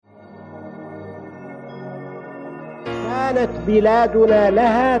كانت بلادنا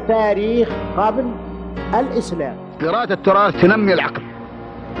لها تاريخ قبل الإسلام. قراءة التراث تنمي العقل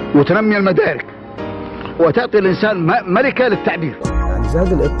وتنمي المدارك وتعطي الإنسان ملكة للتعبير. يعني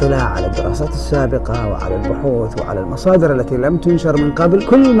زاد الاطلاع على الدراسات السابقة وعلى البحوث وعلى المصادر التي لم تنشر من قبل،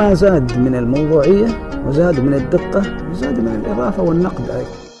 كل ما زاد من الموضوعية وزاد من الدقة وزاد من الإضافة والنقد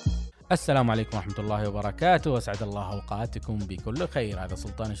أيضا. السلام عليكم ورحمة الله وبركاته، وأسعد الله أوقاتكم بكل خير. هذا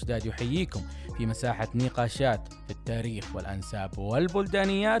سلطان شداد يحييكم في مساحة نقاشات في التاريخ والأنساب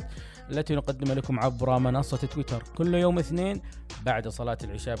والبلدانيات التي نقدم لكم عبر منصة تويتر كل يوم اثنين بعد صلاة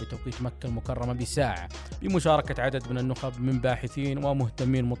العشاء بتوقيت مكة المكرمة بساعة، بمشاركة عدد من النخب من باحثين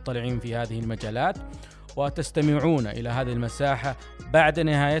ومهتمين مطلعين في هذه المجالات. وتستمعون إلى هذه المساحة بعد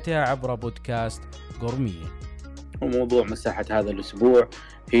نهايتها عبر بودكاست قرمية. وموضوع مساحة هذا الأسبوع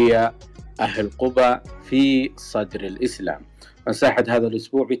هي أهل قباء في صدر الإسلام. مساحة هذا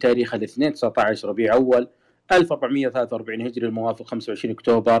الأسبوع بتاريخ الاثنين 19 ربيع أول 1443 هجري، الموافق 25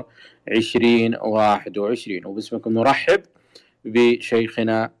 أكتوبر 2021. وباسمكم نرحب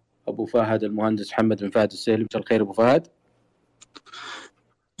بشيخنا أبو فهد المهندس محمد بن فهد السهلي. مساء الخير أبو فهد.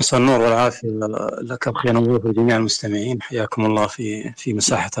 مساء النور والعافية لك بخير نظيف وجميع المستمعين، حياكم الله في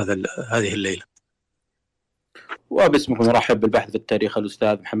مساحة هذه الليلة. وباسمكم نرحب بالباحث في التاريخ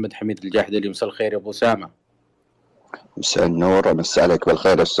الأستاذ محمد حميد الجاحدلي. مساء الخير يا أبو أسامة. مساء النور ومساء عليك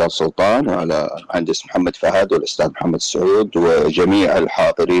بالخير أستاذ سلطان، وعلى المهندس محمد فهد والأستاذ محمد السعود وجميع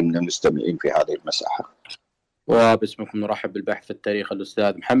الحاضرين من المستمعين في هذه المساحة. وباسمكم نرحب بالباحث في التاريخ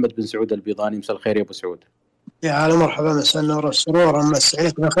الأستاذ محمد بن سعود البيضاني. مساء الخير يا أبو سعود. يا هلا مرحبا، مساء النور والسرور، مساء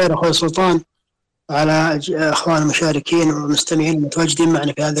عليك بالخير أخوي سلطان، على أخوان المشاركين والمستمعين المتواجدين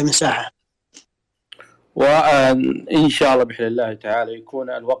معنا في هذه المساحة. وإن شاء الله بحول الله تعالى يكون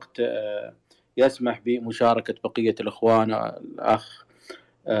الوقت يسمح بمشاركة بقية الإخوان، الأخ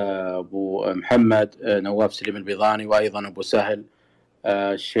أبو محمد نواف سليم البيضاني، وأيضا أبو سهل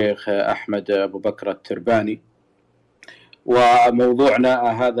الشيخ أحمد أبو بكر الترباني.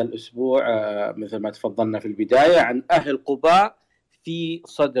 وموضوعنا هذا الأسبوع مثل ما تفضلنا في البداية عن أهل قباء في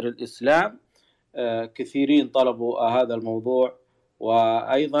صدر الإسلام. كثيرين طلبوا هذا الموضوع،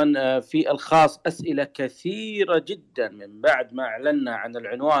 وأيضا في الخاص أسئلة كثيرة جدا من بعد ما أعلنا عن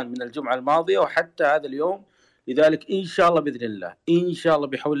العنوان من الجمعة الماضية وحتى هذا اليوم. لذلك إن شاء الله بإذن الله، إن شاء الله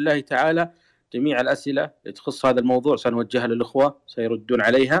بحول الله تعالى، جميع الأسئلة اللي تخص هذا الموضوع سنوجهها للإخوة سيردون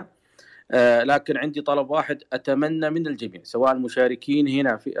عليها. لكن عندي طلب واحد أتمنى من الجميع، سواء المشاركين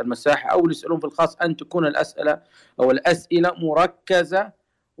هنا في المساحة أو اللي يسألون في الخاص، أن تكون الأسئلة مركزة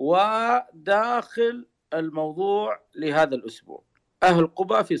وداخل الموضوع لهذا الأسبوع. أهل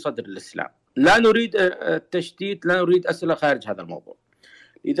قباء في صدر الإسلام، لا نريد التشتيت، لا نريد أسئلة خارج هذا الموضوع.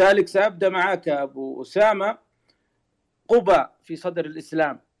 لذلك سأبدأ معك أبو أسامة. قباء في صدر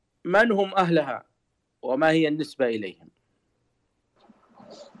الإسلام، من هم أهلها وما هي النسبة إليهم؟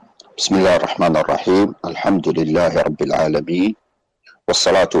 بسم الله الرحمن الرحيم، الحمد لله رب العالمين،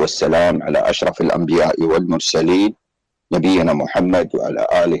 والصلاة والسلام على أشرف الأنبياء والمرسلين نبينا محمد وعلى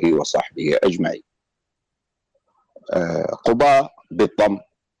آله وصحبه أجمعين. قباء بالضم،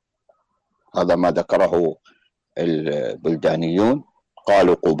 هذا ما ذكره البلدانيون،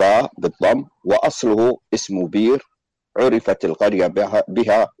 قالوا قباء بالضم، وأصله اسم بير عرفت القرية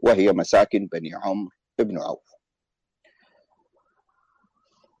بها وهي مساكن بني عمرو بن عوف.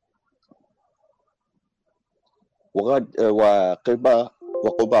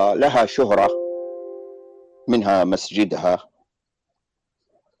 وقباء لها شهرة، منها مسجدها،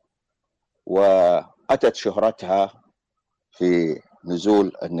 وأتت شهرتها في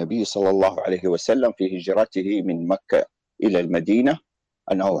نزول النبي صلى الله عليه وسلم في هجرته من مكة إلى المدينة،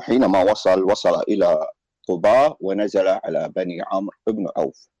 أنه حينما وصل إلى قباء ونزل على بني عمرو بن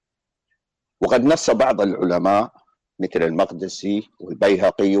عوف. وقد نص بعض العلماء مثل المقدسي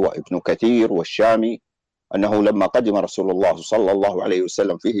والبيهقي وابن كثير والشامي أنه لما قدم رسول الله صلى الله عليه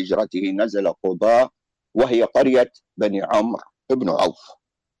وسلم في هجرته نزل قباء وهي قرية بني عمرو بن عوف.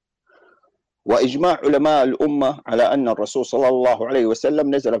 وإجماع علماء الأمة على أن الرسول صلى الله عليه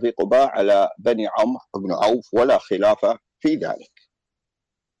وسلم نزل في قباء على بني عمرو بن عوف، ولا خلاف في ذلك.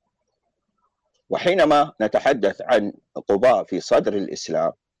 وحينما نتحدث عن قباء في صدر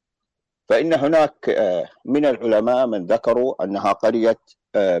الإسلام، فإن هناك من العلماء من ذكروا أنها قرية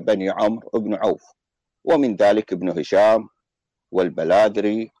بني عمرو بن عوف، ومن ذلك ابن هشام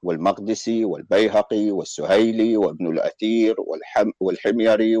والبلاذري والمقدسي والبيهقي والسهيلي وابن الأثير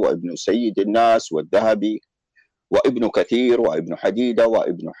والحميري وابن سيد الناس والذهبي وابن كثير وابن حديدة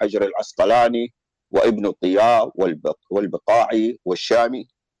وابن حجر العسقلاني وابن الضياء والبقاعي والشامي.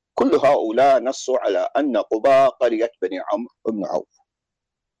 كل هؤلاء نصوا على أن قباء قرية بني عمرو بن عوف.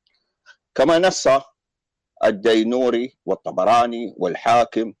 كما نص الدينوري والطبراني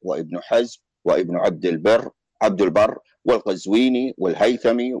والحاكم وابن حزم وابن عبد البر والقزويني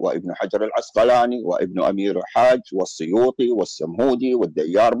والهيثمي وابن حجر العسقلاني وابن أمير حاج والسيوطي والسمهودي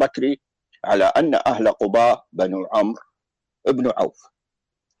والديار بكري على أن أهل قباء بنو عمرو بن عوف.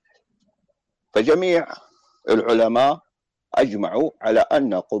 فجميع العلماء أجمعوا على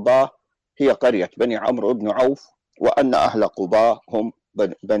أن قباء هي قرية بني عمرو بن عوف، وأن أهل قباء هم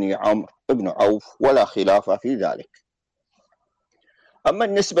بني عمرو بن عوف، ولا خلاف في ذلك. أما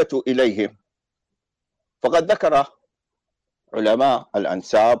النسبة إليهم فقد ذكر علماء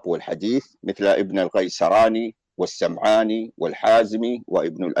الأنساب والحديث مثل ابن القيسراني والسمعاني والحازمي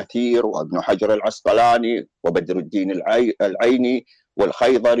وابن الأثير وابن حجر العسقلاني وبدر الدين العيني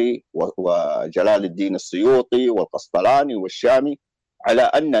والخيضري وجلال الدين السيوطي والقسطلاني والشامي على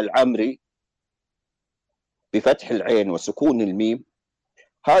أن العمري بفتح العين وسكون الميم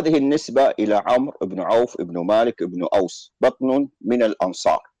هذه النسبة إلى عمرو بن عوف بن مالك بن أوس بطن من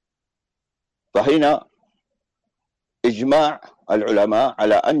الأنصار. فهنا إجماع العلماء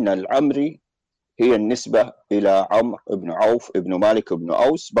على أن العمري هي النسبة إلى عمرو بن عوف بن مالك بن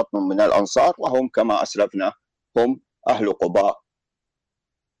أوس بطن من الأنصار، وهم كما أسلفنا هم أهل قباء.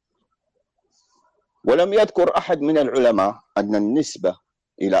 ولم يذكر أحد من العلماء أن النسبة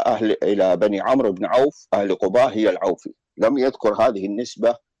إلى بني عمرو بن عوف أهل قباء هي العوفي، لم يذكر هذه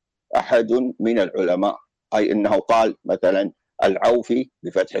النسبة أحد من العلماء، أي أنه قال مثلا العوفي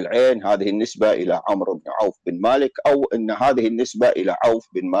بفتح العين هذه النسبة إلى عمرو بن عوف بن مالك، أو أن هذه النسبة إلى عوف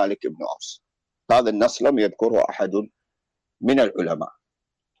بن مالك بن أوس. هذا النص لم يذكره أحد من العلماء.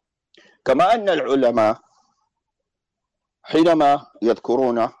 كما أن العلماء حينما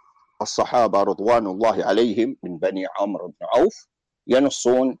يذكرون الصحابة رضوان الله عليهم من بني عمرو بن عوف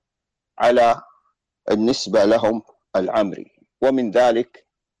ينصون على النسبة لهم العمري، ومن ذلك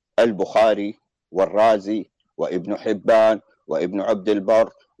البخاري والرازي وابن حبان وابن عبد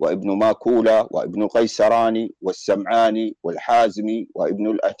البر وابن ماكولة وابن القيسراني والسمعاني والحازمي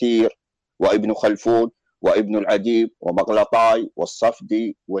وابن الأثير وابن خلفون وابن العديب ومغلطاي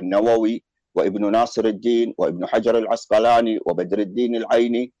والصفدي والنووي وابن ناصر الدين وابن حجر العسقلاني وبدر الدين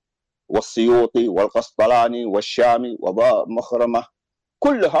العيني والسيوطي والقسطلاني والشامي ومخرمة.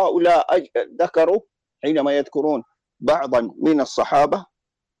 كل هؤلاء ذكروا حينما يذكرون بعضا من الصحابة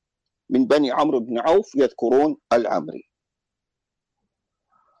من بني عمرو بن عوف يذكرون العمري.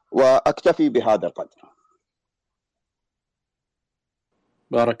 وأكتفي بهذا القدر.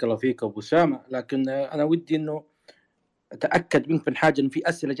 بارك الله فيك أبو أسامة، لكن أنا ودي أنه أتأكد منك من حاجة، أن في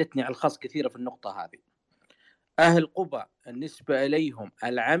أسئلة جتني على الخاص كثيرة في النقطة هذه. أهل قباء النسبة إليهم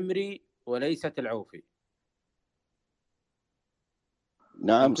العمري وليست العوفي.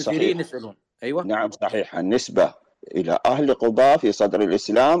 نعم صحيح. يسألون. أيوة نعم صحيح، النسبة إلى أهل قباء في صدر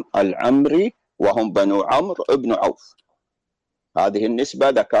الإسلام العمري وهم بنو عمرو بن عوف. هذه النسبة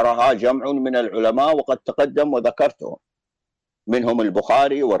ذكرها جمع من العلماء وقد تقدم وذكرتهم، منهم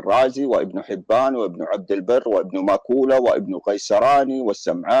البخاري والرازي وابن حبان وابن عبد البر وابن ماكولة وابن القيسراني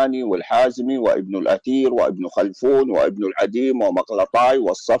والسمعاني والحازمي وابن الأثير وابن خلفون وابن العديم ومغلطاي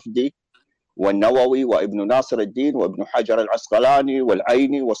والصفدي والنووي وابن ناصر الدين وابن حجر العسقلاني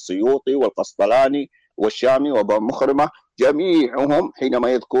والعيني والسيوطي والقسطلاني والشامي ومخرمة. جميعهم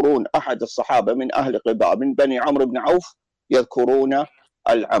حينما يذكرون أحد الصحابة من أهل قباء من بني عمرو بن عوف يذكرون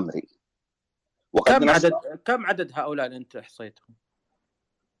العمري. كم عدد هؤلاء أنت أحصيتهم؟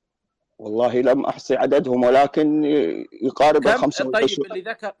 والله لم أحصي عددهم، ولكن يقارب 25. طيب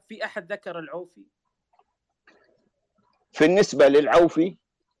اللي ذكر، في أحد ذكر العوفي؟ في النسبة للعوفي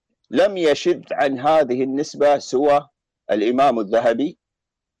لم يشد عن هذه النسبة سوى الإمام الذهبي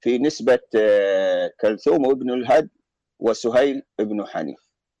في نسبة كلثوم بن الهد وسهيل بن حنيف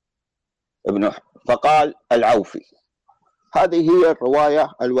فقال العوفي. هذه هي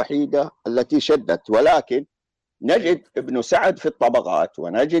الرواية الوحيدة التي شدت، ولكن نجد ابن سعد في الطبقات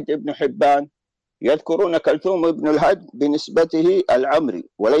ونجد ابن حبان يذكرون كلثوم بن الهد بنسبته العمري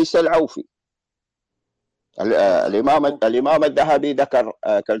وليس العوفي. الإمام الذهبي ذكر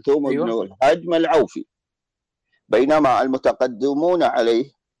كلثوم بن الهد العوفي، بينما المتقدمون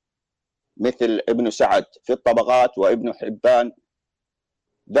عليه مثل ابن سعد في الطبقات وابن حبان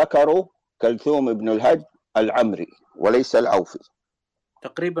ذكروا كلثوم بن الهد العمري وليس العوفي.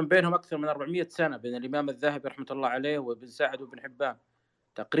 تقريبا بينهم أكثر من 400 سنة بين الإمام الذهبي رحمة الله عليه وابن سعد وابن حبان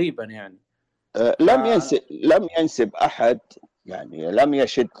تقريبا يعني. لم ينسب أحد، يعني لم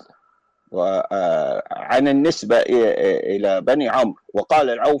يشد عن النسبة إلى بني عمرو وقال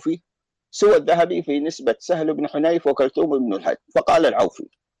العوفي سوى الذهبي في نسبة سهل بن حنيف وكلثوم بن الهد فقال العوفي.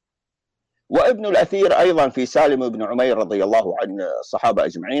 وابن الأثير أيضا في سالم بن عمير رضي الله عن الصحابة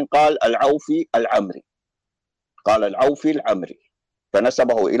أجمعين قال العوفي العمري. قال العوفي العمري،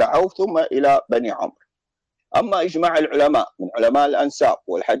 فنسبه إلى عوف ثم إلى بني عمرو. أما إجماع العلماء من علماء الأنساب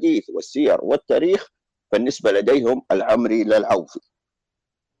والحديث والسير والتاريخ فالنسبة لديهم العمري للعوفي،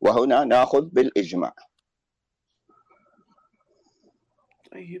 وهنا نأخذ بالإجماع.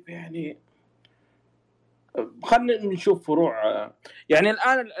 طيب يعني خلينا نشوف فروع. يعني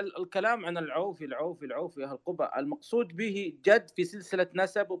الآن الكلام عن العوفي أهل قباء، المقصود به جد في سلسلة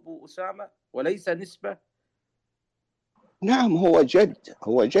نسب أبو أسامة وليس نسبة؟ نعم، هو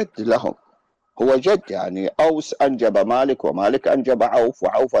جد لهم، هو جد. يعني أوس أنجب مالك، ومالك أنجب عوف،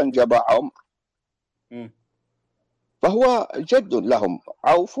 وعوف أنجب عمرو، فهو جد لهم.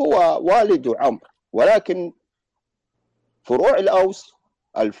 عوف هو والد عمرو، ولكن فروع الأوس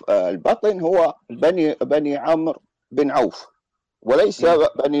البطن هو بني عمرو بن عوف، وليس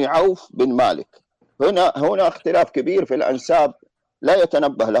بني عوف بن مالك. هنا اختلاف كبير في الأنساب لا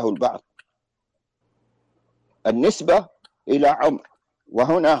يتنبه له البعض. النسبة إلى عمرو،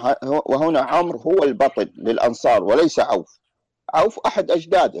 وهنا عمرو هو البطن للأنصار وليس عوف. عوف أحد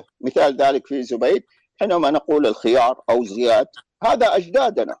أجداده، مثال ذلك في زبيد حينما نقول الخيار أو زياد، هذا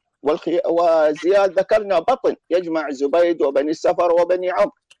أجدادنا. وزياد ذكرنا بطن يجمع زبيد وبني السفر وبني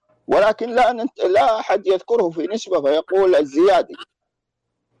عمرو، ولكن لا أحد يذكره في نسبة فيقول الزيادي،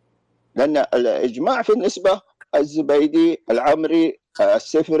 لأن الإجماع في النسبة الزبيدي العمري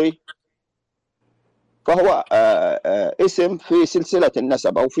السفري، فهو اسم في سلسلة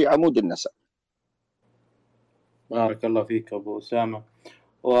النسب أو في عمود النسب. بارك الله فيك أبو أسامة.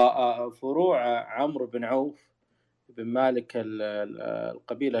 وفروع عمرو بن عوف بن مالك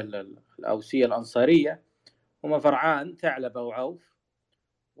القبيلة الأوسية الأنصارية هما فرعان، ثعلبة وعوف،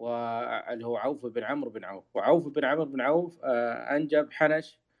 واللي هو عوف بن عمرو بن عوف. وعوف بن عمرو بن عوف أنجب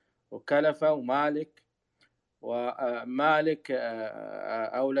حنش وكلفة ومالك، ومالك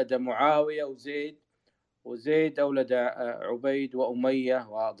أولد معاوية وزيد أولد عبيد وأمية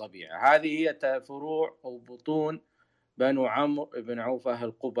وضبيعة. هذه هي فروع أو بطون بنو عمرو بن عوف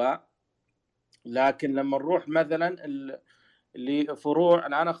أهل قباء. لكن لما نروح مثلا لفروع،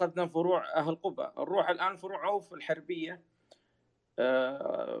 الآن أخذنا فروع أهل قباء، نروح الآن فروع عوف الحربية،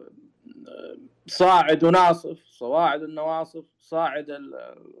 صاعد وناصف، صواعد النواصف، صاعد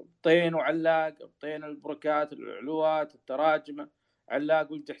الطين وعلاق، الطين البركات، العلوات، التراجمة،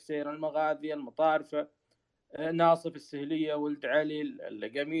 علاق ولد حسين، المغاذي، المطارفة، ناصف السهلية، ولد علي،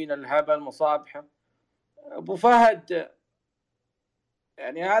 القمين، الهبل، المصابحة، أبو فهد.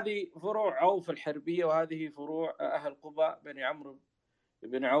 يعني هذه فروع عوف الحربية، وهذه فروع أهل قباء بني عمرو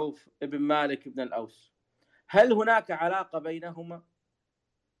بن عوف ابن مالك بن الأوس. هل هناك علاقة بينهما؟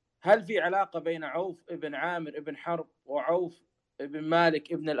 هل في علاقة بين عوف ابن عامر ابن حرب وعوف ابن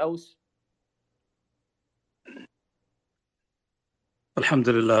مالك ابن الأوس؟ الحمد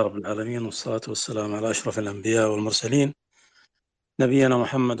لله رب العالمين، والصلاة والسلام على أشرف الأنبياء والمرسلين، نبينا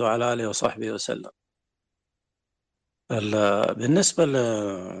محمد وعلى آله وصحبه وسلم. بالنسبة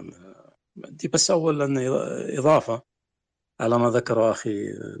دي بس أولا إضافة على ما ذكر أخي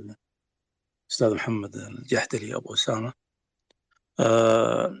الأستاذ محمد الجحدلي أبو أسامة.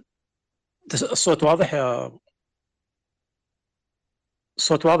 الصوت واضح يا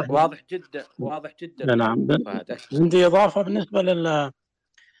الصوت واضح؟ واضح جدا. نعم. عندي إضافة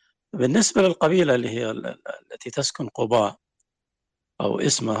بالنسبة للقبيلة اللي هي التي تسكن قباء أو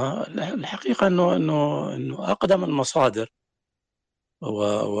اسمها، الحقيقة أنه أقدم المصادر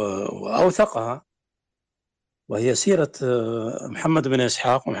وأوثقها وهي سيرة محمد بن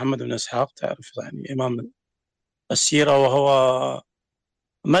إسحاق. ومحمد بن إسحاق تعرف يعني إمام السيرة، وهو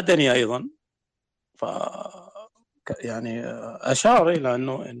مدني أيضا، يعني أشار إلى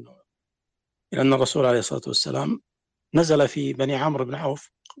أن الرسول عليه الصلاة والسلام نزل في بني عمرو بن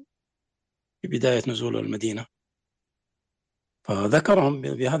عوف في بداية نزوله المدينة، فذكرهم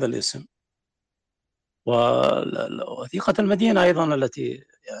بهذا الاسم. ووثيقة المدينة أيضا التي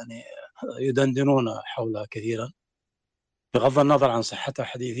يعني يدندنون حولها كثيرا بغض النظر عن صحتها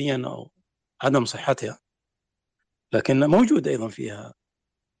حديثيا أو عدم صحتها، لكن موجود أيضا فيها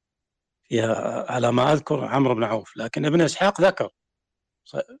على ما أذكر عمرو بن عوف. لكن ابن إسحاق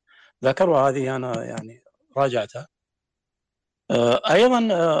ذكر وهذه أنا يعني راجعتها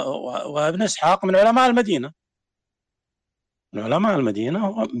أيضا. وابن إسحاق من علماء المدينة،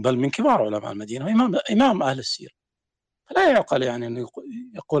 بل من كبار علماء المدينة، إمام أهل السير. فلا يعقل يعني أن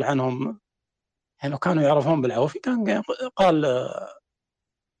يقول عنهم يعني كانوا يعرفون بالعوف، كان قال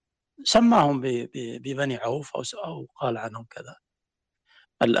سماهم ببني عوف أو قال عنهم كذا.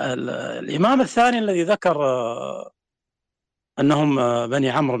 الإمام الثاني الذي ذكر أنهم بني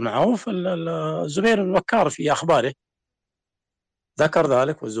عمرو بن عوف الزبير بن بكار في أخباره، ذكر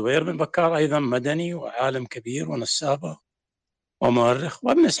ذلك. والزبير بن بكار أيضا مدني وعالم كبير ونساب ومؤرخ،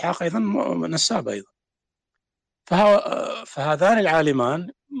 وابن إسحاق أيضا نساب أيضا. فهذان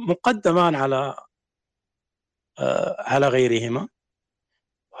العالمان مقدمان على غيرهما.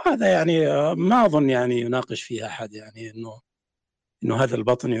 وهذا يعني ما أظن يعني يناقش فيها أحد، يعني إنه هذا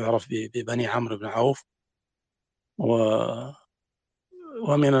البطن يعرف ببني عمرو بن عوف.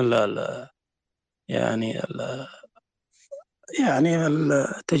 ومن يعني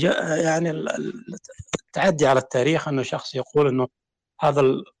التعدي على التاريخ أنه شخص يقول أنه هذا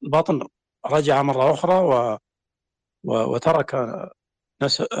البطن رجع مرة أخرى وترك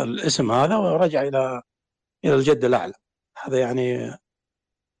الاسم هذا ورجع إلى الجد الأعلى. هذا يعني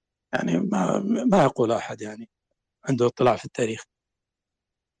ما يقول أحد يعني عنده اطلاع في التاريخ.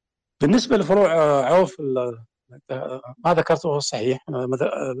 بالنسبة لفروع عوف، ما ذكرته صحيح.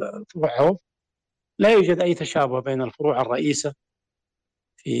 فروع عوف لا يوجد أي تشابه بين الفروع الرئيسة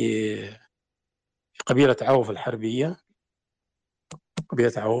في قبيلة عوف الحربية،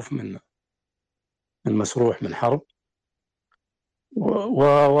 قبيلة عوف من مسروح من حرب،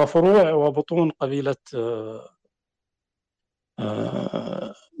 وفروع وبطون قبيلة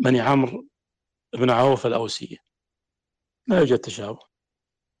بني عمرو بن عوف الأوسية. لا يوجد تشابه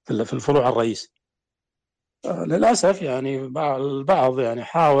في الفروع الرئيسة. للأسف يعني البعض يعني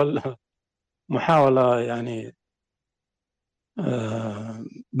حاول محاولة يعني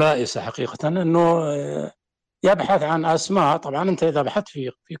بائسة حقيقة، أنه يبحث عن أسماء. طبعا أنت إذا بحثت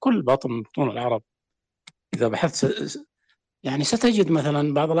في كل بطن من بطون العرب، إذا بحثت يعني ستجد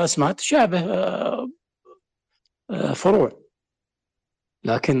مثلا بعض الأسماء تشابه فروع،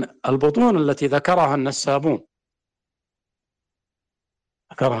 لكن البطون التي ذكرها النسابون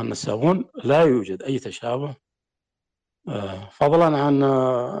لا يوجد أي تشابه، فضلا عن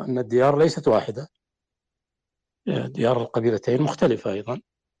أن الديار ليست واحدة، ديار القبيلتين مختلفة أيضا،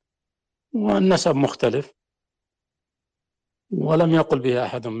 والنسب مختلف، ولم يقل به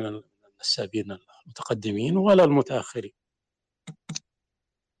أحد من النسابين المتقدمين ولا المتأخرين.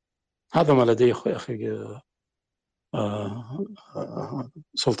 هذا ما لدي أخي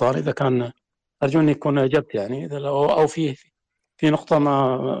سلطان. إذا كان أرجو أن يكون أجبت يعني، أو في نقطة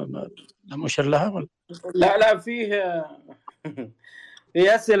ما لم أشر لها. لا فيه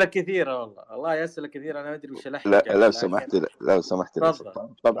في أسئلة كثيرة، والله أسئلة كثيرة، أنا ما أدري وش ألحق. لو سمحت لي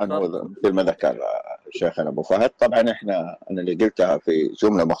سلطان. طبعا هو مثل ما ذكر شيخنا أبو فهد، طبعا أنا اللي قلتها في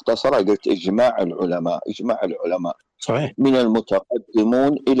جملة مختصرة، قلت إجماع العلماء صحيح من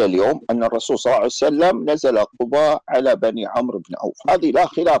المتقدمون إلى اليوم أن الرسول صلى الله عليه وسلم نزل قباء على بني عمرو بن عوف. هذه لا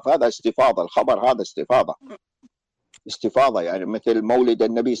خلاف، هذا استفاضة، الخبر هذا استفاضة يعني مثل مولد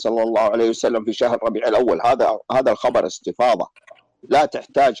النبي صلى الله عليه وسلم في شهر ربيع الأول. هذا الخبر استفاضة، لا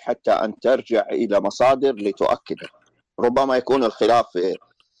تحتاج حتى أن ترجع إلى مصادر لتؤكده. ربما يكون الخلاف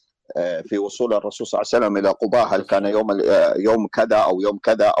في وصول الرسول صلى الله عليه وسلم إلى قباء، هل كان يوم كذا أو يوم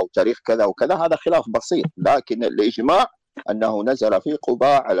كذا أو تاريخ كذا وكذا، هذا خلاف بسيط، لكن الإجماع أنه نزل في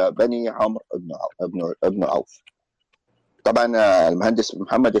قباء على بني عمرو بن عوف. طبعا المهندس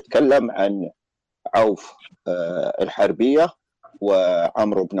محمد يتكلم عن عوف الحربية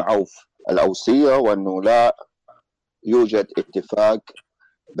وعمرو بن عوف الأوسية، وأنه لا يوجد اتفاق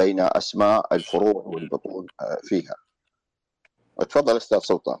بين أسماء الفروع والبطون فيها. تفضل أستاذ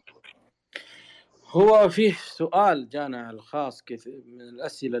سلطان. هو فيه سؤال جانا الخاص من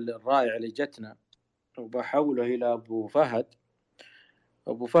الأسئلة الرائعة اللي جتنا، وبحوله إلى أبو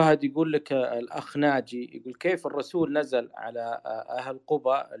فهد يقول لك الأخ ناجي يقول: كيف الرسول نزل على أهل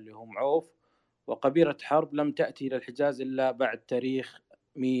قباء اللي هم عوف وقبيلة حرب لم تأتي إلى الحجاز إلا بعد تاريخ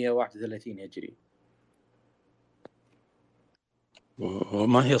 131 هجري؟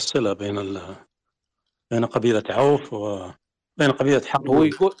 وما هي الصلة بين قبيلة عوف وبين قبيلة حرب؟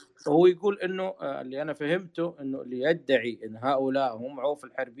 هو يقول إنه اللي أنا فهمته إنه اللي يدعي إن هؤلاء هم عوف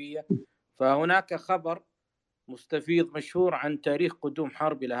الحربية، فهناك خبر مستفيض مشهور عن تاريخ قدوم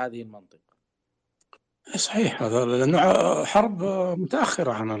حرب إلى هذه المنطقة. صحيح، هذا لأنه حرب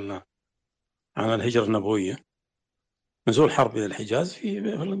متأخرة عن الهجرة النبوية. نزول حرب إلى الحجاز في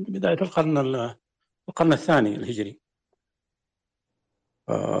بداية القرن الثاني الهجري.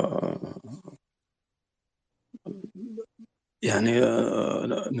 يعني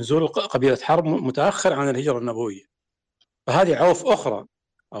نزول قبيلة حرب متأخر عن الهجرة النبوية. فهذه عوف أخرى،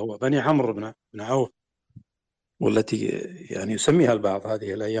 أو بني عمرو بن عوف، والتي يعني يسميها البعض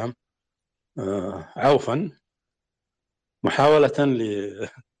هذه الأيام عوفا، محاولة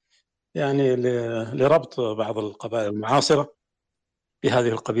لربط بعض القبائل المعاصرة بهذه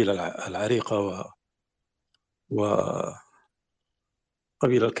القبيلة العريقة وقبيلة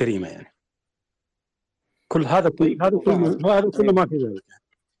الكريمة يعني. كل هذا كله ما في ذلك.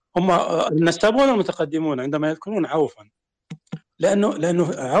 هم النسابون المتقدمون عندما يذكرون عوفا،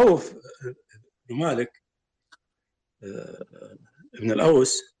 لأنه عوف بن مالك ابن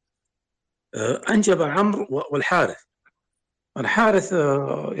الأوس أنجب عمرو والحارث. الحارث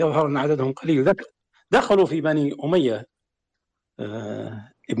يظهر أن عددهم قليل، دخلوا في بني أمية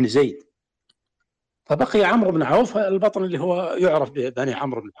ابن زيد، فبقي عمرو بن عوف البطن اللي هو يعرف ببني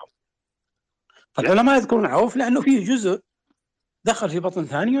عمرو بن عوف. فالعلماء يذكرون عوف لأنه فيه جزء دخل في بطن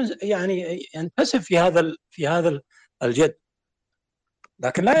ثاني يعني ينتسب في هذا الجد،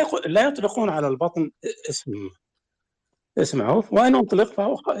 لكن لا يطلقون على البطن اسم عوف، وإن أطلق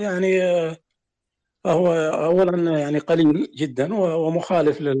فهو أولا يعني قليل جدا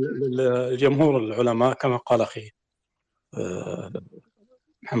ومخالف لجمهور العلماء كما قال أخي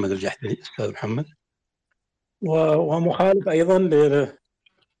محمد الجحدري أستاذ محمد، ومخالف أيضا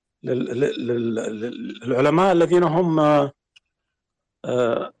للعلماء الذين هم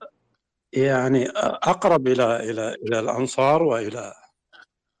يعني أقرب إلى الأنصار وإلى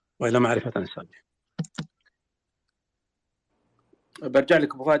معرفة أنسابهم. برجع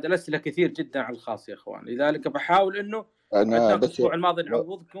لك ابو فهد، الاسئله كثير جدا على الخاص يا اخوان، لذلك بحاول انه انا بس الاسبوع الماضي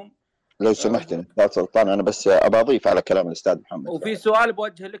نعوضكم لو سمحت استاذ سلطان، انا بس ابى اضيف على كلام الاستاذ محمد، وفي سؤال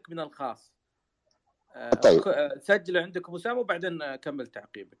بوجه لك من الخاص. طيب سجل عندك ابو سام وبعدين كمل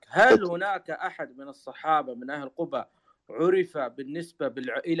تعقيبك. هل هناك احد من الصحابه من اهل قباء عرف بالنسبه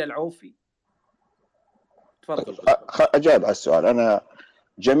الى العوفي؟ تفضل. اجاب على السؤال. انا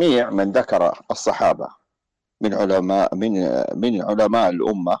جميع من ذكر الصحابه من علماء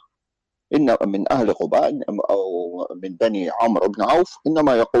الامه إن من أهل قباء أو من بني عمرو بن عوف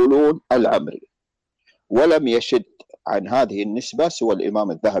إنما يقولون العمري، ولم يشد عن هذه النسبة سوى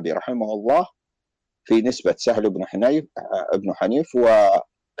الإمام الذهبي رحمه الله في نسبة سهل بن حنيف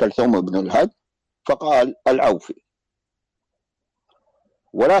وكلثوم بن الهد، فقال العوفي.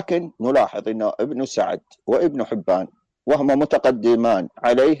 ولكن نلاحظ أن ابن سعد وابن حبان وهما متقدمان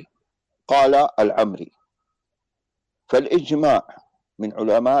عليه قال العمري. فالإجماع من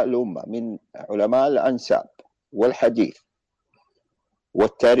علماء الأمة، من علماء الأنساب والحديث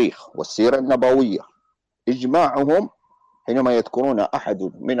والتاريخ والسيرة النبوية، إجماعهم حينما يذكرون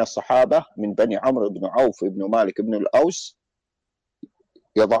أحد من الصحابة من بني عمرو بن عوف بن مالك بن الأوس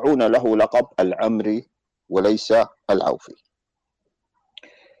يضعون له لقب العمري وليس العوفي.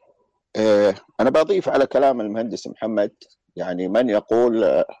 أنا بضيف على كلام المهندس محمد، يعني من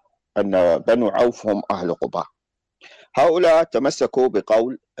يقول أن بنو عوف هم أهل قباء، هؤلاء تمسكوا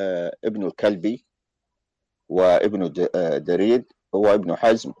بقول ابن الكلبي وابن دريد وابن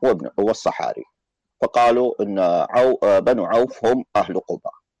حزم والصحاري، فقالوا ان بنو عوف هم اهل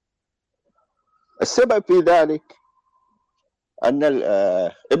قباء. السبب في ذلك ان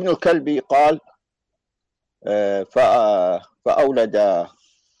ابن الكلبي قال فاولد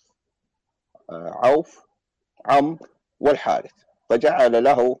عوف عمرو والحارث، فجعل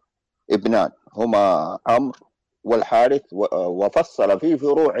له ابنان هما عمرو والحارث، وفصل في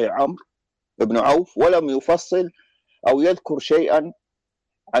فروع عمرو بن عوف ولم يفصل أو يذكر شيئا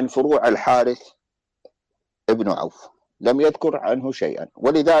عن فروع الحارث ابن عوف، لم يذكر عنه شيئا،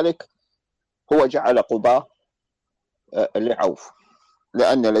 ولذلك هو جعل قباء لعوف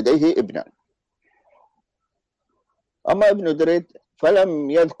لأن لديه ابنان. أما ابن دريد فلم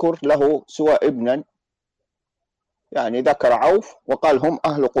يذكر له سوى ابنا، يعني ذكر عوف وقال هم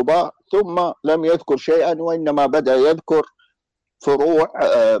أهل قباء ثم لم يذكر شيئا، وإنما بدأ يذكر فروع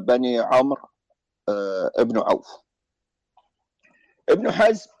بني عمرو ابن عوف. ابن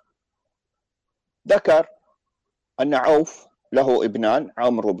حزم ذكر أن عوف له ابنان،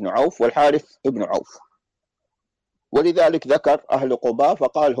 عمرو بن عوف والحارث ابن عوف، ولذلك ذكر أهل قباء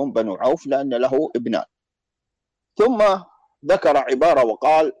فقال هم بنو عوف لأن له ابنان. ثم ذكر عبارة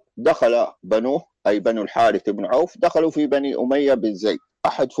وقال دخل بنوه أي بنو الحارث بن عوف دخلوا في بني أمية بن زيد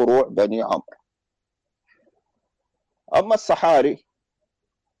أحد فروع بني عمرو. أما الصحاري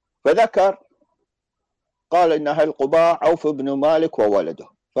فذكر قال إن أهل قباء عوف بن مالك وولده،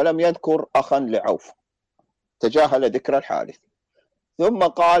 فلم يذكر أخا لعوف، تجاهل ذكر الحارث. ثم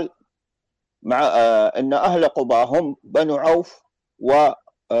قال مع إن أهل قباء هم بنو عوف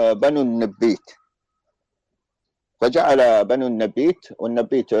وبنو النبيت، فجعل بنو النبيت،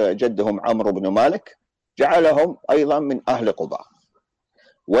 والنبيت جدهم عمرو بن مالك، جعلهم أيضا من أهل قباء.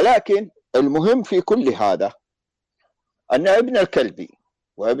 ولكن المهم في كل هذا أن ابن الكلبي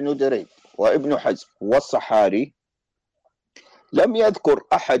وابن دريد وابن حزم والصحاري لم يذكر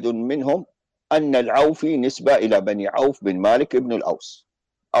أحد منهم أن العوفي نسبة إلى بني عوف بن مالك بن الأوس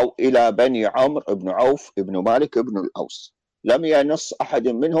أو إلى بني عمرو بن عوف بن مالك بن الأوس، لم ينص أحد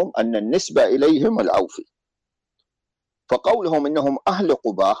منهم أن النسبة إليهم العوفي. فقولهم إنهم أهل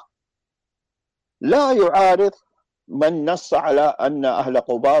قباء لا يعارض من نص على أن أهل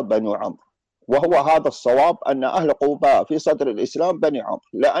قباء بنو عمرو، وهو هذا الصواب، أن أهل قباء في صدر الإسلام بني عمرو،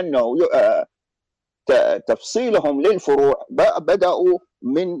 لأنه تفصيلهم للفروع بدأوا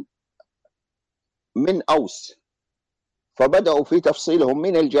من أوس، فبدأوا في تفصيلهم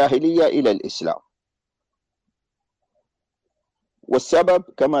من الجاهلية إلى الإسلام. والسبب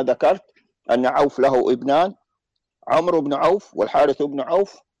كما ذكرت أن عوف له ابنان، عمرو بن عوف والحارث بن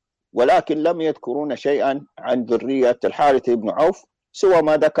عوف، ولكن لم يذكرون شيئا عن ذرية الحارث بن عوف سوى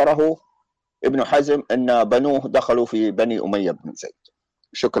ما ذكره ابن حزم أن بنوه دخلوا في بني أمية بن زيد.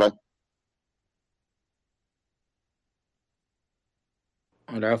 شكرا.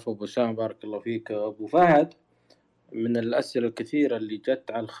 العفو أبو سام، بارك الله فيك. أبو فهد، من الأسئلة الكثيرة اللي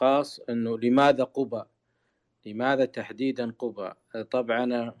جت على الخاص أنه لماذا قباء؟ لماذا تحديدا قباء؟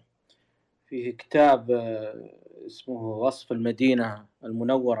 طبعا فيه كتاب اسمه وصف المدينة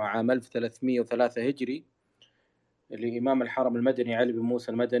المنورة عام 1303 هجري لإمام الحرم المدني علي بن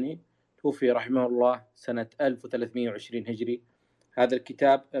موسى المدني، توفي رحمه الله سنة 1320 هجري. هذا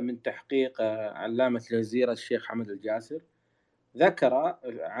الكتاب من تحقيق علامة الجزيرة الشيخ حمد الجاسر، ذكر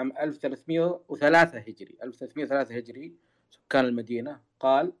عام 1303 هجري سكان المدينة.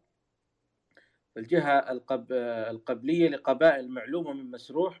 قال: الجهة القبلية لقبائل المعلومة من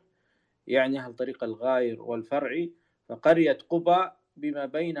مسروح، يعني أهل طريق الغاير والفرعي، فقرية قباء بما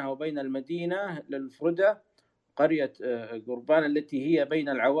بينها وبين المدينة للفردة، قرية قربان التي هي بين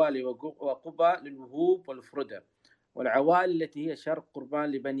العوالي وقباء للوهوب والفردة، والعوالي التي هي شرق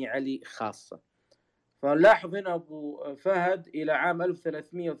قربان لبني علي خاصة. فنلاحظ هنا أبو فهد إلى عام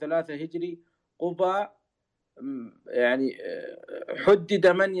 1303 هجري قباء يعني حدد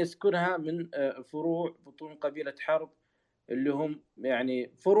من يسكنها من فروع بطون قبيلة حرب، اللي هم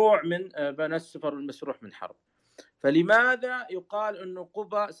يعني فروع من بني السفر المسروح من حرب. فلماذا يقال أنه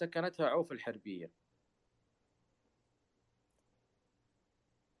قباء سكنتها عوف الحربية؟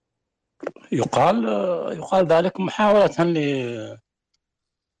 يقال ذلك محاولة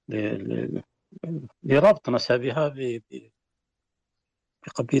لربط نسبها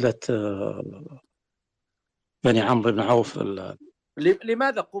بقبيلة بني عمرو بن عوف.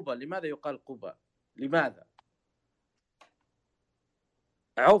 لماذا قباء؟ لماذا يقال قباء؟ لماذا؟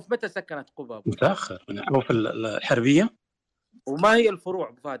 عوف متى سكنت قباء؟ متأخر من عوف الحربية. وما هي الفروع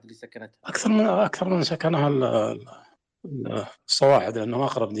أبو فهد اللي سكنتها؟ أكثر من سكنها الصواعد، لأنه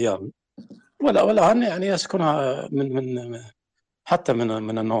أقرب ديار، والآن يعني يسكنها من حتى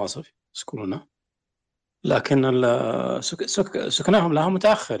من النواصف يسكنونها، لكن سكنهم لها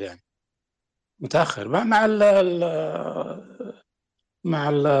متأخر، يعني متأخر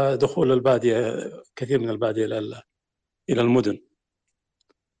مع دخول البادية، كثير من البادية إلى المدن.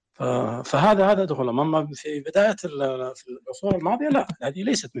 فهذا دخول. أما في بداية في العصور الماضية لا، هذه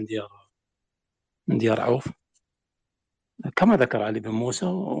ليست من ديار عوف، كما ذكر علي بن موسى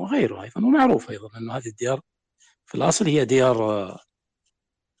وغيره أيضا، ومعروف أيضا أن هذه الديار في الأصل هي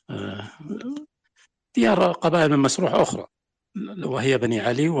ديار قبائل من مسروح أخرى، وهي بني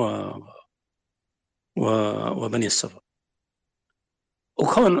علي وبني السفر.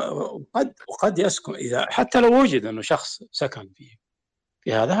 وقد يسكن، إذا حتى لو وجد أنه شخص سكن في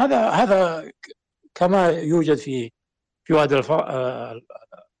هذا كما يوجد في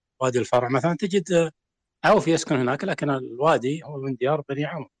وادي الفرع مثلا، تجد عوف يسكن هناك، لكن الوادي هو من ديار بني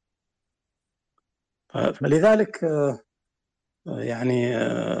عمرو. فلذلك يعني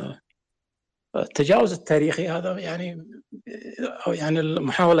التجاوز التاريخي هذا يعني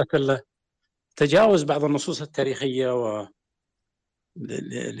محاولة تجاوز بعض النصوص التاريخية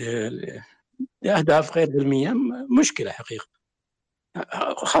لأهداف غير علمية مشكلة حقيقة،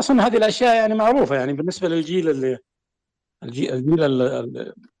 خاصة هذه الأشياء يعني معروفة، يعني بالنسبة للجيل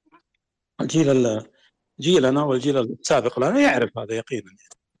جيلنا والجيل السابق لنا يعرف هذا يقينا،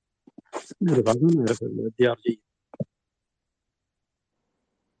 يعرف الديار جيد.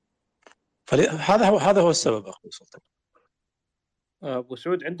 هذا هو السبب. أخوي سلطان. أبو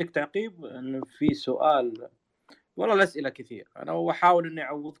سعود، عندك تعقيب؟ أنه في سؤال، والله الأسئلة كثير، أنا بحاول إني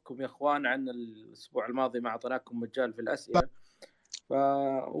أعوضكم يا إخوان عن الأسبوع الماضي ما أعطيناكم مجال في الأسئلة،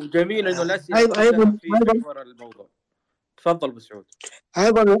 وجميل إنه الأسئلة أيضا في محور الموضوع. تفضل أبو سعود.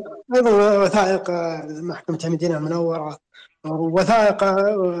 أيضا وثائق محكمة المدينة المنورة، وثائق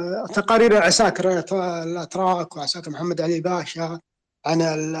تقارير العساكر الأتراك وعساكر محمد علي باشا عن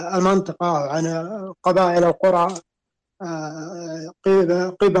المنطقة وعن قبائل القرى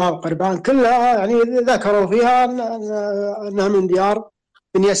قباء وقربان، كلها يعني ذكروا فيها أنها من ديار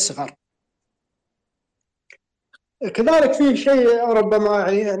بني السفر. كذلك في شيء ربما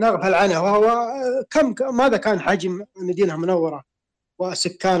يعني نغفل عنه، وهو ماذا كان حجم المدينة المنورة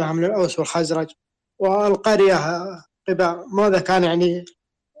وسكانها من الأوس والخزرج، والقرية قباء ماذا كان يعني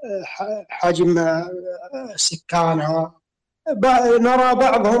حجم سكانها. نرى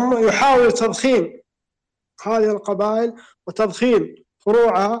بعضهم يحاول تضخيم هذه القبائل وتضخيم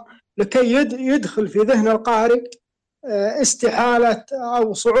فروعها لكي يدخل في ذهن القارئ استحالة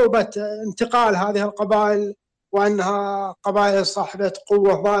أو صعوبة انتقال هذه القبائل، وأنها قبائل صاحبة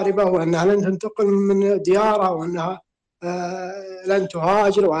قوة ضاربة، وأنها لن تنتقل من ديارها، وأنها لن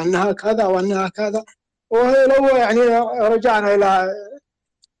تهاجر، وأنها كذا وأنها كذا. ولو يعني رجعنا إلى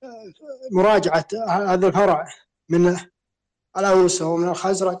مراجعة هذا الفرع من الأوس ومن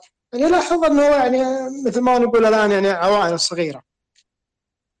الخزرج، يعني لاحظ أنه يعني مثل ما نقول الآن يعني عوائل صغيرة.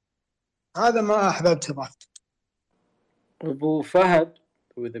 هذا ما أحببت ضفت. أبو فهد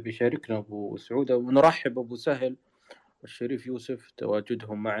وإذا بيشاركنا أبو سعود، ونرحب أبو سهل والشريف يوسف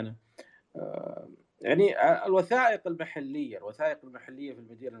تواجدهم معنا. يعني الوثائق المحلية في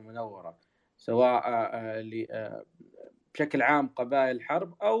المدينة المنورة، سواء بشكل عام قبائل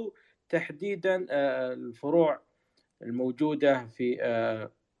الحرب أو تحديدا الفروع الموجودة في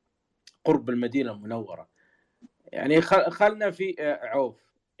قرب المدينة المنورة. يعني خلونا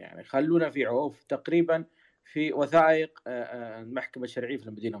في عوف تقريبا في وثائق المحكمة الشرعية في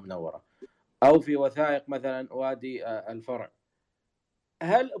المدينة المنورة، أو في وثائق مثلا وادي الفرع.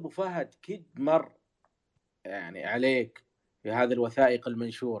 هل أبو فهد كد مر يعني عليك في هذه الوثائق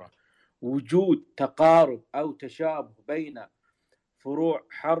المنشورة وجود تقارب أو تشابه بين فروع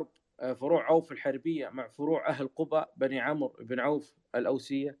عوف الحربية مع فروع أهل قباء بني عمرو بن عوف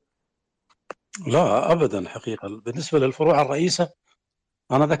الأوسية؟ لا أبدا حقيقة. بالنسبة للفروع الرئيسة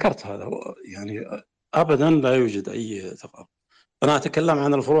أنا ذكرت هذا، يعني أبدا لا يوجد أي تقارب. أنا أتكلم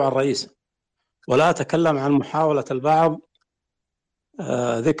عن الفروع الرئيسة، ولا أتكلم عن محاولة البعض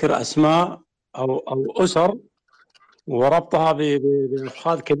ذكر أسماء أو أسر وربطها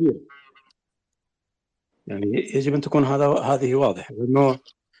بأفخاذ كبيرة. يعني يجب أن تكون هذه واضحة،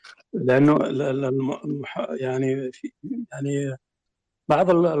 لأنه يعني بعض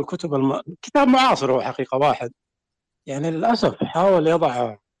الكتب كتاب معاصر هو حقيقة واحد، يعني للأسف حاول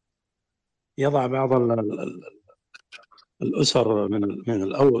يضع بعض الأسر من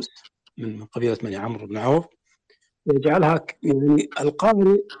الأوس من قبيلة بني عمرو بن عوف، يجعلها يعني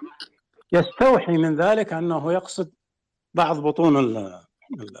القارئ يستوحي من ذلك أنه يقصد بعض بطون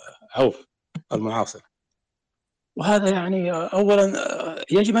العوف المعاصر. وهذا يعني أولا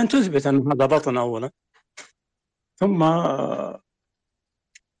يجب أن تثبت أن هذا بطن أولا،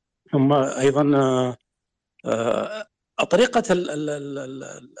 ثم أيضا طريقة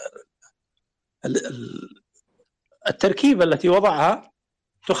التركيبة التي وضعها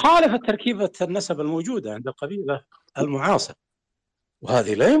تخالف التركيبة النسب الموجودة عند القبيلة المعاصر،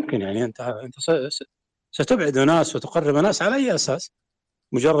 وهذه لا يمكن. يعني أنت ستبعد ناس وتقرب ناس على أي أساس؟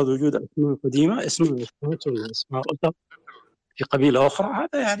 مجرد وجود أسماء قديمة، اسماء أسر في قبيلة أخرى،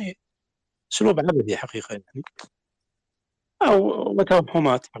 هذا يعني أسلوب عبثي حقيقة، يعني أو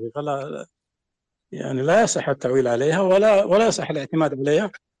توهمات حقيقة لا يصح التعويل عليها ولا يصح الاعتماد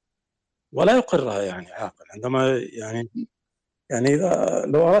عليها ولا يقرها يعني عاقل. عندما يعني إذا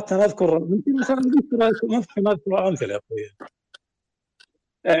لو أردت أن أذكر مثلا نذكر أمثلة يا أخوي.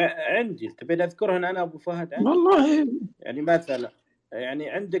 عندي تبي أذكرهن أنا أبو فهد؟ عندي والله يعني مثلا يعني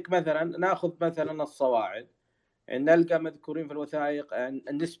عندك مثلا ناخذ مثلا الصواعد، يعني نلقى مذكورين في الوثائق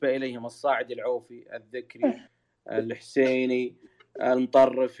النسبة إليهم الصاعد العوفي الذكري الحسيني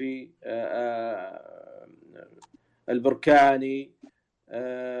المطرفي البركاني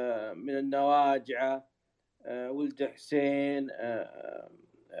من النواجعة ولد حسين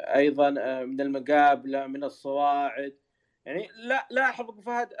أيضا من المقابلة من الصواعد. يعني لا لاحظ أبو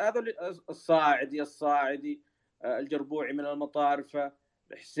فهد هذا الصاعدي الجربوعي من المطارفة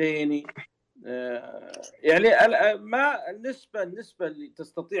الحسيني. يعني ما النسبة اللي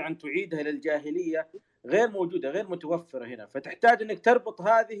تستطيع أن تعيدها إلى الجاهلية غير موجودة، غير متوفرة هنا، فتحتاج أنك تربط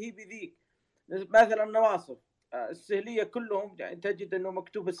هذه بذيك. مثلا النواصب السهلية كلهم يعني تجد أنه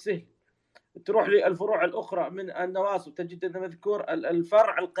مكتوب السهل، تروح للفروع الأخرى من النواصب تجد أنه مذكور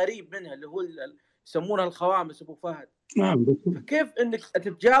الفرع القريب منها اللي هو يسمونها الخوامس أبو فهد. فكيف أنك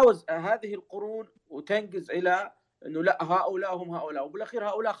تتجاوز هذه القرون وتنقز إلى أنه لا هؤلاء هم هؤلاء، وبالأخير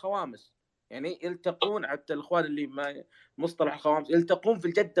هؤلاء خوامس، يعني يلتقون حتى الإخوان اللي ما مصطلح الخوامس يلتقون في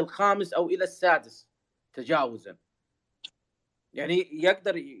الجد الخامس أو إلى السادس تجاوزا، يعني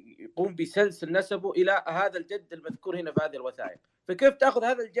يقدر يقوم بسلسل نسبه إلى هذا الجد المذكور هنا في هذه الوثائق. فكيف تأخذ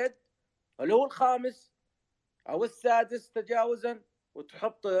هذا الجد اللي هو الخامس أو السادس تجاوزا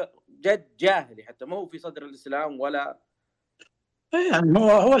وتحط جد جاهلي حتى ما هو في صدر الإسلام ولا يعني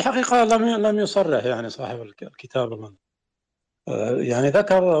هو الحقيقة لم يصرح يعني صاحب الكتاب يعني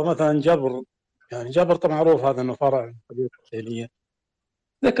ذكر مثلا جبر، يعني جبر معروف هذا أنه فرع من قبيلة السهيلية،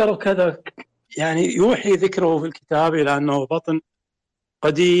 ذكروا كذا يعني يوحي ذكره في الكتاب إلى أنه بطن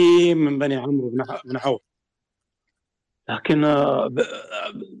قديم من بني عمرو بن عوف، لكن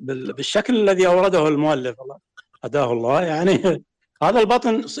بالشكل الذي أورده المؤلف هداه الله يعني هذا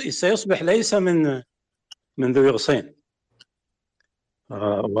البطن سيصبح ليس من ذوي غصين،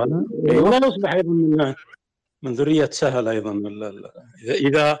 ولا يصبح أيضا من ذرية سهل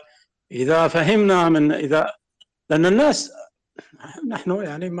أيضا. إذا فهمنا لأن الناس نحن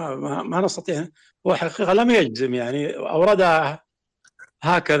يعني ما نستطيع، هو حقيقة لم يجزم يعني أوردها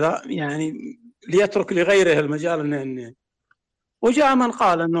هكذا يعني ليترك لغيره المجال أن وجاء من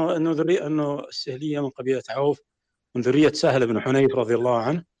قال أنه السهلية من قبيلة عوف من ذرية سهل بن حنيف رضي الله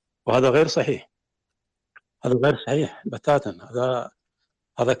عنه، وهذا غير صحيح، هذا غير صحيح بتاتا.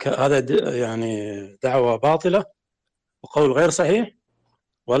 هذا يعني دعوة باطلة وقول غير صحيح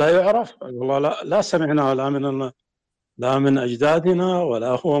ولا يعرف، والله لا سمعنا لا من أجدادنا ولا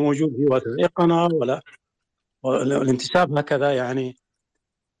هو موجود في وثائقنا ولا الانتساب هكذا.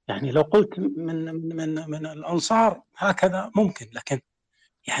 يعني لو قلت من الأنصار هكذا ممكن، لكن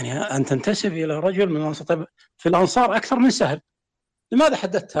يعني أن تنتسب إلى رجل من الأنصار. طيب في الأنصار أكثر من سهل، لماذا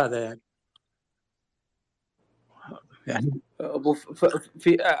حددت هذا يعني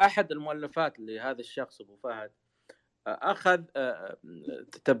في أحد المؤلفات لهذا الشخص أبو فهد أخذ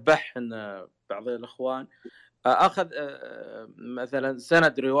تتبعهن بعض الأخوان، أخذ مثلا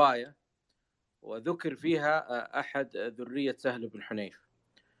سند رواية وذكر فيها أحد ذرية سهل بن حنيف،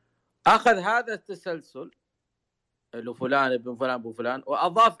 أخذ هذا التسلسل اللي فلان ابن فلان ابو فلان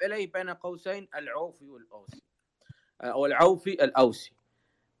وأضاف إليه بين قوسين العوفي والأوسي أو العوفي الأوسي.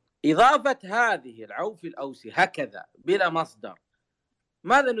 إضافة هذه العوفي الأوسي هكذا بلا مصدر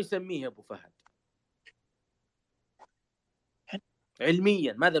ماذا نسميه أبو فهد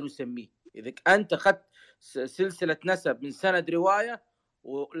علميا؟ ماذا نسميه؟ إذا أنت أخذت سلسلة نسب من سند رواية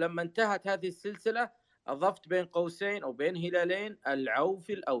ولما انتهت هذه السلسلة أضفت بين قوسين أو بين هلالين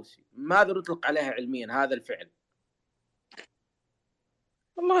العوفي الأوسي، ماذا نطلق عليها علميا هذا الفعل؟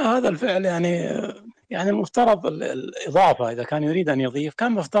 والله هذا الفعل يعني المفترض الإضافة، إذا كان يريد أن يضيف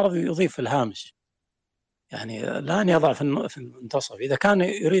كان مفترض يضيف في الهامش، يعني لا أن يضع في المنتصف. إذا كان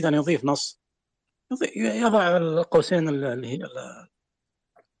يريد أن يضيف نص يضع القوسين اللي هي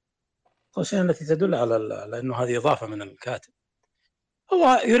القوسين التي تدل على أنه هذه إضافة من الكاتب.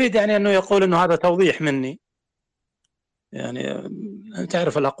 هو يريد يعني أنه يقول أنه هذا توضيح مني، يعني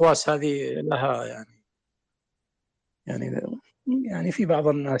تعرف الأقواس هذه لها يعني في بعض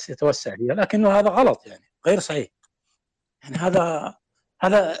الناس يتوسع فيها، لكنه هذا غلط يعني غير صحيح. يعني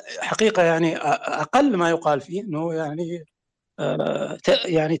هذا حقيقة يعني أقل ما يقال فيه أنه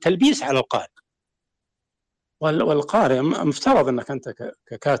يعني تلبيس على القارئ، والقارئ مفترض أنك أنت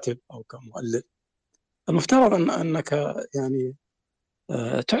ككاتب أو كمؤلف المفترض أنك يعني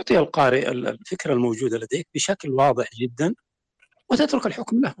تعطي القارئ الفكرة الموجودة لديك بشكل واضح جدا وتترك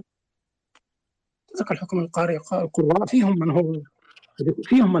الحكم له، تترك الحكم للقارئ. القراء فيهم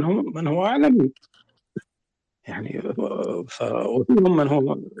من هو أعلم يعني، وفيهم من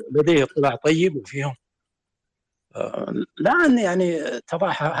هو لديه اطلاع طيب، وفيهم لا أن يعني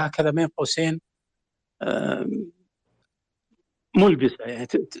تضعها هكذا بين قوسين ملبسة، يعني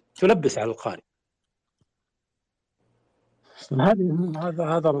تلبس على القارئ.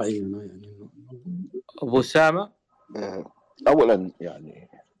 هذا رأيي أنا يعني. أبو أسامة، أولا يعني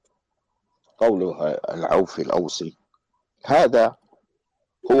قوله العوفي الأوسي هذا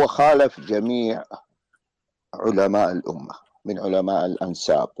هو خالف جميع علماء الأمة من علماء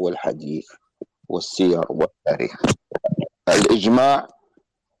الأنساب والحديث والسير والتاريخ. الإجماع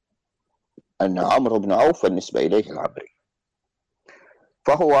أن عمرو بن عوف بالنسبة إليه العبري،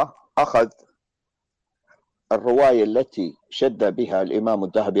 فهو أخذ الرواية التي شد بها الإمام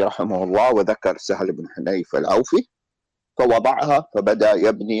الذهبي رحمه الله وذكر سهل بن حنيف العوفي فوضعها فبدأ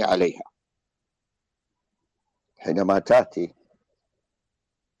يبني عليها. حينما تأتي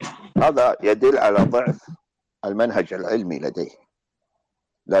هذا يدل على ضعف المنهج العلمي لديه،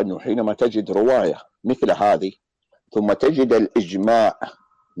 لأنه حينما تجد رواية مثل هذه ثم تجد الإجماع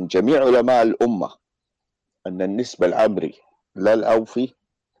من جميع علماء الأمة أن النسبة العبري لا الأوفي،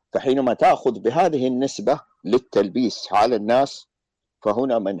 فحينما تأخذ بهذه النسبة للتلبيس على الناس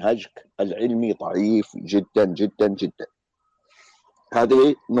فهنا منهجك العلمي ضعيف جدا جدا جدا.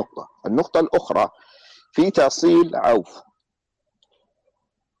 هذه نقطة. النقطة الأخرى في تأصيل عوف،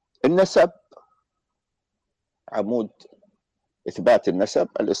 النسب عمود إثبات النسب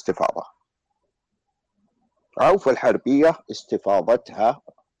الاستفاضة. عوف الحربية استفاضتها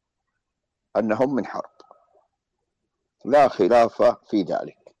أنهم من حرب، لا خلاف في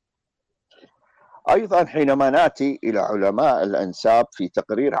ذلك. أيضا حينما نأتي إلى علماء الأنساب في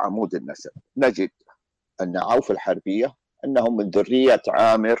تقرير عمود النسب نجد أن عوف الحربية أنهم من ذرية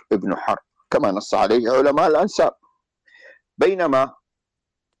عامر بن حرب كما نص عليه علماء الأنساب، بينما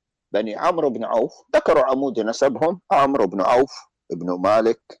بني عمرو بن عوف ذكروا عمود نسبهم عمرو بن عوف بن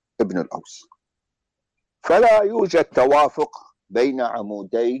مالك بن الأوس، فلا يوجد توافق بين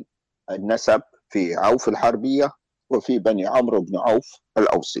عمودي النسب في عوف الحربية وفي بني عمرو بن عوف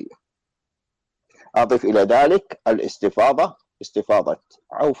الأوسية. أضف إلى ذلك الاستفاضة، استفاضة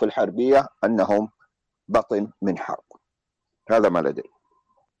عوف الحربية أنهم بطن من حرب. هذا ما لدي.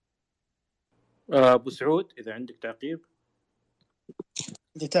 أبو سعود إذا عندك تعقيب.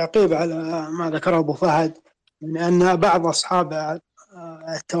 لتعقيب على ما ذكره أبو فهد من أن بعض أصحاب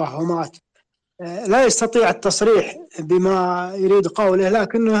التوهمات لا يستطيع التصريح بما يريد قوله،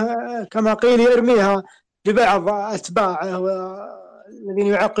 لكنه كما قيل يرميها لبعض أتباعه الذين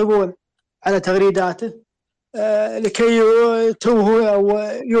يعقبون على تغريداته لكي يتوهوا أو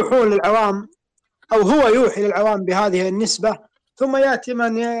يوحون للعوام، أو هو يوحي للعوام بهذه النسبة، ثم يأتي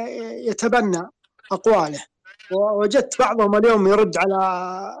من يتبنى أقواله. ووجدت بعضهم اليوم يرد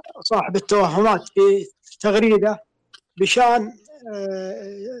على صاحب التوهمات في تغريدة بشان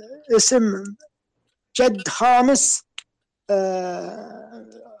اسم جد خامس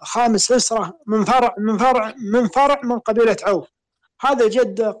أسرة من فرع من قبيلة عوف. هذا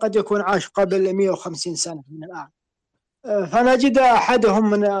الجد قد يكون عاش قبل 150 سنة من الآن. فنجد أحدهم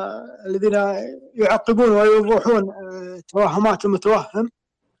من الذين يعقبون ويوضحون توهمات المتوهم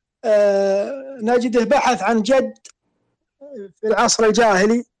نجده بحث عن جد في العصر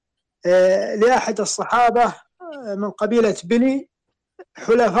الجاهلي لأحد الصحابة من قبيلة بني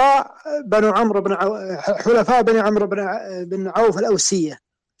حلفاء بني عمرو بن عوف الأوسية.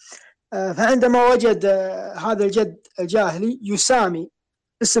 فعندما وجد هذا الجد الجاهلي يسامي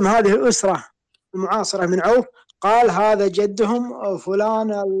اسم هذه الأسرة المعاصرة من عوف، قال هذا جدهم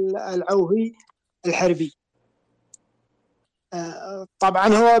فلان العوفي الحربي. طبعا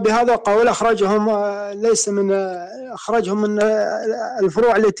هو بهذا القول أخرجهم من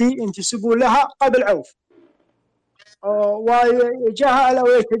الفروع التي ينتسبون لها قبل عوف، ويجهل أو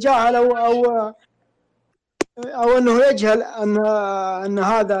يتجاهل أو أنه يجهل أن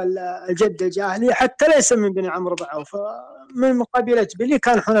هذا الجد الجاهلي حتى ليس من بني عمرو بن عوف، من قبيلة بلي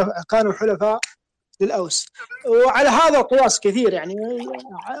كانوا حلفاء للأوس. وعلى هذا القياس كثير، يعني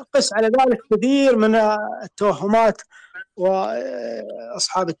قس على ذلك كثير من التوهمات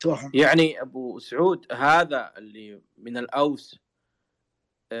وأصحاب التوهم. يعني أبو سعود هذا اللي من الأوس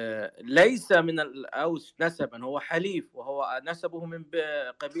ليس من الأوس نسبا، هو حليف وهو نسبه من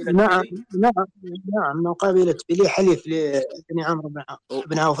قبيلة بلي. نعم من قبيلة بلي، حليف لبني عمرو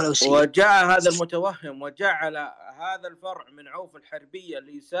بن عوف الأوسي. وجاء هذا المتوهم وجعل هذا الفرع من عوف الحربية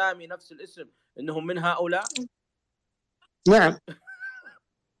ليسامي نفس الاسم إنهم من هؤلاء. نعم.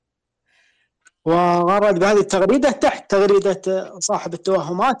 وغرد بهذه التغريدة تحت تغريدة صاحب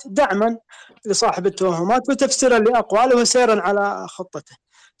التوهمات دعما لصاحب التوهمات وتفسيرا لأقواله وسيرا على خطته.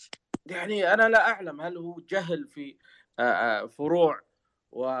 يعني أنا لا أعلم هل هو جهل في فروع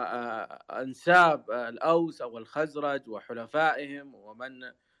وأنساب الأوس أو الخزرج وحلفائهم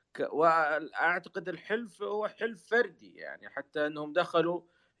وأعتقد الحلف هو حلف فردي، يعني حتى أنهم دخلوا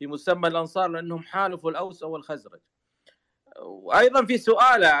في مسمى الأنصار لأنهم حالفوا الأوس أو الخزرج. وأيضا في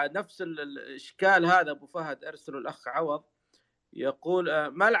سؤال نفس الإشكال هذا أبو فهد أرسل الأخ عوض يقول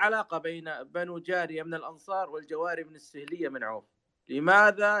ما العلاقة بين بنو جارية من الأنصار والجواري من السهلية من عوف؟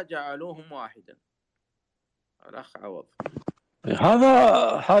 لماذا جعلوهم واحدا؟ الأخ عوض.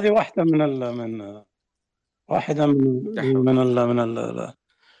 هذه واحدة من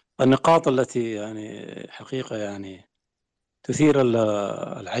النقاط التي يعني حقيقة يعني تثير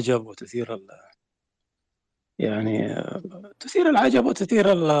العجب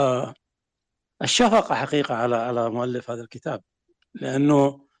وتثير الشفقة حقيقة على مؤلف هذا الكتاب،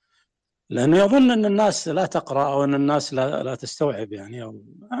 لأنه يظن أن الناس لا تقرأ أو أن الناس لا تستوعب، يعني أو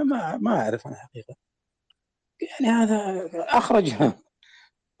ما أعرف أنا حقيقة. يعني هذا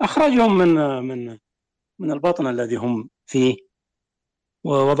أخرجهم من البطن الذي هم فيه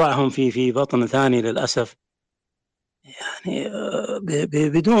ووضعهم في بطن ثاني للأسف، يعني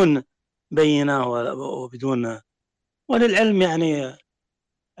بدون بينة وبدون. وللعلم يعني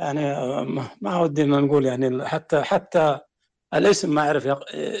ما ودي أن نقول يعني حتى الاسم ما أعرف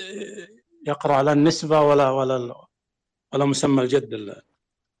يقرأ لا النسبة ولا مسمى الجد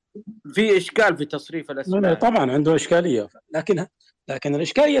في إشكال في تصريف الأسماء. طبعا عنده إشكالية، لكن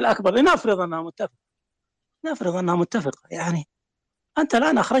الإشكالية الأكبر لنفرض أنها متفقة. يعني أنت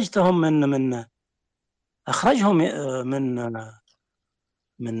الآن أخرجتهم أخرجهم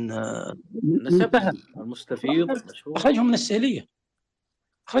من نسب المستفيض، أخرجهم من السهلية.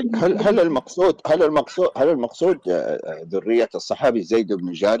 هل المقصود ذرية الصحابي زيد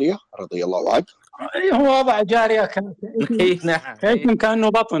بن جارية رضي الله عنه؟ هو وضع جارية كيف كأنه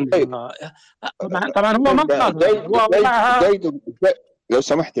بطن. طبعا هو ما قال لو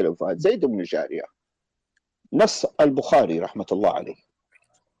سمحت لو فهد، زيد بن جارية نص البخاري رحمة الله عليه،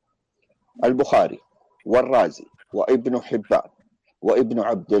 البخاري والرازي وابن حبان وابن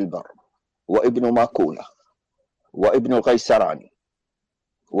عبد البر وابن ماكولة وابن الغيسراني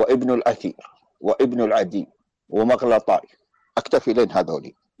وابن الأثير وابن العدي ومغلطاي، أكتفي لين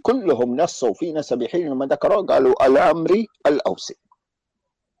هذولي كلهم نصوا في نسب حينما ذكروا قالوا العمري الأوسي.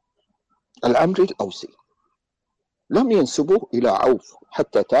 العمري الأوسي لم ينسبوا إلى عوف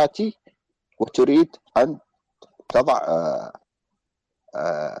حتى تأتي وتريد أن تضع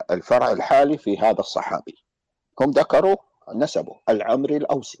الفرع الحالي في هذا الصحابي. هم ذكروا نسبه العمري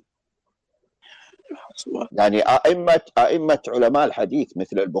الأوسي. يعني أئمة علماء الحديث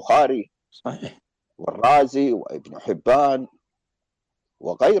مثل البخاري صحيح والرازي وابن حبان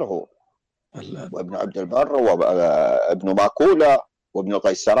وغيره وابن عبد البر وابن ماكولة وابن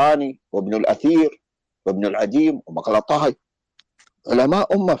الغيسراني وابن الأثير وابن العديم ومغلطاي،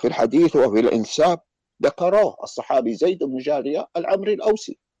 علماء أمة في الحديث وفي الإنساب ذكروه الصحابي زيد بن جارية العمري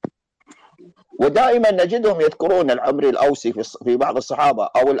الأوسي. ودائما نجدهم يذكرون العمري الأوسي في بعض الصحابة،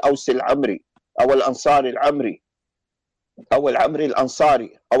 أو الأوسي العمري أو الأنصاري العمري أو العمري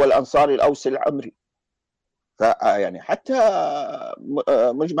الأنصاري أو الأنصاري الأوسي العمري. يعني حتى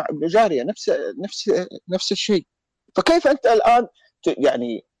مجمع ابن جارية نفس الشيء. فكيف أنت الآن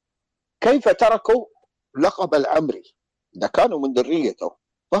يعني كيف تركوا لقب العمري إذا كانوا من ذريته؟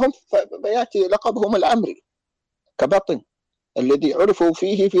 فهم يأتي لقبهم العمري كبطن الذي عرفوا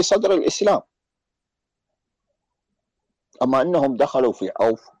فيه في صدر الإسلام. أما أنهم دخلوا في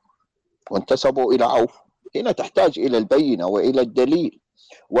عوف وانتسبوا إلى عوف، هنا تحتاج إلى البينة وإلى الدليل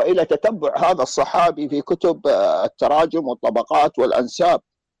وإلى تتبع هذا الصحابي في كتب التراجم والطبقات والأنساب،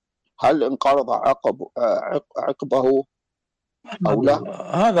 هل انقرض عقبه أو لا؟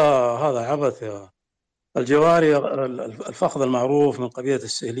 هذا عبث. الجواري الفخذ المعروف من قبيلة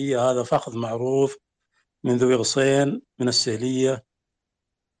السهلية، هذا فخذ معروف من ذوي غصين من السهلية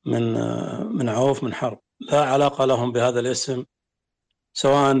من عوف من حرب، لا علاقة لهم بهذا الاسم،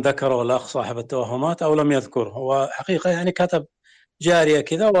 سواء ذكره الأخ صاحب التوهمات أو لم يذكره. هو حقيقة يعني كتب جارية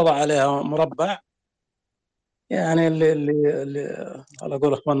كذا وضع عليها مربع، يعني اللي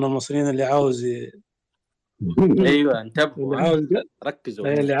أقول إخواننا المصريين اللي عاوز ايوه انتبهوا ركزوا،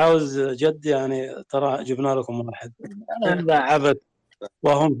 اللي عاوز جد يعني ترى جبنا لكم واحد. هذا عبث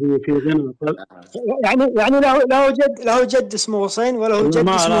وهم في غنى. يعني له جد اسمه حسين وله جد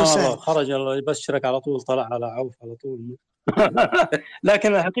اسمه حسين. خرج الله يبشرك على طول، طلع على عوف على طول.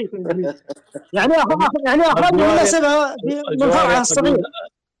 لكن الحقيقة يعني أخرج نسبها من فرع الصغير،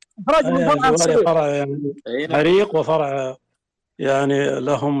 أخرج من فرع الصغير، فرع يعني عريق وفرع يعني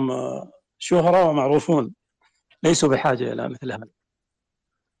لهم شهرة ومعروفون، ليسوا بحاجة إلى مثل هذا.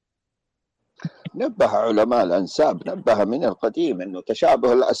 نبه علماء الأنساب، نبه من القديم أنه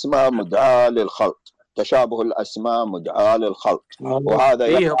تشابه الأسماء مدعاة للخلط، تشابه الأسماء مدعاة للخلط، وهذا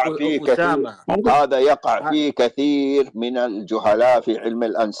يقع فيه كثير، هذا يقع فيه كثير من الجهلاء في علم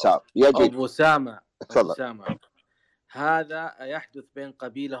الأنساب. يجد أبو سامة هذا يحدث بين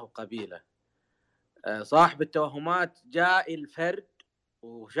قبيلة وقبيلة. صاحب التوهمات جاء الفرد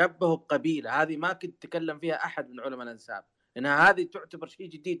وشبهه بقبيلة، هذه ما كنت تكلم فيها أحد من علماء الأنساب، إنها هذه تعتبر شيء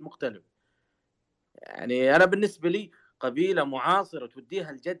جديد مختلف. يعني أنا بالنسبة لي قبيلة معاصرة توديها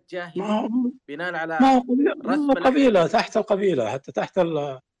الجد جاهلي بناء على رسم قبيلة تحت القبيلة، حتى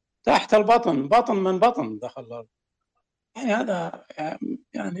تحت البطن، بطن من بطن دخل. يعني هذا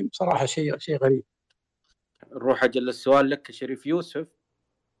يعني بصراحة شيء غريب. نروح أجل السؤال لك شريف يوسف.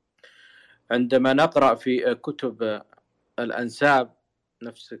 عندما نقرأ في كتب الأنساب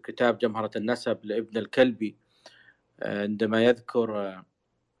نفس كتاب جمهرة النسب لابن الكلبي، عندما يذكر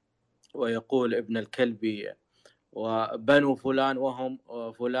ويقول ابن الكلبي وبنو فلان وهم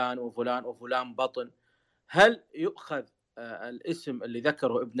فلان وفلان وفلان بطن، هل يؤخذ الاسم اللي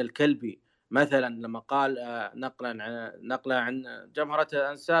ذكره ابن الكلبي مثلا لما قال نقلا عن جمهرة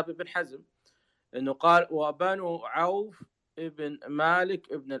الأنساب ابن حزم انه قال وبنو عوف ابن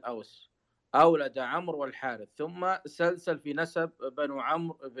مالك ابن الأوس أولد عمرو والحارث ثم سلسل في نسب بنو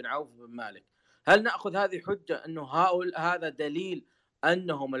عمرو بن عوف بن مالك، هل نأخذ هذه حجة أنه هذا دليل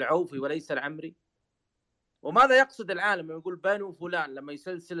أنهم العوفي وليس العمري؟ وماذا يقصد العالم لما يقول بنو فلان، لما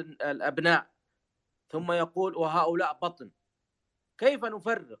يسلسل الأبناء ثم يقول وهؤلاء بطن؟ كيف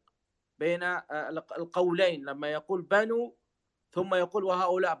نفرق بين القولين لما يقول بنو ثم يقول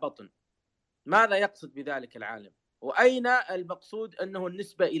وهؤلاء بطن؟ ماذا يقصد بذلك العالم؟ وأين المقصود أنه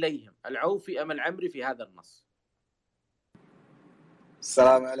النسبة إليهم، العوفي أم العمري في هذا النص؟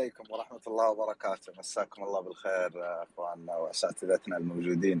 السلام عليكم ورحمة الله وبركاته. مساكم الله بالخير أخواننا وأساتذتنا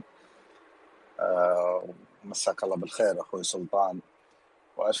الموجودين. مساك الله بالخير أخوي سلطان،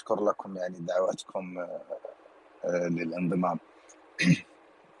 وأشكر لكم يعني دعوتكم للانضمام.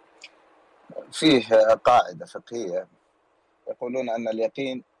 فيه قاعدة فقهية يقولون أن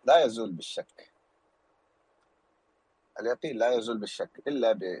اليقين لا يزول بالشك. اليقين لا يزول بالشك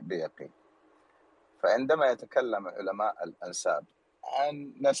إلا بيقين. فعندما يتكلم علماء الأنساب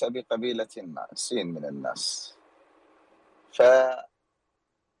عن نسب قبيلة ما سين من الناس،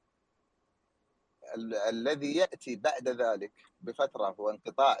 فالذي يأتي بعد ذلك بفترة هو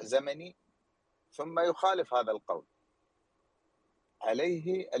انقطاع زمني ثم يخالف هذا القول،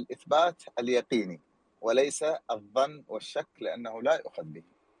 عليه الإثبات اليقيني وليس الظن والشك، لأنه لا يؤخذ به،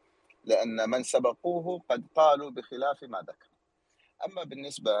 لأن من سبقوه قد قالوا بخلاف ما ذكر. أما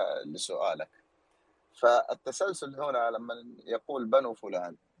بالنسبة لسؤالك، فالتسلسل هنا لما يقول بنو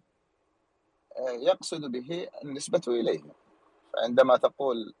فلان يقصد به النسبة إليه. فعندما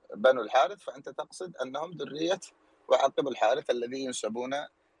تقول بنو الحارث فأنت تقصد أنهم ذرية وعقب الحارث الذي ينسبون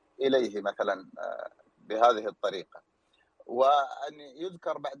إليه مثلا بهذه الطريقة. وأن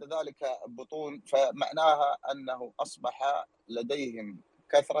يذكر بعد ذلك بطون فمعناها أنه أصبح لديهم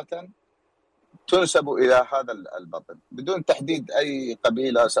كثرة تنسب إلى هذا البطن بدون تحديد أي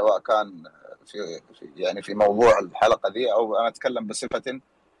قبيلة، سواء كان في موضوع الحلقة ذي أو أنا أتكلم بصفة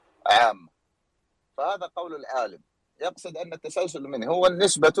عامة. فهذا قول العالم، يقصد أن التسلسل منه هو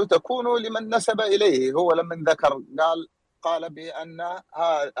النسبة تكون لمن نسب إليه. هو لمن ذكر قال بأن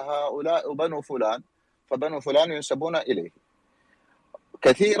هؤلاء بنو فلان، فبنو فلان ينسبون إليه.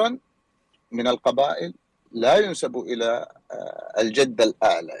 كثيرا من القبائل لا ينسب إلى الجد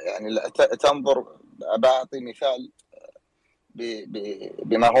الأعلى. يعني تنظر، بعطي مثال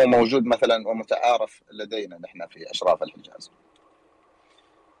بما هو موجود مثلا ومتعارف لدينا نحن في أشراف الحجاز.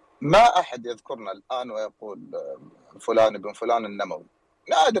 ما أحد يذكرنا الآن ويقول فلان ابن فلان النموي.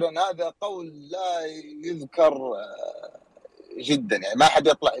 نادرا، هذا قول لا يذكر جدا. يعني ما أحد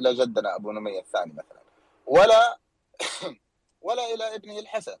يطلع إلى جدنا أبو نمية الثاني مثلا، ولا إلى ابنه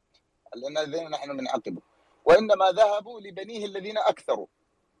الحسن الذين نحن من عقبه، وإنما ذهبوا لبنيه الذين أكثروا،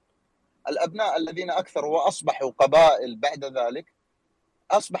 الأبناء الذين أكثروا وأصبحوا قبائل بعد ذلك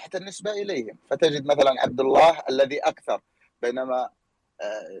أصبحت النسبة إليهم. فتجد مثلا عبد الله الذي أكثر بينما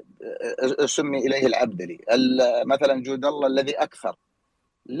سمي إليه العبدلي، مثلا جود الله الذي أكثر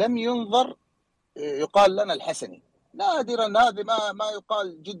لم ينظر يقال لنا الحسني. نادرا، هذا ما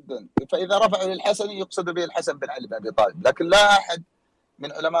يقال جدا. فإذا رفعوا للحسني يقصد به الحسن بن علي بن أبي طالب، لكن لا أحد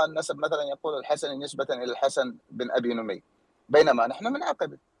من علماء النسب مثلا يقول الحسني نسبة إلى الحسن بن أبي نمي، بينما نحن من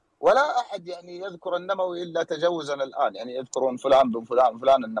عقبه. ولا أحد يعني يذكر النموي إلا تجوزا الآن، يعني يذكرون فلان بن فلان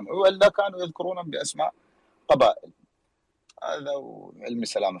فلان النموي، وإلا كانوا يذكرون بأسماء قبائل. هذا وعلم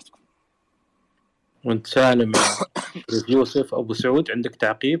سلامتكم. وانت سالم يوسف أبو سعود، عندك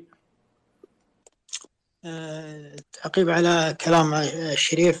تعقيب؟ تعقيب على كلام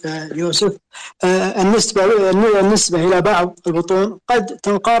الشريف يوسف. النسبة إلى بعض البطون قد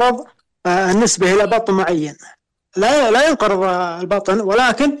تنقرض النسبة إلى بطن معين، لا ينقرض البطن،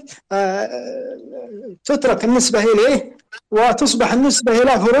 ولكن تترك النسبة إليه وتصبح النسبة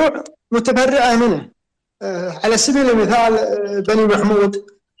إلى فروع متفرعة منه. على سبيل المثال بني محمود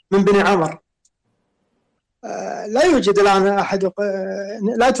من بني عمر، لا يوجد الآن أحد،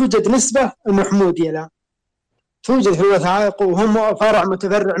 لا توجد نسبة المحمودية الآن، توجد في الوثائق وهم فرع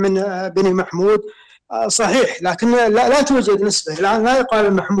متفرع من بني محمود صحيح، لكن لا توجد نسبة الآن. لا يقال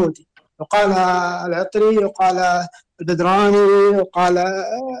المحمودي، يقال العطري، يقال البدراني، يقال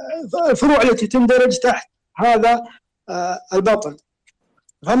الفروع التي تندرج تحت هذا البطن.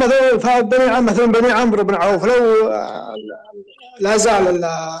 مثلا بني عمرو بن عوف لو لا زال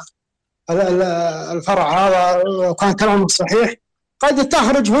الفرع هذا وكان كلامه صحيح، قد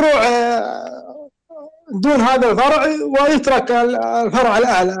تخرج فروع دون هذا الفرع ويترك الفرع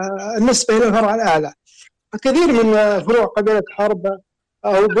الأعلى، النسبة إلى الفرع الأعلى. كثير من فروع قبيلة حرب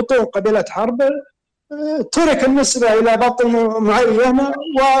أو بطون قبيلة حرب ترك النسبة إلى بطن معين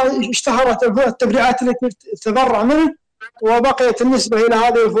واشتهرت التفريعات التي تفرع منه، وبقيت النسبة إلى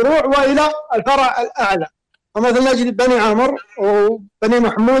هذه الفروع وإلى الفرع الأعلى. فمثلا نجد بني عمر وبني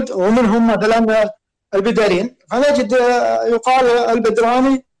محمود، ومنهم مثلا البدرين، فنجد يقال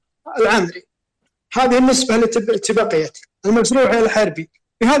البدراني العمري. هذه النسبة التي بقيت. المزروع الحربي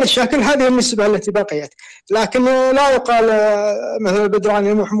بهذا الشكل، هذه النسبة التي بقيت. لكن لا يقال مثل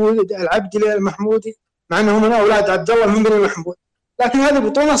البدراني المحمود العبدلي المحمودي، مع أنه من أولاد عبد الله من بني محمود، لكن هذه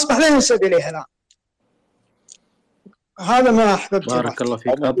البطولة أصبح لا ينسب إليها الآن. هذا ما أحببت. بارك الله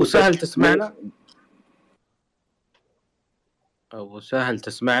فيك. أبو سهل تسمعنا؟ أبو سهل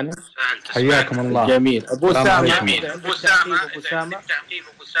تسمعنا؟ حياكم الله. جميل. أبو سامة.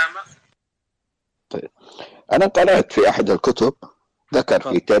 طيب، أنا قرأت في أحد الكتب ذكر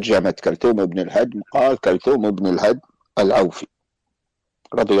في ترجمة كلثوم بن الهدم، قال كلثوم بن الهدم العوفي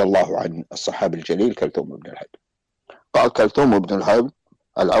رضي الله عن الصحابي الجليل كلثوم بن الهدم، قال كلثوم بن الهدم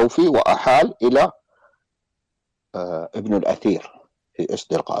العوفي، وأحال إلى ابن الأثير في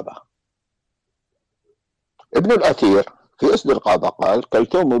أسد القابة. ابن الأثير في أسد القابة قال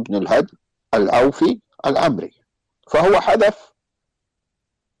كلثوم بن الهدم العوفي العمري، فهو حذف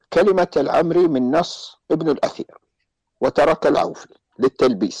كلمة العمري من نص ابن الأثير وترك العوفي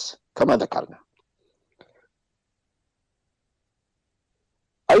للتلبيس كما ذكرنا.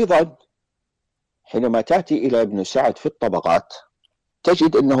 أيضا حينما تأتي إلى ابن سعد في الطبقات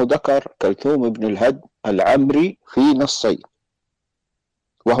تجد أنه ذكر كلثوم بن الهدم العمري في نصين،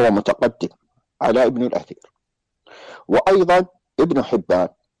 وهو متقدم على ابن الأثير. وأيضا ابن حبان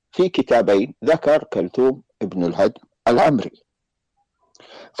في كتابين ذكر كلثوم بن الهدم العمري.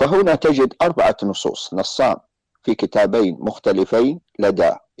 فهنا تجد 4 نصوص، نصان في كتابين مختلفين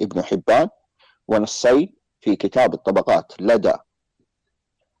لدى ابن حبان، ونصين في كتاب الطبقات لدى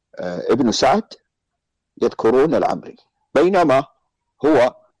ابن سعد يذكرون العمري، بينما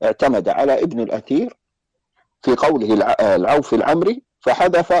هو اعتمد على ابن الأثير في قوله العوفي العمري،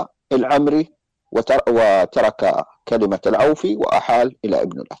 فحذف العمري وترك كلمة العوفي وأحال إلى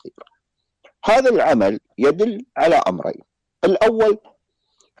ابن الأثير. هذا العمل يدل على أمرين. الأول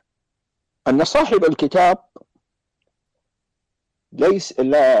أن صاحب الكتاب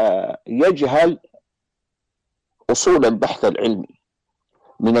لا يجهل أصول البحث العلمي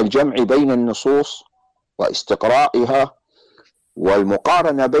من الجمع بين النصوص واستقرائها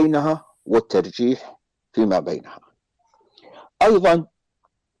والمقارنة بينها والترجيح فيما بينها. أيضا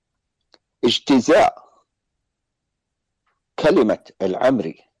اجتزاء كلمة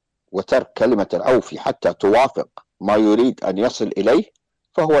العمري وترك كلمة العوفي حتى توافق ما يريد أن يصل إليه،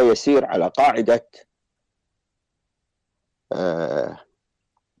 فهو يسير على قاعدة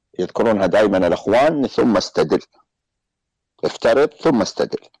يذكرونها دائما الأخوان، ثم استدل، افترض ثم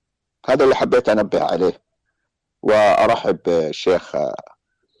استدل. هذا اللي حبيت أنبه عليه، وأرحب بالشيخ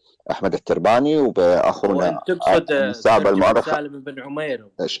أحمد الترباني وبأخونا الأنساب المؤرخ سالم بن عمير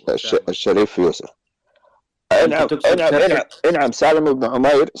الشريف يوسف. نعم سالم بن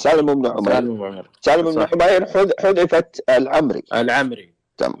عمير حذفت العمري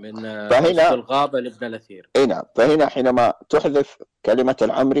من الغابة لابن الأثير. نعم، فهنا حينما تحذف كلمة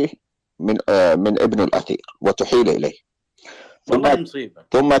العمري من ابن الأثير وتحيل إليه،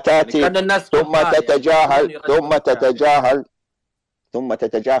 ثم تأتي ثم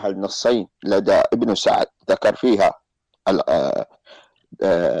تتجاهل نصين لدى ابن سعد ذكر فيها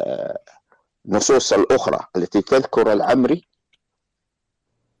النصوص الأخرى التي تذكر العمري.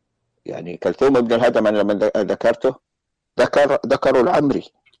 يعني كلثوم بن الهدم أنا لما ذكرته ذكروا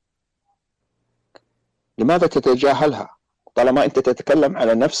العمري، لماذا تتجاهلها طالما أنت تتكلم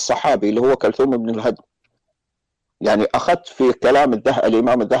على نفس صحابي اللي هو كلثوم بن الهدم؟ يعني أخذت في كلام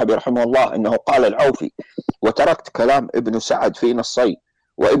الإمام الذهبي رحمه الله أنه قال العوفي، وتركت كلام ابن سعد في نصين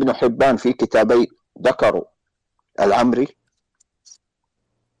وابن حبان في كتابين ذكروا العمري.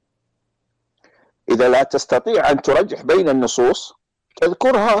 إذا لا تستطيع أن ترجح بين النصوص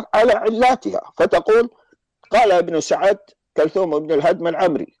تذكرها على علاتها، فتقول قال ابن سعد كلثوم بن الهدم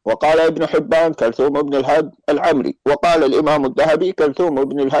العمري، وقال ابن حبان كلثوم بن الهدم العمري، وقال الإمام الذهبي كلثوم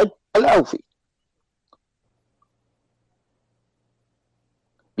بن الهدم العوفي.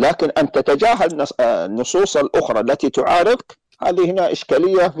 لكن أن تتجاهل النصوص الأخرى التي تعارضك، هذه هنا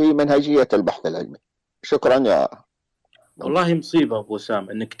إشكالية في منهجية البحث العلمي. شكرا يا والله مصيبة أبو سام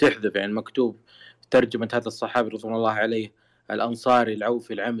أنك تحذف، يعني مكتوب ترجمة هذا الصحابي رضوان الله عليه الأنصاري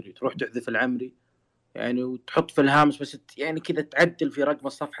العوفي العمري، تروح تحذف العمري يعني وتحط في الهامش بس يعني كذا تعدل في رقم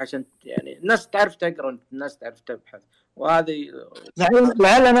الصفحة عشان يعني الناس تعرف تقرأ، الناس تعرف تبحث. وهذه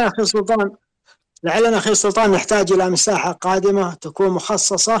لعلنا أخي سلطان نحتاج إلى مساحة قادمة تكون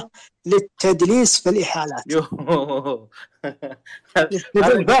مخصصة للتدليس في الإحالات.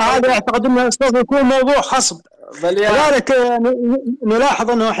 هذا أعتقد أنه سوف يكون موضوع خصب. لذلك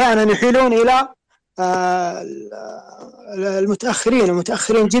نلاحظ أنه أحيانا يحيلون إلى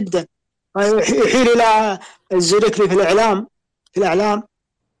المتأخرين جدا يحيل إلى الزركلي في الإعلام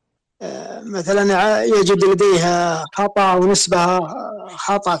مثلا يجد لديه خطأ ونسبة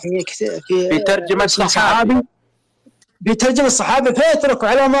خطأ في ترجمة الصحابي، بيترجم الصحابي فيترك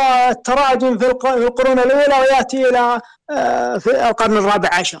علماء التراجم في القرون الأولى ويأتي إلى في القرن الرابع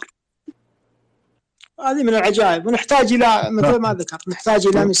عشر. هذه من العجائب. ونحتاج إلى مثل ما ذكر، نحتاج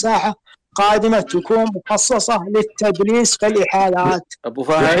إلى مساحة قادمة تكون مخصصة للتدريس في الإحالات. أبو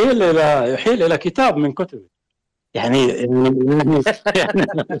فهد يحيل إلى كتاب من كتبه.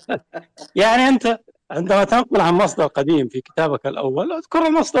 يعني أنت عندما تنقل عن مصدر قديم في كتابك الأول اذكر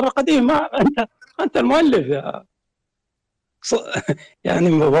المصدر القديم. ما أنت المؤلف يا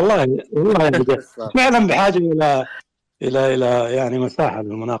يعني والله فعلا بحاجة إلى يعني مساحة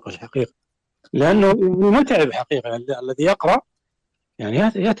للمناقشة حقيقة، لأنه متعب حقيقة. الذي يقرأ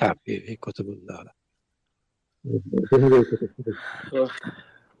يعني يتعب في كتب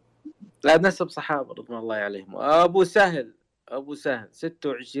لا نسب صحابة رضوان الله عليهم. أبو سهل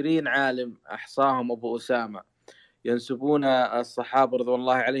 26 عالم أحصاهم أبو أسامة ينسبون الصحابة رضوان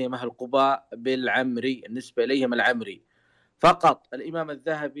الله عليهم أهل قباء بالعمري، النسبة إليهم العمري فقط. الإمام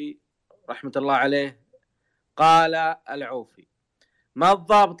الذهبي رحمة الله عليه قال العوفي. ما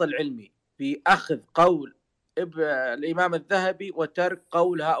الضابط العلمي في أخذ قول الإمام الذهبي وترك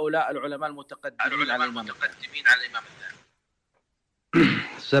قول هؤلاء العلماء المتقدمين على الإمام الذهبي؟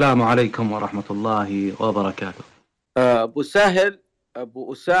 السلام عليكم ورحمة الله وبركاته. أبو سهل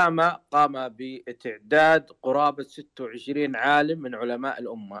أبو أسامة قام بتعداد قرابة 26 عالم من علماء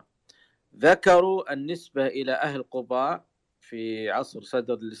الأمة، ذكروا النسبة إلى أهل قباء في عصر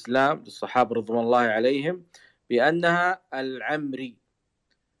صدر الإسلام للصحابة رضوان الله عليهم بأنها العمري.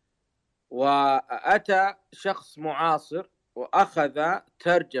 وأتى شخص معاصر وأخذ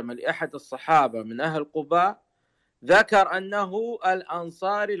ترجمة لأحد الصحابة من أهل قباء ذكر أنه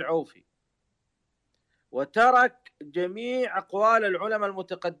الأنصاري العوفي، وترك جميع أقوال العلماء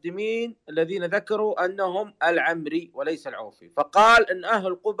المتقدمين الذين ذكروا أنهم العمري وليس العوفي، فقال أن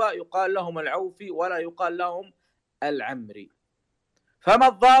أهل قباء يقال لهم العوفي ولا يقال لهم العمري. فما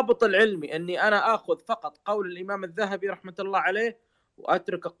الضابط العلمي أني أنا أخذ فقط قول الإمام الذهبي رحمة الله عليه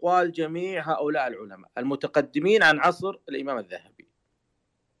وأترك أقوال جميع هؤلاء العلماء المتقدمين عن عصر الإمام الذهبي؟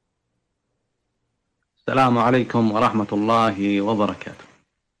 السلام عليكم ورحمة الله وبركاته.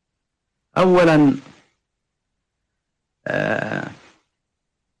 أولا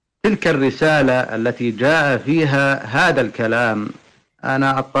تلك الرسالة التي جاء فيها هذا الكلام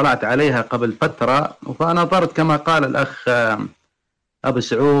أنا اطلعت عليها قبل فترة، فنظرت كما قال الأخ أبو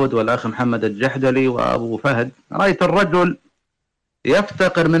سعود والأخ محمد الجحدلي وأبو فهد، رأيت الرجل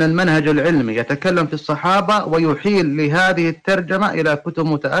يفتقر من المنهج العلمي، يتكلم في الصحابة ويحيل لهذه الترجمة إلى كتب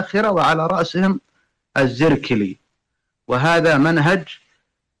متأخرة وعلى رأسهم الزركلي، وهذا منهج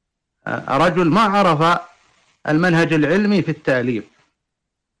رجل ما عرف المنهج العلمي في التأليف.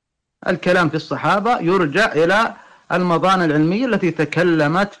 الكلام في الصحابة يرجع إلى المضان العلمية التي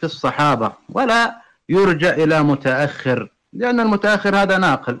تكلمت في الصحابة ولا يرجع إلى متأخر، لأن المتأخر هذا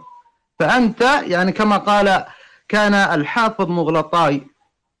ناقل. فأنت يعني كما قال كان الحافظ مغلطاي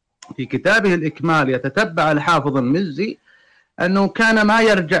في كتابه الإكمال يتتبع الحافظ المزي أنه كان ما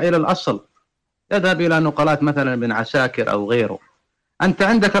يرجع إلى الأصل، يذهب إلى نقلات مثلا ابن عساكر أو غيره. أنت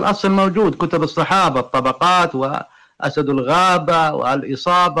عندك الأصل موجود، كتب الصحابة، الطبقات وأسد الغابة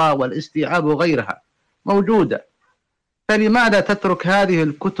والإصابة والاستيعاب وغيرها موجودة. فلماذا تترك هذه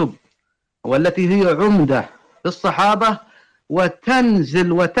الكتب والتي هي عمدة في الصحابة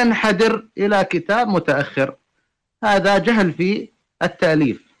وتنزل وتنحدر إلى كتاب متأخر؟ هذا جهل في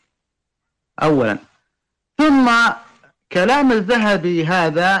التأليف أولا. ثم كلام الذهبي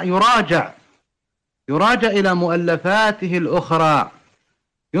هذا يراجع إلى مؤلفاته الأخرى،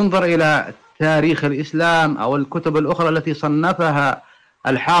 ينظر إلى تاريخ الإسلام أو الكتب الأخرى التي صنفها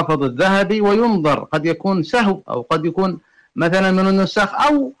الحافظ الذهبي، وينظر قد يكون سهو أو قد يكون مثلا من النسخ،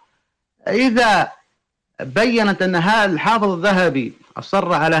 أو إذا بينت أن الحافظ الذهبي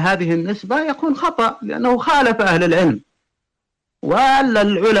أصر على هذه النسبة يكون خطأ، لأنه خالف أهل العلم،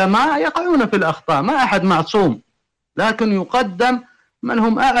 والعلماء يقعون في الأخطاء، ما أحد معصوم، لكن يقدم من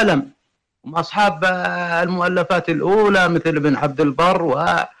هم أعلم، هم أصحاب المؤلفات الأولى مثل ابن عبد البر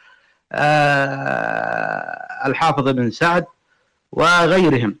والحافظ ابن سعد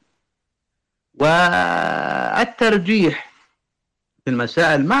وغيرهم. والترجيح في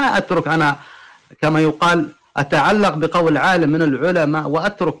المسائل ما أترك أنا كما يقال أتعلق بقول عالم من العلماء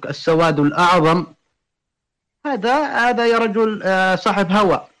وأترك السواد الأعظم. هذا يا رجل صاحب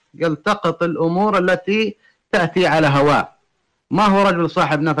هوى، يلتقط الأمور التي تأتي على هواه، ما هو رجل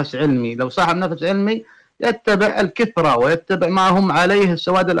صاحب نفس علمي. لو صاحب نفس علمي يتبع الكثرة ويتبع ما هم عليه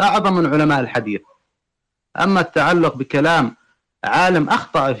السواد الأعظم من علماء الحديث. أما التعلق بكلام عالم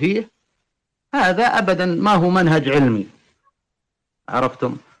أخطأ فيه هذا أبدا ما هو منهج علمي،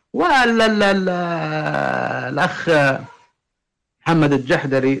 عرفتم؟ والأخ محمد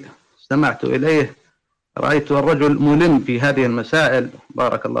الجحدري استمعت إليه، رأيت الرجل ملم في هذه المسائل،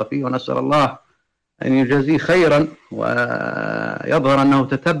 بارك الله فيه، ونسأل الله أن يجازيه خيرا، ويظهر أنه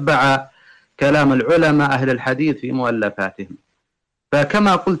تتبع كلام العلماء أهل الحديث في مؤلفاتهم.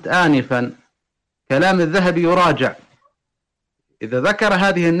 فكما قلت آنفا كلام الذهبي يراجع، إذا ذكر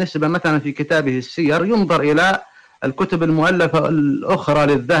هذه النسبة مثلا في كتابه السير ينظر إلى الكتب المؤلفة الأخرى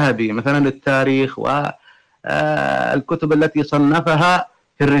للذهبي، مثلا التاريخ والكتب التي صنفها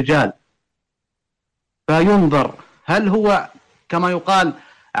في الرجال، فينظر هل هو كما يقال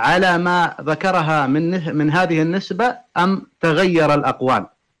على ما ذكرها من هذه النسبة أم تغير الأقوال.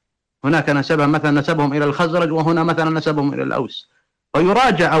 هناك نسبة مثلا نسبهم إلى الخزرج، وهنا مثلا نسبهم إلى الأوس،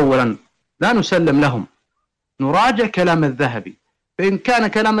 فيراجع أولا، لا نسلم لهم، نراجع كلام الذهبي، فإن كان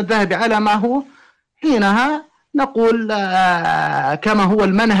كلام الذهبي على ما هو حينها نقول كما هو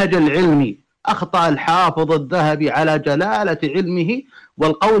المنهج العلمي، أخطأ الحافظ الذهبي على جلالة علمه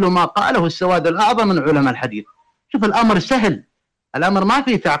والقول ما قاله السواد الأعظم من علماء الحديث. شوف الأمر سهل، الأمر ما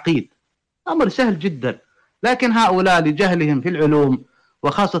فيه تعقيد، أمر سهل جدا. لكن هؤلاء لجهلهم في العلوم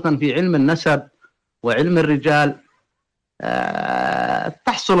وخاصة في علم النسب وعلم الرجال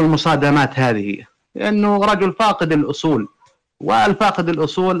تحصل المصادمات هذه، لأنه رجل فاقد الأصول، والفاقد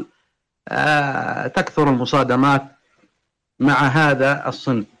الأصول تكثر المصادمات مع هذا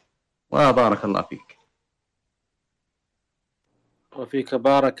الصنف. وبارك الله فيك. وفيك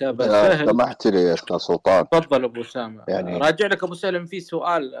بارك أبا سهل. سمحت لي يا أستاذ سلطان. تفضل أبو أسامة. يعني راجع لك أبو سهل في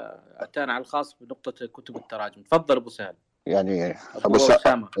سؤال أتانا على الخاص بنقطة كتب التراجم. تفضل أبو سهل. يعني أبو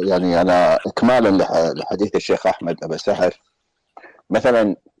أسامة، يعني أنا إكمالا لحديث الشيخ أحمد أبا سهل،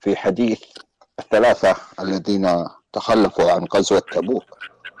 مثلا في حديث الثلاثة الذين تخلفوا عن غزوة تبوك،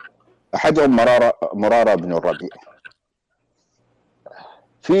 أحدهم مرارة بن الربيع.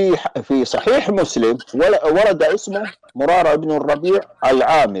 في صحيح مسلم ورد اسمه مرارة بن الربيع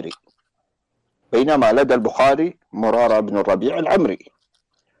العامري، بينما لدى البخاري مرارة بن الربيع العمري.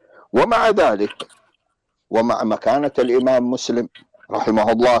 ومع ذلك ومع مكانة الإمام مسلم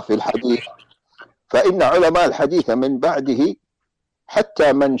رحمه الله في الحديث، فإن علماء الحديث من بعده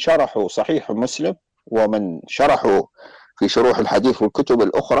حتى من شرحوا صحيح مسلم ومن شرحوا في شروح الحديث والكتب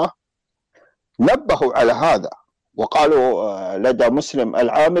الأخرى نبهوا على هذا وقالوا لدى مسلم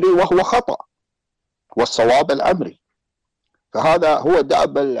العامري وهو خطأ والصواب العمري. فهذا هو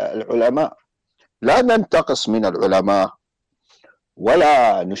دأب العلماء، لا ننتقص من العلماء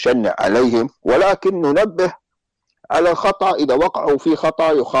ولا نشنع عليهم، ولكن ننبه على الخطأ إذا وقعوا في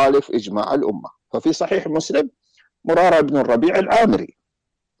خطأ يخالف إجماع الأمة. ففي صحيح مسلم مرارة بن الربيع العامري،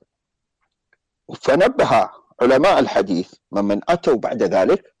 فنبه علماء الحديث من أتوا بعد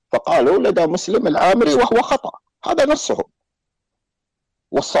ذلك فقالوا لدى مسلم العامري وهو خطأ، هذا نصهم،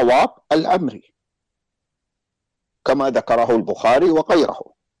 والصواب العمري كما ذكره البخاري وغيره.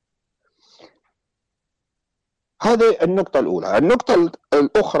 هذه النقطة الأولى. النقطة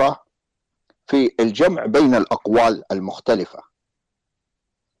الأخرى في الجمع بين الأقوال المختلفة،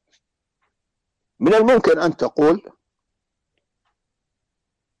 من الممكن أن تقول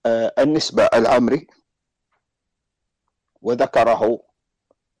النسبة العمري وذكره،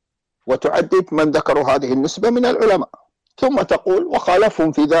 وتعدد من ذكروا هذه النسبة من العلماء، ثم تقول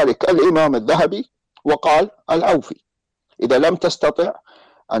وخالفهم في ذلك الإمام الذهبي وقال العوفي. إذا لم تستطع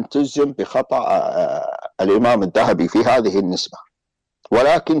أن تجزم بخطأ الإمام الذهبي في هذه النسبة،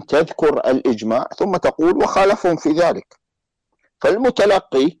 ولكن تذكر الإجماع ثم تقول وخالفهم في ذلك،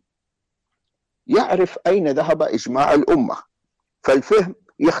 فالمتلقي يعرف أين ذهب إجماع الأمة، فالفهم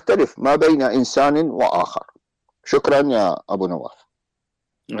يختلف ما بين إنسان وآخر. شكرا يا أبو نواف.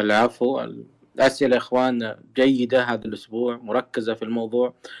 العفو. الأسئلة إخوان جيدة هذا الأسبوع، مركزة في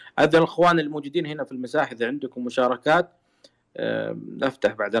الموضوع. أيضا الإخوان الموجودين هنا في المساحة إذا عندكم مشاركات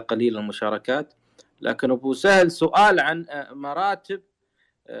نفتح بعد قليل المشاركات. لكن أبو سهل سؤال عن مراتب،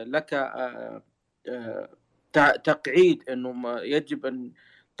 لك تقعيد أنه يجب أن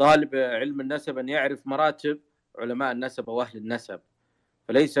طالب علم النسب أن يعرف مراتب علماء النسب وأهل النسب،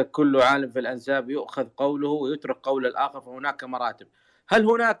 فليس كل عالم في الأنساب يؤخذ قوله ويترك قول الآخر، فهناك مراتب. هل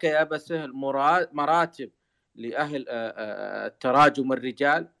هناك يا أبا سهل مراتب لأهل التراجم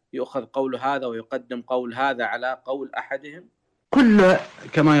الرجال يؤخذ قول هذا ويقدم قول هذا على قول أحدهم؟ كل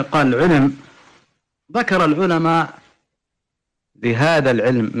كما يقال علم، ذكر العلماء لهذا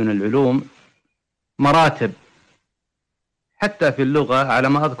العلم من العلوم مراتب حتى في اللغة على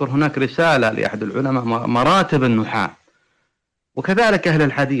ما أذكر هناك رسالة لأحد العلماء مراتب النحاة، وكذلك أهل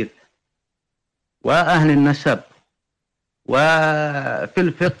الحديث وأهل النسب. وفي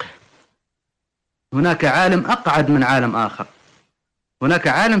الفقه هناك عالم أقعد من عالم آخر، هناك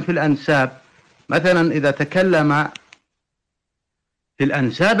عالم في الأنساب مثلا إذا تكلم في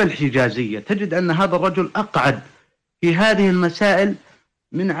الأنساب الحجازية تجد أن هذا الرجل أقعد في هذه المسائل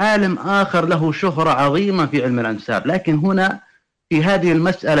من عالم آخر له شهرة عظيمة في علم الأنساب، لكن هنا في هذه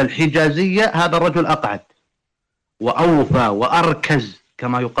المسألة الحجازية هذا الرجل أقعد وأوفى وأركز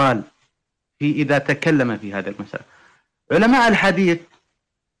كما يقال في إذا تكلم في هذه المسألة. علماء الحديث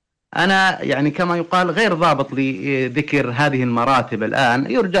أنا يعني كما يقال غير ضابط لذكر هذه المراتب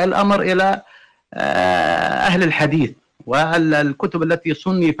الآن، يرجع الأمر إلى أهل الحديث والكتب التي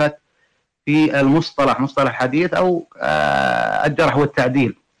صنفت في المصطلح، مصطلح حديث أو الجرح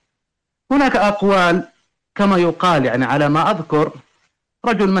والتعديل. هناك أقوال كما يقال يعني على ما أذكر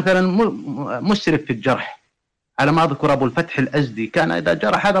رجل مثلا مسرف في الجرح، على ما أذكر أبو الفتح الأزدي كان إذا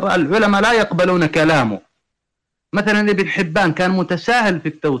جرح هذا العلماء لا يقبلون كلامه. مثلا ابن حبان كان متساهل في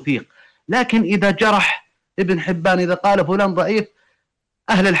التوثيق، لكن إذا جرح ابن حبان إذا قال فلان ضعيف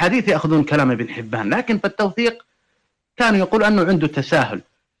أهل الحديث يأخذون كلام ابن حبان، لكن في التوثيق كانوا يقول أنه عنده تساهل.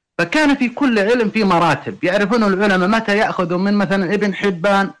 فكان في كل علم في مراتب يعرفون العلماء متى يأخذون من مثلا ابن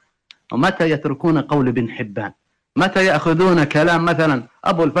حبان ومتى يتركون قول ابن حبان، متى يأخذون كلام مثلا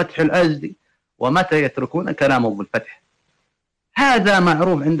أبو الفتح الأزدي ومتى يتركون كلام أبو الفتح. هذا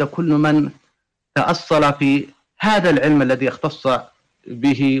معروف عند كل من تأصل في هذا العلم الذي اختص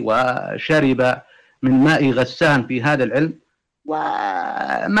به وشرب من ماء غسان في هذا العلم،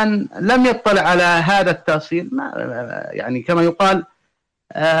 ومن لم يطلع على هذا التأصيل يعني كما يقال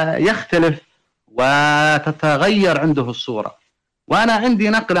يختلف وتتغير عنده الصورة. وأنا عندي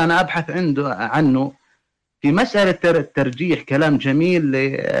نقل أنا أبحث عنه في مسألة الترجيح، كلام جميل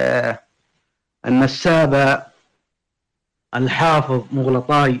للنساب الحافظ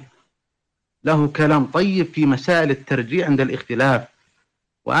مغلطاي، له كلام طيب في مسائل الترجيح عند الاختلاف،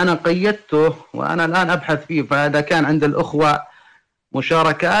 وأنا قيدته وأنا الآن أبحث فيه، فإذا كان عند الأخوة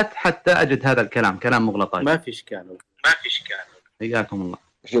مشاركات حتى أجد هذا الكلام، كلام مغلطاي. ما في إشكال. حياكم الله.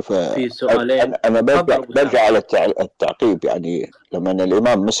 شوف في سؤالين أنا برجع على التعقيب. يعني لما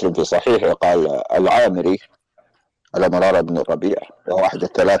الإمام مسلم في صحيحه قال العامري على مرارة بن الربيع وهو أحد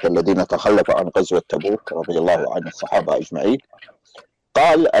الثلاثة الذين تخلف عن غزوة تبوك رضي الله عن الصحابة أجمعين،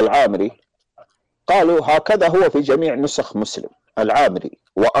 قال العامري، قالوا هكذا هو في جميع نسخ مسلم العامري،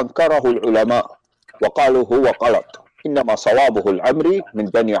 وأنكره العلماء وقالوا هو غلط، إنما صوابه العمري من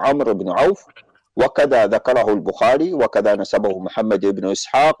بني عمرو بن عوف، وكذا ذكره البخاري وكذا نسبه محمد بن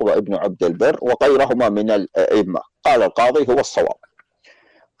إسحاق وابن عبد البر وغيرهما من الأئمة. قال القاضي هو الصواب.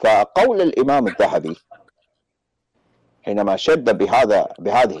 فقول الإمام الذهبي حينما شد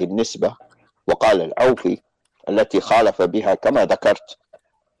بهذه النسبة وقال العوفي التي خالف بها كما ذكرت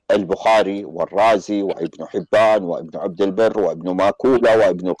البخاري والرازي وابن حبان وابن عبد البر وابن ماكولة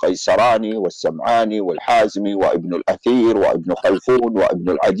وابن القيسراني والسمعاني والحازمي وابن الأثير وابن خلفون وابن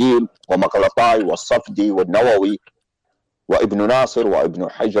العديم ومغلطاي والصفدي والنووي وابن ناصر وابن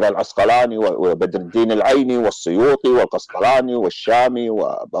حجر العسقلاني وبدر الدين العيني والسيوطي والقسطلاني والشامي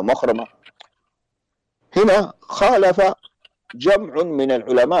ومخرمة، هنا خالف جمع من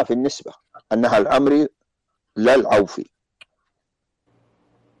العلماء في النسبة أنها العمري لا العوفي.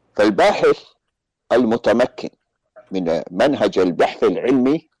 فالباحث المتمكن من منهج البحث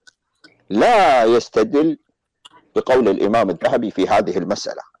العلمي لا يستدل بقول الإمام الذهبي في هذه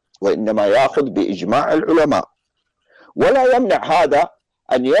المسألة، وإنما يأخذ بإجماع العلماء، ولا يمنع هذا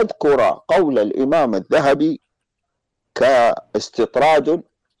أن يذكر قول الإمام الذهبي كاستطراد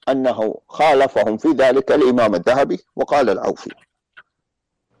أنه خالفهم في ذلك الإمام الذهبي وقال العوفي.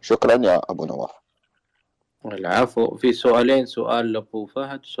 شكرا يا أبو نواف. العفو. في سؤالين، سؤال لأبو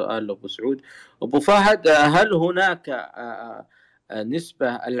فهد سؤال لأبو سعود. أبو فهد، هل هناك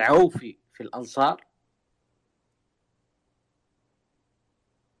نسبة العوفي في الأنصار؟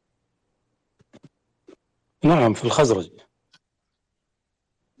 نعم، في الخزرج.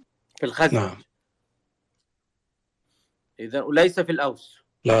 في الخزرج. نعم. إذا وليس في الأوس؟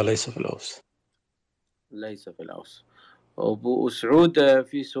 لا، ليس في الأوس. ليس في الأوس. أبو سعود،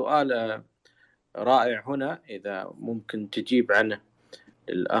 في سؤال رائع هنا إذا ممكن تجيب عنه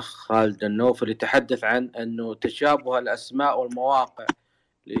الأخ خالد النوفل، يتحدث عن أنه تشابه الأسماء والمواقع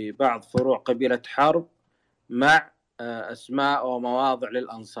لبعض فروع قبيلة حرب مع أسماء ومواضع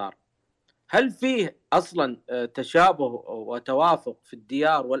للأنصار. هل فيه أصلا تشابه وتوافق في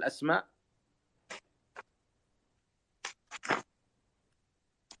الديار والأسماء؟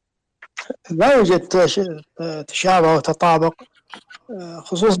 لا يوجد تشابه وتطابق،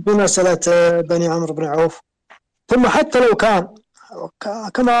 خصوصا بمسألة بني عمرو بن عوف. ثم حتى لو كان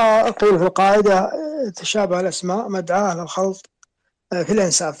كما قيل في القاعدة تشابه الأسماء مدعاة للخلط في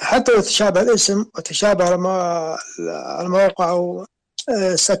الأنساب، حتى لو تشابه الاسم وتشابه الموقع أو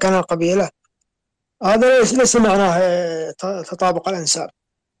سكن القبيلة، هذا ليس معناه تطابق الأنساب.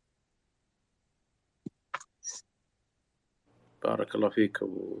 بارك الله فيك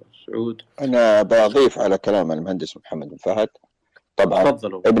أبو سعود. أنا بضيف على كلام المهندس محمد بن فهد. طبعا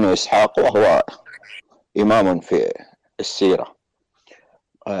تفضلوا. ابن إسحاق وهو إمام في السيرة،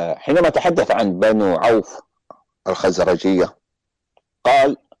 حينما تحدث عن بنو عوف الخزرجية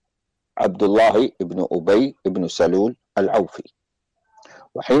قال عبد الله بن أبي بن سلول العوفي،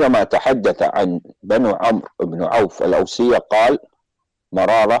 وحينما تحدث عن بنو عمرو بن عوف الأوسية قال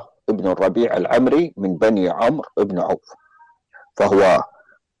مرارة بن الربيع العمري من بني عمرو بن عوف. فهو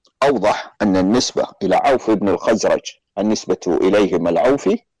أوضح أن النسبة إلى عوف بن الخزرج النسبة إليهم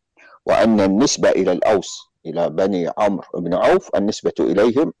العوفي، وأن النسبة إلى الأوس إلى بني عمرو بن عوف النسبة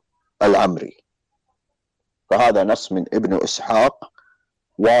إليهم العمري. فهذا نص من ابن إسحاق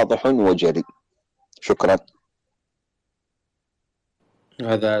واضح وجلي. شكرا.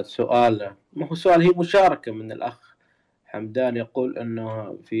 هذا سؤال، ما هو سؤال، هي مشاركة من الأخ حمدان. يقول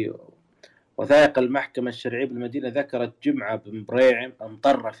أنه في وثائق المحكمة الشرعية بالمدينة ذكرت جمعة بن بريعم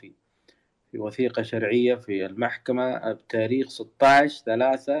المطرفي في وثيقة شرعية في المحكمة بتاريخ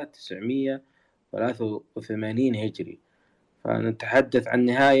 16/3/1983 هجري. فنتحدث عن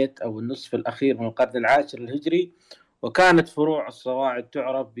نهاية أو النصف الأخير من القرن العاشر الهجري، وكانت فروع الصواعد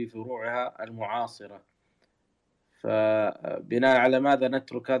تعرف بفروعها المعاصرة. فبناء على ماذا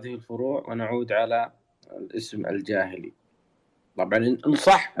نترك هذه الفروع ونعود على الاسم الجاهلي؟ طبعا إن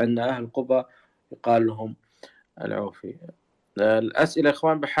صح أن أهل قباء يقال لهم العوفي. الأسئلة يا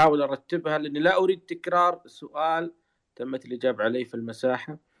إخوان بحاول أرتبها لأني لا أريد تكرار سؤال تمت الإجابة عليه في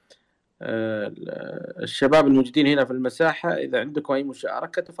المساحة. الشباب الموجودين هنا في المساحة إذا عندكم أي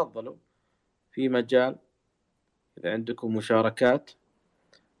مشاركة تفضلوا في مجال، إذا عندكم مشاركات،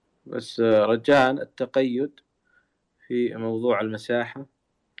 بس رجاء التقيد في موضوع المساحة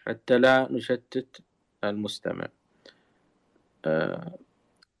حتى لا نشتت المستمع.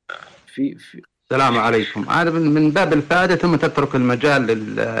 السلام عليكم. هذا من باب الفائدة، ثم تترك المجال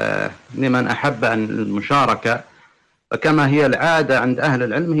لمن أحب أن المشاركة. فكما هي العادة عند أهل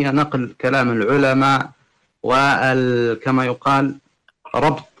العلم هي نقل كلام العلماء وكما يقال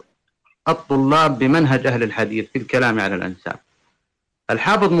ربط الطلاب بمنهج أهل الحديث في الكلام على الأنساب.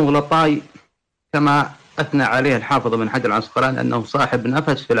 الحافظ مغلطاي كما أثنى عليه الحافظ بن حجر العسقلاني أنه صاحب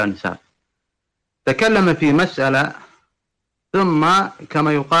نفس في الأنساب، تكلم في مسألة ثم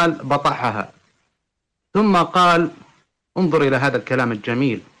كما يقال بطحها، ثم قال انظر إلى هذا الكلام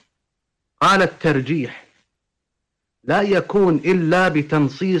الجميل، قال الترجيح لا يكون إلا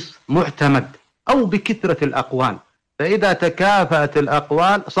بتنصيص معتمد أو بكثرة الأقوال، فإذا تكافأت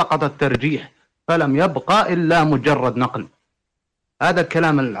الأقوال سقط الترجيح فلم يبقى إلا مجرد نقل. هذا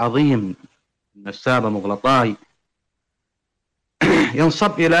الكلام العظيم النساب مغلطاي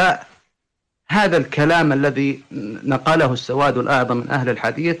ينصب إلى هذا الكلام الذي نقله السواد الأعظم من أهل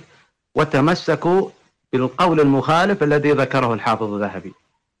الحديث وتمسكوا بالقول المخالف الذي ذكره الحافظ الذهبي.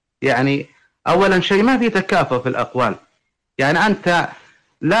 يعني أولا شيء ما في تكافؤ في الأقوال، يعني أنت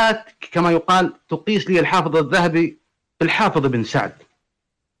لا كما يقال تقيس لي الحافظ الذهبي بالحافظ بن سعد،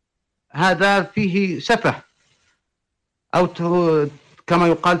 هذا فيه سفه، أو كما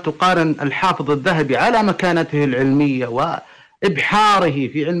يقال تقارن الحافظ الذهبي على مكانته العلمية وإبحاره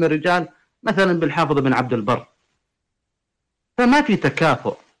في علم الرجال مثلا بالحافظ بن عبد البر، فما في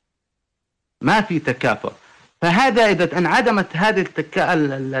تكافؤ، ما في تكافؤ. فهذا إذا انعدمت هذه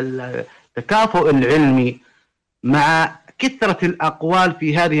التكافؤ العلمي مع كثرة الأقوال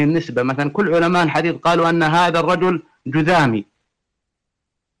في هذه النسبة، مثلا كل علماء الحديث قالوا أن هذا الرجل جذامي،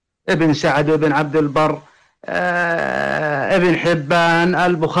 ابن سعد وابن عبد البر، ابن حبان،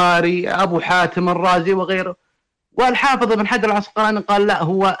 البخاري، أبو حاتم الرازي وغيره، والحافظ ابن حجر العسقلاني قال لا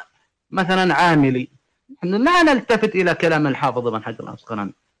هو مثلا عاملي. نحن لا نلتفت إلى كلام الحافظ ابن حجر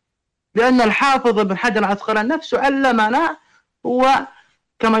العسقلاني، لأن الحافظ ابن حجر العسقلاني نفسه علمنا هو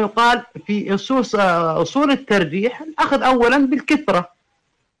كما يقال في أصول الترجيح الأخذ أولا بالكثرة،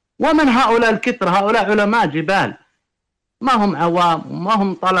 ومن هؤلاء الكثرة؟ هؤلاء علماء جبال، ما هم عوام ما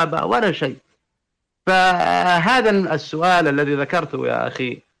هم طلبة ولا شيء. فهذا السؤال الذي ذكرته يا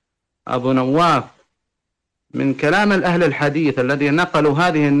أخي أبو نواف من كلام الأهل الحديث الذي نقلوا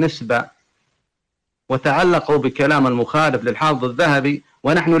هذه النسبة وتعلقوا بكلام المخالف للحافظ الذهبي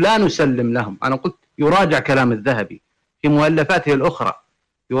ونحن لا نسلم لهم. أنا قلت يراجع كلام الذهبي في مؤلفاته الأخرى،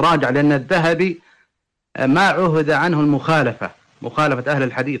 يراجع، لأن الذهبي ما عهد عنه مخالفة أهل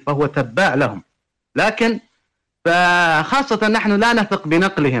الحديث، فهو تباع لهم. لكن فخاصة نحن لا نثق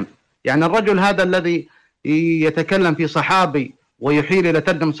بنقلهم. يعني الرجل هذا الذي يتكلم في صحابي ويحيل إلى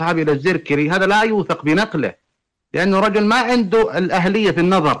ترجمة صحابي إلى الزركري، هذا لا يوثق بنقله، لأنه رجل ما عنده الأهلية في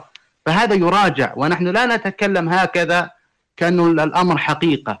النظر، فهذا يراجع. ونحن لا نتكلم هكذا كأنه الأمر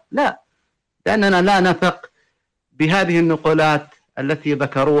حقيقة، لا، لأننا لا نثق بهذه النقولات التي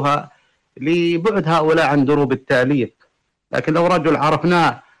ذكروها لبعد هؤلاء عن دروب التأليف. لكن لو رجل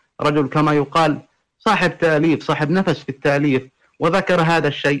عرفناه رجل كما يقال صاحب تأليف، صاحب نفس في التأليف، وذكر هذا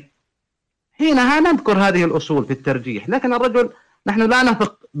الشيء، حينها نذكر هذه الأصول في الترجيح. لكن الرجل نحن لا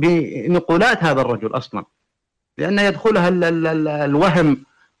نثق بنقولات هذا الرجل أصلا، لأن يدخلها الوهم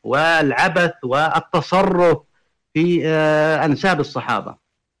والعبث والتصرف في أنساب الصحابة.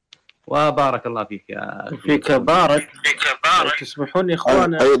 وبارك الله فيك يا فيك بارك. تسمحون يا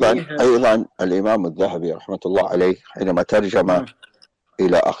إخوانا، أيضا الإمام الذهبي رحمة الله عليه حينما ترجم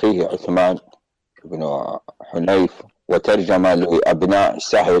إلى أخيه عثمان بن حنيف وترجم لأبناء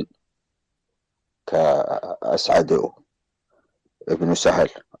سهل كأسعد ابن سهل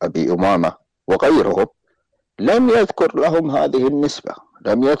أبي أمامة وغيرهم، لم يذكر لهم هذه النسبة،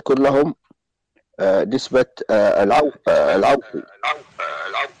 لم يذكر لهم نسبة العوفي.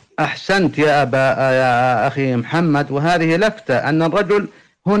 أحسنت يا أخي محمد، وهذه لفتة أن الرجل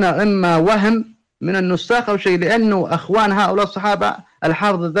هنا إما وهم من النساخ أو شيء، لأنه أخوان هؤلاء الصحابة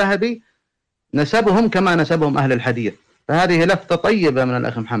الحافظ الذهبي نسبهم كما نسبهم أهل الحديث، فهذه لفتة طيبة من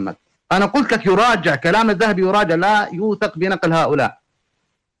الأخ محمد. أنا قلت لك يراجع كلام الذهبي، يراجع، لا يوثق بنقل هؤلاء.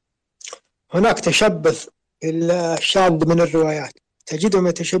 هناك تشبث الشاذ من الروايات، تجدهم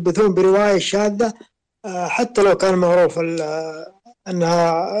يتشبثون برواية شاذة حتى لو كان معروف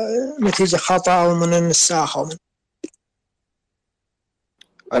أنها نتيجة خطأ أو من النساخ أو من.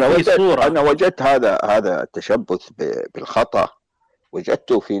 أنا وجدت هذا التشبث بالخطأ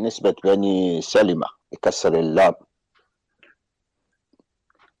وجدته في نسبة بني سلمة بكسر اللام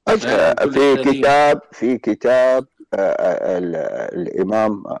في كتاب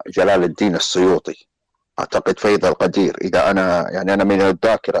الإمام جلال الدين السيوطي، أعتقد فيض القدير، إذا أنا من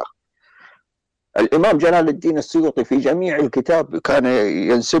الذاكرة. الإمام جلال الدين السيوطي في جميع الكتاب كان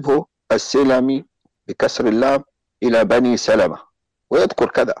ينسبه السلمي بكسر اللام إلى بني سلمة ويذكر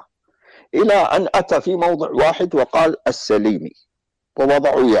كذا، إلى أن أتى في موضع واحد وقال السليمي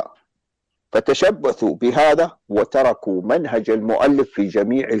ووضعوا إياه، فتشبثوا بهذا وتركوا منهج المؤلف في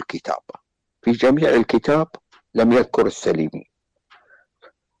جميع الكتاب. في جميع الكتاب لم يذكر السليمي.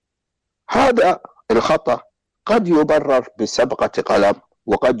 هذا الخطأ قد يبرر بسبقة قلم،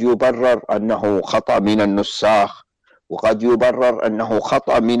 وقد يبرر أنه خطأ من النساخ، وقد يبرر أنه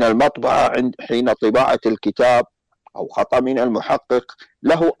خطأ من المطبعة حين طباعة الكتاب، أو خطأ من المحقق،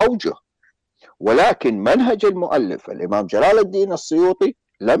 له أوجه. ولكن منهج المؤلف الإمام جلال الدين السيوطي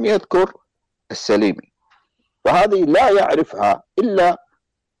لم يذكر السليمي، فهذه لا يعرفها إلا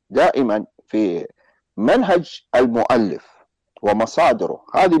دائما في منهج المؤلف ومصادره.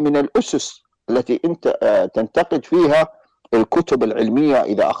 هذه من الأسس التي أنت تنتقد فيها الكتب العلمية.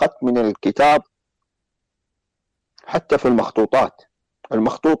 إذا أخذت من الكتاب حتى في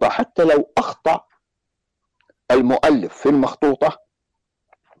المخطوطة حتى لو أخطأ المؤلف في المخطوطة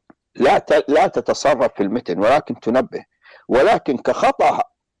لا تتصرف في المتن، ولكن تنبه. ولكن كخطأ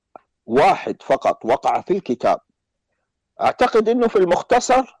واحد فقط وقع في الكتاب، أعتقد أنه في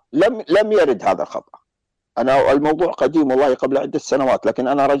المختصر لم يرد هذا الخطأ. أنا الموضوع قديم والله قبل عدة سنوات، لكن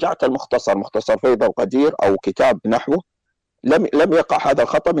أنا رجعت مختصر فيض القدير أو كتاب نحوه، لم يقع هذا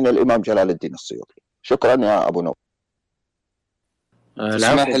الخطأ من الإمام جلال الدين السيوطي. شكرا يا أبو نور.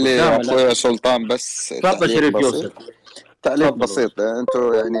 اسمح لي يا أخوي سلطان، بس تعليق بسيط.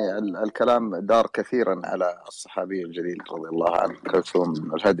 أنتم يعني الكلام دار كثيرا على الصحابي الجليل رضي الله عنه كلثوم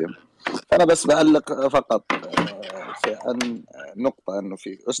بن الهدم. أنا بس بعلق فقط في نقطة، أنه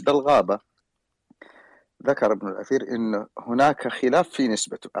في أسد الغابة ذكر ابن الأثير أن هناك خلاف في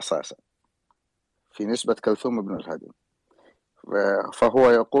نسبته أساسا، في نسبة كلثوم بن الهدم. فهو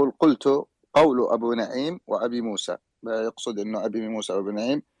يقول: قلت قول أبو نعيم وأبي موسى، يقصد أنه أبي موسى وأبو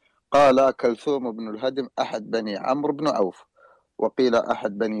نعيم قال كلثوم بن الهدم أحد بني عمرو بن عوف، وقيل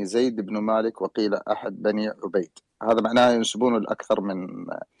أحد بني زيد بن مالك، وقيل أحد بني عبيد. هذا معناه ينسبون الأكثر من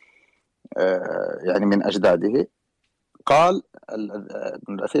يعني من أجداده. قال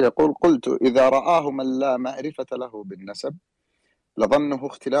ابن الأثير يقول: قلت إذا رآه من لا معرفة له بالنسب لظنه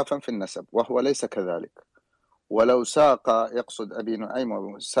اختلافا في النسب، وهو ليس كذلك، ولو ساق، يقصد أبي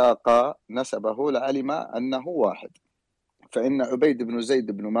نعيم، ساق نسبه لعلم أنه واحد، فإن عبيد بن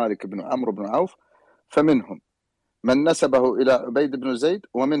زيد بن مالك بن عمرو بن عوف فمنهم، من نسبه إلى عبيد بن زيد،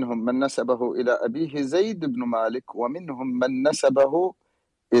 ومنهم من نسبه إلى أبيه زيد بن مالك، ومنهم من نسبه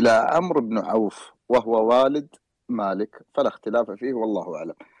إلى عمرو بن عوف وهو والد مالك، فلا اختلاف فيه والله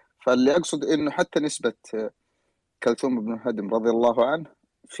أعلم. فاللي أقصد إنه حتى نسبة كلثوم بن هدم رضي الله عنه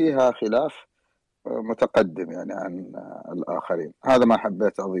فيها خلاف متقدم يعني عن الآخرين. هذا ما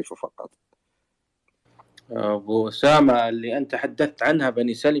حبيت أضيفه فقط. أبو أسامة اللي أنت حدثت عنها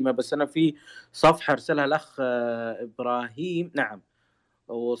بني سلمة، بس أنا في صفحة أرسلها الأخ إبراهيم، نعم،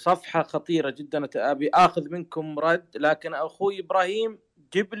 وصفحة خطيرة جدا، أبي آخذ منكم رد، لكن أخوي إبراهيم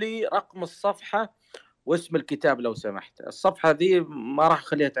جيب لي رقم الصفحة واسم الكتاب لو سمحت. الصفحة ذي ما راح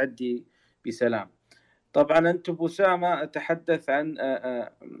أخليها تعدي بسلام. طبعا أنت أبو أسامة تحدث عن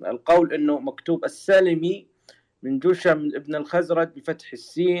القول أنه مكتوب السلمي من جشم ابن الخزرج بفتح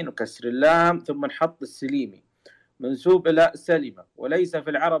السين وكسر اللام ثم نحط السليمي، منسوب إلى سلمة، وليس في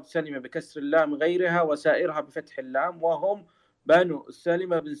العرب سلمة بكسر اللام غيرها وسائرها بفتح اللام، وهم بنو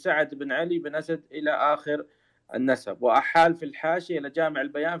سلمة بن سعد بن علي بن أسد إلى آخر النسب. وأحال في الحاشية إلى جامع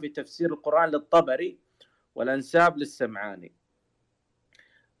البيان في تفسير القرآن للطبري والأنساب للسمعاني.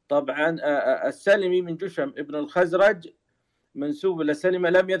 طبعا السلمي من جشم ابن الخزرج منسوب إلى سلمة.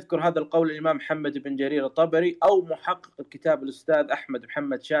 لم يذكر هذا القول الإمام محمد بن جرير الطبري أو محقق الكتاب الأستاذ أحمد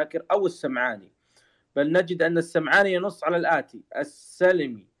محمد شاكر أو السمعاني، بل نجد أن السمعاني ينص على الآتي: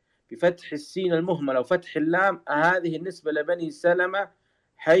 السلمي بفتح السين المهملة وفتح اللام، هذه النسبة لبني سلمة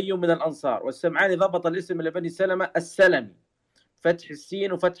حي من الأنصار. والسمعاني ضبط الاسم لبني سلمة السلمي فتح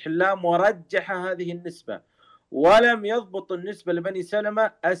السين وفتح اللام ورجح هذه النسبة، ولم يضبط النسبة لبني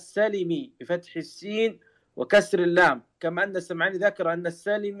سلمة السلمي بفتح السين وكسر اللام، كما أن السمعاني ذكر أن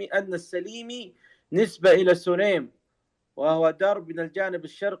السليمي نسبة إلى سليم وهو درب من الجانب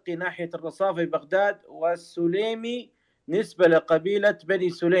الشرقي ناحية الرصافة في بغداد، والسليمي نسبة لقبيلة بني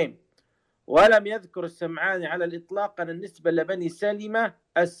سليم. ولم يذكر السمعاني على الإطلاق أن النسبة لبني سلمة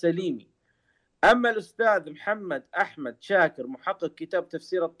السليمي. أما الأستاذ محمد أحمد شاكر محقق كتاب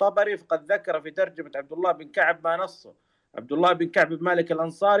تفسير الطبري فقد ذكر في ترجمة عبد الله بن كعب ما نصه عبد الله بن كعب بن مالك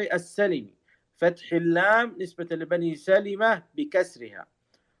الأنصاري السلمي فتح اللام نسبة لبني سلمة بكسرها.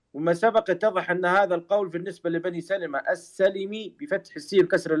 وما سبق اتضح أن هذا القول في النسبة لبني سلمة السلمي بفتح السين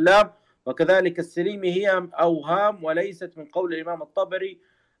وكسر اللام وكذلك السليمي هي أوهام وليست من قول الإمام الطبري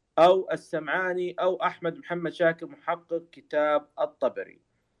أو السمعاني أو أحمد محمد شاكر محقق كتاب الطبري.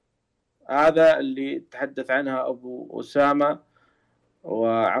 هذا اللي تحدث عنها أبو أسامة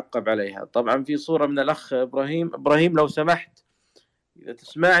وعقب عليها. طبعا في صورة من الأخ إبراهيم لو سمحت إذا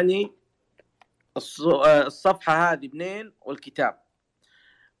تسمعني، الصفحة هذه اثنين والكتاب.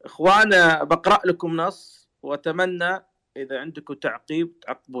 إخوانا بقرأ لكم نص وأتمنى إذا عندكم تعقيب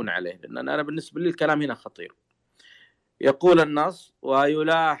تعقبون عليه، لأن أنا بالنسبة لي الكلام هنا خطير. يقول النص: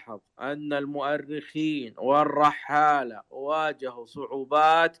 ويلاحظ أن المؤرخين والرحالة واجهوا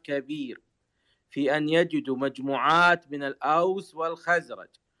صعوبات كبيرة في أن يجدوا مجموعات من الأوس والخزرج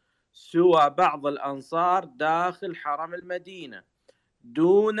سوى بعض الأنصار داخل حرم المدينة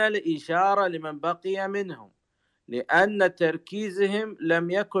دون الإشارة لمن بقي منهم، لأن تركيزهم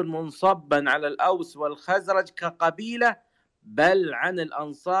لم يكن منصبا على الأوس والخزرج كقبيلة بل عن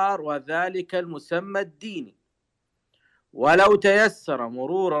الأنصار وذلك المسمى الديني. ولو تيسر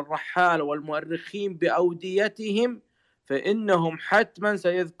مرور الرحال والمؤرخين بأوديتهم فإنهم حتما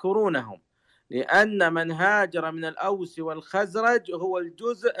سيذكرونهم، لأن من هاجر من الأوس والخزرج هو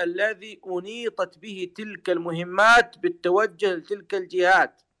الجزء الذي أنيطت به تلك المهمات بالتوجه لتلك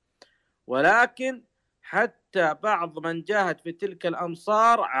الجهات. ولكن حتى بعض من جاهد في تلك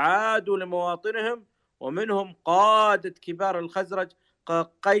الأمصار عادوا لمواطنهم، ومنهم قادة كبار الخزرج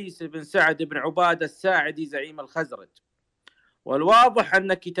كقيس بن سعد بن عبادة الساعدي زعيم الخزرج. والواضح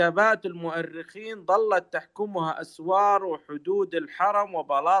أن كتابات المؤرخين ظلت تحكمها أسوار وحدود الحرم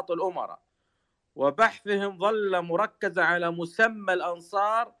وبلاط الأمراء، وبحثهم ظل مركزا على مسمى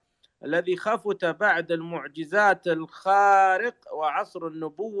الأنصار الذي خفت بعد المعجزات الخارق وعصر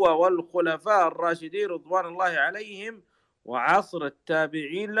النبوة والخلفاء الراشدين رضوان الله عليهم وعصر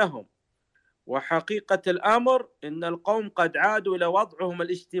التابعين لهم. وحقيقة الأمر إن القوم قد عادوا إلى وضعهم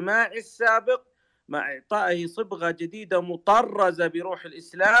الاجتماعي السابق مع إعطائه صبغة جديدة مطرزة بروح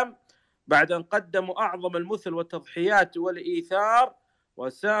الإسلام، بعد أن قدموا أعظم المثل والتضحيات والإيثار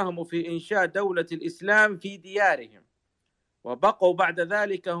وساهموا في إنشاء دولة الإسلام في ديارهم، وبقوا بعد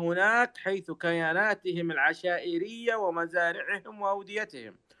ذلك هناك حيث كياناتهم العشائرية ومزارعهم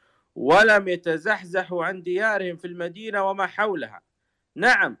وأوديتهم، ولم يتزحزحوا عن ديارهم في المدينة وما حولها.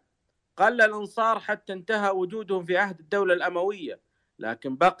 نعم قل الأنصار حتى انتهى وجودهم في عهد الدولة الأموية،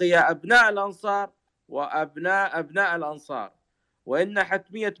 لكن بقي أبناء الأنصار وأبناء أبناء الأنصار، وإن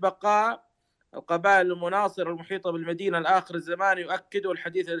حتمية بقاء القبائل المناصرة المحيطة بالمدينة لآخر الزمان يؤكد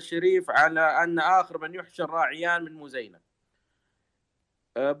الحديث الشريف على أن آخر من يحشر راعيان من مزينة.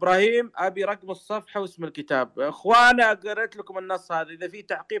 إبراهيم أبي رقم الصفحة واسم الكتاب. إخوانا قرأت لكم النص هذا، إذا في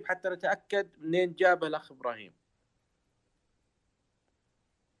تعقيب حتى نتأكد منين جابه الأخ إبراهيم.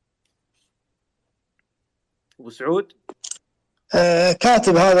 أبو سعود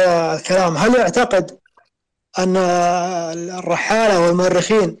كاتب هذا الكلام هل يعتقد أن الرحالة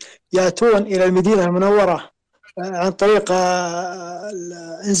والمؤرخين يأتون إلى المدينة المنورة عن طريق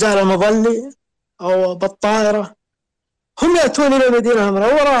إنزال المظلي أو بالطائرة؟ هم يأتون إلى المدينة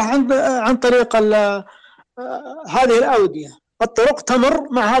المنورة عن طريق هذه الأودية. الطرق تمر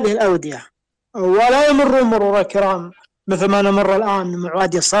مع هذه الأودية ولا يمرون مرور الكرام مثل ما نمر الآن مع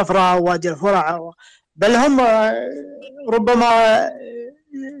وادي الصفراء ووادي الفرع، بل هم ربما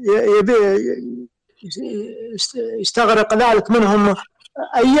يستغرق ذلك منهم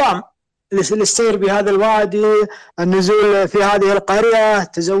أيام للسير بهذا الوادي، النزول في هذه القرية،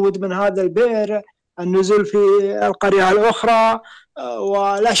 التزود من هذا البئر، النزول في القرية الأخرى.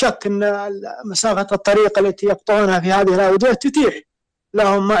 ولا شك أن مسافة الطريق التي يقطعونها في هذه الأودية تتيح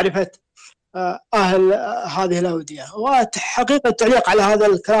لهم معرفة أهل هذه الأودية. وحقيقة التعليق على هذا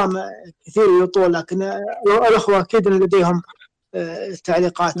الكلام كثير يطول، لكن الأخوة أكيد لديهم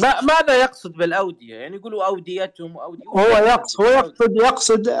تعليقات. ماذا يقصد بالأودية؟ يعني يقولوا أوديتهم هو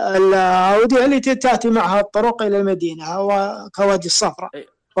يقصد الأودية التي تأتي معها الطرق إلى المدينة، هو كوادي الصفراء،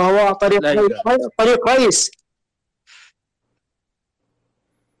 وهو طريق رئيس.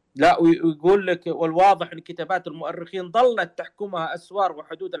 لا، ويقول لك والواضح أن كتابات المؤرخين ظلت تحكمها أسوار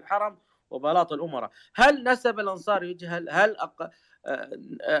وحدود الحرم وبلاط الأمراء. هل نسب الأنصار يجهل؟ هل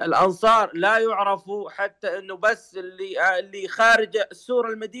الأنصار لا يعرفوا حتى أنه بس اللي خارج سور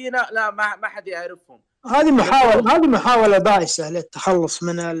المدينة لا ما حد يعرفهم؟ هذه محاولة بائسة للتخلص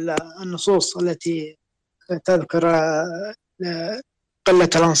من النصوص التي تذكر قلة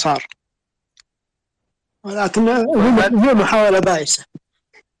الأنصار، ولكن هي محاولة بائسة.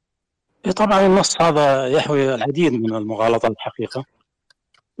 طبعا النص هذا يحوي العديد من المغالطات الحقيقة.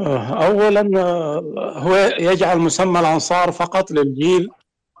 أولا هو يجعل مسمى الأنصار فقط للجيل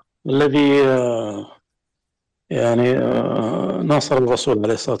الذي يعني ناصر الرسول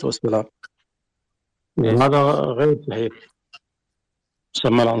عليه الصلاة والسلام، هذا غير صحيح.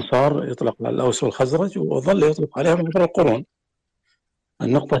 مسمى الأنصار يطلق على الأوس والخزرج وظل يطلق عليهم عبر القرون.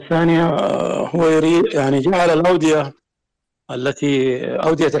 النقطة الثانية هو يريد يعني جعل الأودية التي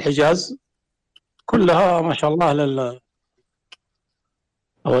أودية الحجاز كلها ما شاء الله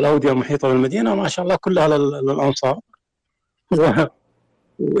أو الأودية المحيطة بالمدينة ما شاء الله كلها للأنصار.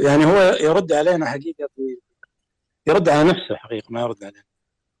 يعني هو يرد علينا حقيقة، يرد على نفسه حقيقة، ما يرد علينا،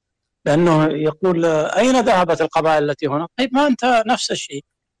 لأنه يقول أين ذهبت القبائل التي هنا؟ طيب ما أنت نفس الشيء،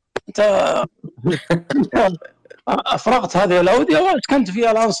 أنت أفرغت هذه الأودية وأسكنت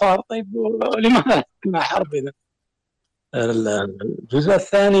فيها الأنصار، طيب لماذا مع حرب إذا؟ الجزء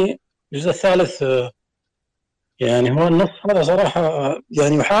الثالث يعني هو النص هذا صراحة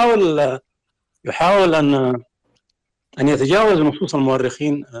يعني يحاول أن يتجاوز نصوص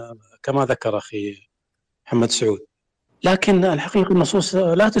المؤرخين كما ذكر أخي محمد سعود، لكن الحقيقة النصوص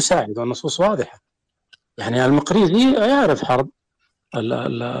لا تساعد، والنصوص واضحة. يعني المقريزي يعرف حرب،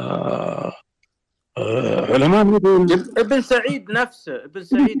 علماء ابن سعيد نفسه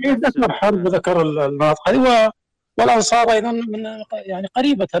ذكر حرب وذكر المناطق هذه، والأنصار أيضا من يعني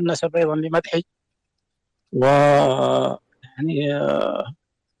قريبة النسب أيضا لمدحج، ويعني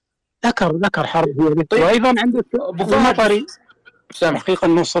ذكر حرب. طيب. وأيضا عندك المطري تحقيق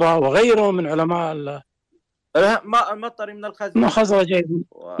النصرة وغيره من علماء المطري من الخزرج أيضا.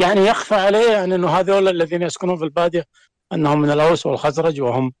 يعني يخفى عليه يعني أنه هذول الذين يسكنون في البادية أنهم من الأوس والخزرج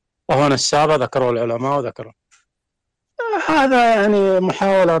وهو نسابة، ذكروا العلماء وذكروا. هذا يعني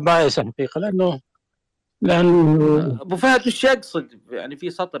محاولة بائسة حقيقة، لأن أبو فهد وش يقصد؟ يعني في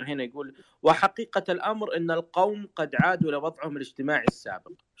سطر هنا يقول وحقيقة الأمر أن القوم قد عادوا لوضعهم الاجتماعي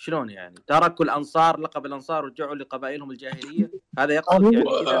السابق. شلون يعني؟ تركوا الأنصار، لقب الأنصار، ورجعوا لقبائلهم الجاهلية؟ هذا يقصد يعني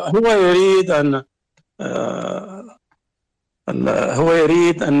كذا؟ هو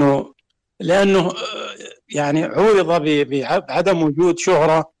يريد أنه لأنه يعني عوض بعدم وجود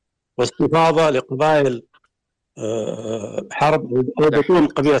شهرة واستفاضة لقبائل حرب أو بطون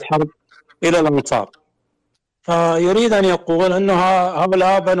قبيلة حرب إلى الأنصار، فيريد أن يقول أنه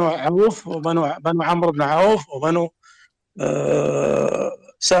هؤلاء بنو عوف وبنو عمرو بن عوف وبنو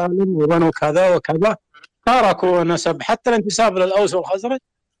سالم وبنو كذا وكذا تركوا نسب حتى الانتساب للأوس والخزرج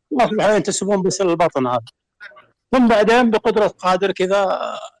وأصبحوا ينتسبون بس للبطن هذا. ثم بعدين بقدرة قادر كذا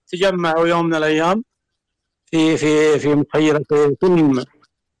تجمعوا يوم من الأيام في مخيلة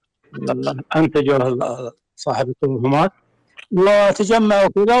أنتجوا صاحب التوهمات وتجمعوا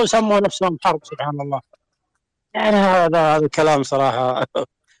كذا وسموا نفسهم حرب. سبحان الله. يعني هذا الكلام صراحة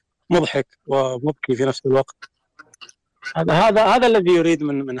مضحك ومبكي في نفس الوقت. هذا الذي يريد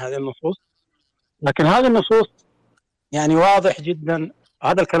من هذه النصوص. لكن هذه النصوص يعني واضح جدا.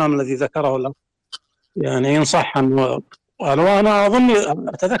 هذا الكلام الذي ذكره له يعني إن صح وأنا أظن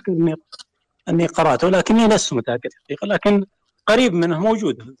أتذكر أني قرأته لكني لست متأكد حقيقة، لكن قريب منه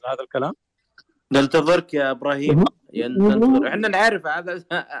موجود هذا الكلام. ننتظرك يا إبراهيم، ننتظر. احنا نعرف هذا،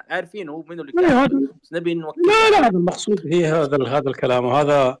 عارفين هو منو اللي كان، بس نبي نوكل. لا هذا المقصود هي هذا الكلام،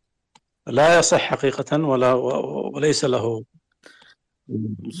 وهذا لا يصح حقيقة وليس له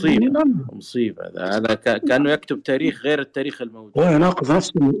مصيبة. هذا كأنه يكتب تاريخ غير التاريخ الموجود. هو يناقض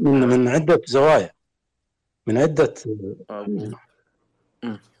نفسه من عدة زوايا، من عدة.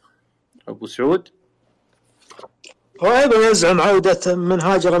 أبو سعود هو أيضا يزعم عودة من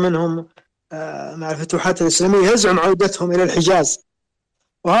هاجر منهم مع الفتوحات الإسلامية، يزعم عودتهم إلى الحجاز،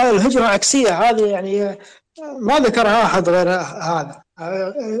 وهذه الهجرة عكسية. هذه يعني ما ذكرها أحد غير هذا.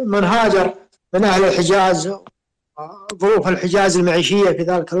 من هاجر من أهل الحجاز، ظروف الحجاز المعيشية في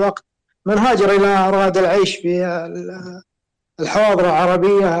ذلك الوقت، من هاجر إلى أراد العيش في الحواضر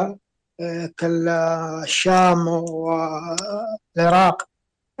العربية كالشام والعراق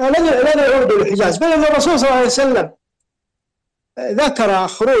لن يعودوا للحجاز، بل أن الرسول صلى الله عليه وسلم ذكر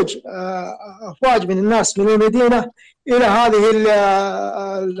خروج أفواج من الناس من المدينة إلى هذه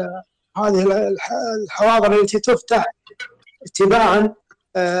الحواضر التي تفتح اتباعا.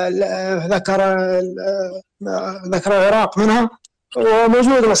 ذكر العراق منها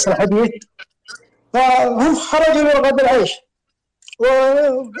وموجود نص الحديث. فهم خرجوا لرغد العيش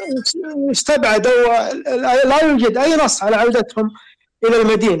واستبعدوا، لا يوجد أي نص على عودتهم إلى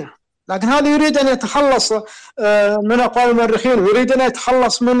المدينة. لكن هذا يريد أن يتخلص من أقوال المؤرخين، ويريد أن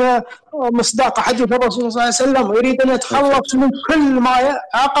يتخلص من مصداق حديث الرسول صلى الله عليه وسلم، ويريد أن يتخلص من كل ما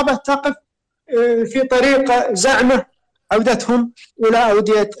عقبة تقف في طريق زعمه عودتهم إلى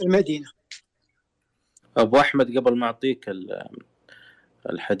أودية المدينة. أبو أحمد، قبل ما أعطيك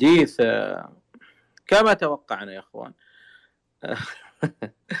الحديث كما توقعنا يا أخوان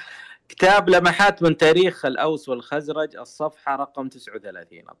كتاب لمحات من تاريخ الأوس والخزرج، الصفحة رقم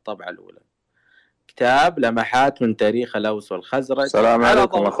 39، الطبعة الأولى. كتاب لمحات من تاريخ الأوس والخزرج. السلام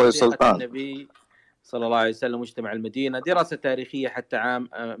عليكم أخوي سلطان. النبي صلى الله عليه وسلم، مجتمع المدينة، دراسة تاريخية حتى عام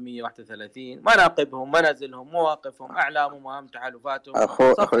 131، مناقبهم، منازلهم، مواقفهم، أعلامهم، وأهم تحالفاتهم.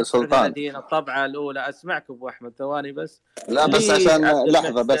 أخوي سلطان، الطبعة الأولى. أسمعك أبو أحمد، ثواني بس. لا بس عشان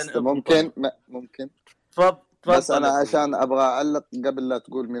لحظة بس، ممكن تفضل. بس أنا عشان أبغى أعلق قبل لا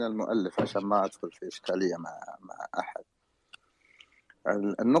تقول من المؤلف، عشان ما أدخل في إشكالية مع أحد.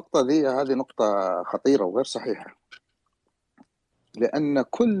 النقطة دي هذه نقطة خطيرة وغير صحيحة، لأن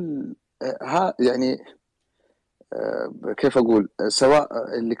كل يعني كيف أقول،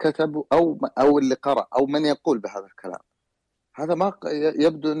 سواء اللي كتب أو اللي قرأ أو من يقول بهذا الكلام، هذا ما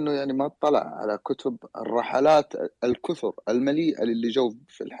يبدو أنه يعني ما اطلع على كتب الرحلات الكثر المليئة اللي جو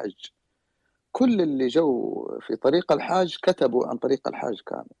في الحج. كل اللي جو في طريق الحاج كتبوا عن طريق الحاج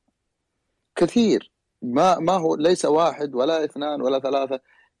كامل، كثير، ما هو ليس واحد ولا اثنان ولا ثلاثة،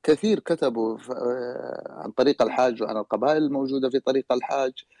 كثير كتبوا عن طريق الحاج وعن القبائل الموجودة في طريق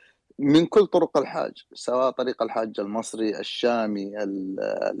الحاج من كل طرق الحاج، سواء طريق الحاج المصري، الشامي،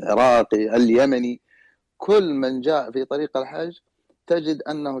 العراقي، اليمني. كل من جاء في طريق الحج تجد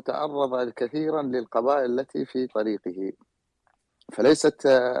أنه تعرض كثيرا للقبائل التي في طريقه. فليست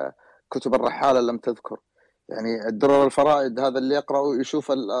كتب الرحالة لم تذكر، يعني الدرر الفرائد هذا اللي يقرأ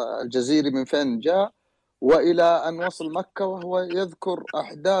يشوف الجزيري من فين جاء وإلى أن وصل مكة وهو يذكر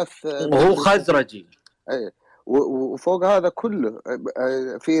أحداث، وهو خزرجي. وفوق هذا كله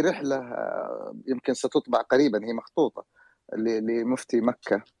في رحلة يمكن ستطبع قريبا، هي مخطوطة لمفتي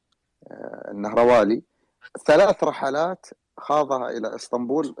مكة النهروالي، 3 رحلات خاضها إلى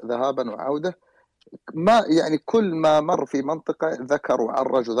اسطنبول ذهابا وعودة. ما يعني كل ما مر في منطقة ذكر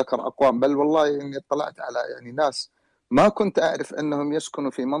وعرج وذكر أقوام، بل والله إني اطلعت على يعني ناس ما كنت أعرف أنهم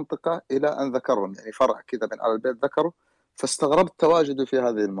يسكنوا في منطقة إلى أن ذكرهم، يعني فرع كذا من على البيت ذكروا، فاستغربت تواجده في هذه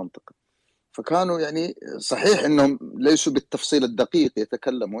المنطقة. فكانوا يعني صحيح أنهم ليسوا بالتفصيل الدقيق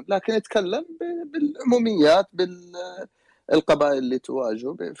يتكلمون، لكن يتكلم بالعموميات، بالقبائل اللي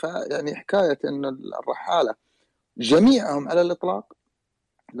تواجهوا. فيعني حكاية أن الرحالة جميعهم على الإطلاق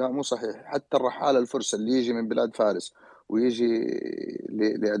لا، مو صحيح. حتى الرحالة الفرس اللي يجي من بلاد فارس ويجي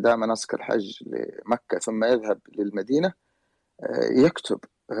لأداء مناسك الحج لمكة ثم يذهب للمدينة يكتب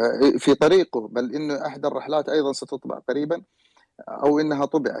في طريقه، بل إنه أحد الرحلات أيضا ستطبع قريبا، أو إنها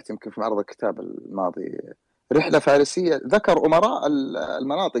طبعت يمكن في معرض الكتاب الماضي رحلة فارسية، ذكر أمراء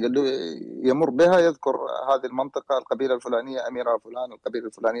المناطق اللي يمر بها، يذكر هذه المنطقة القبيلة الفلانية أميرها فلان، القبيلة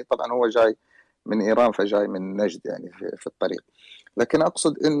الفلانية. طبعا هو جاي من إيران فجاي من نجد يعني في الطريق. لكن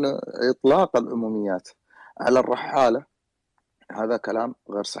أقصد أن إطلاق العموميات على الرحالة هذا كلام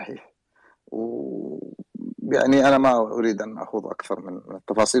غير صحيح. ويعني أنا ما أريد أن أخوض أكثر من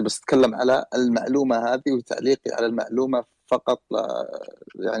التفاصيل، بس أتكلم على المعلومة هذه وتعليقي على المعلومة فقط،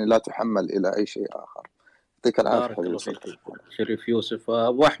 لا تحمل إلى أي شيء آخر. يعطيك العافية حبيبي شريف يوسف.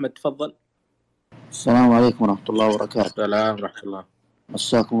 أبو أحمد تفضل. السلام عليكم ورحمة الله وبركاته. السلام ورحمة الله.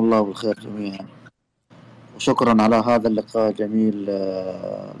 مساكم الله بالخير جميعا، وشكرا على هذا اللقاء الجميل.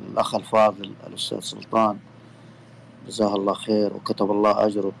 الأخ الفاضل الأستاذ سلطان جزاه الله خير وكتب الله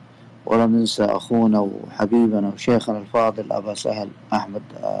أجره. ولا ننسى أخونا وحبيبنا وشيخنا الفاضل أبا سهل أحمد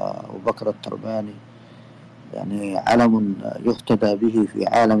أبو بكر الترباني، يعني علم يهتدى به في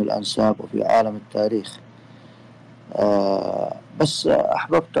عالم الأنساب وفي عالم التاريخ. بس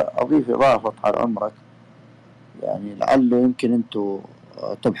أحببت أضيف إضافة على عمرك، يعني لعله يمكن أنتم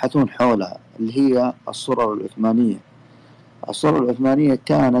تبحثون حولها، اللي هي الصورة العثمانية. الصورة العثمانية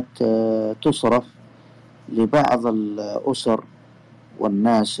كانت تصرف لبعض الأسر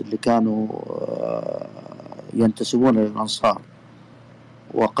والناس اللي كانوا ينتسبون للأنصار،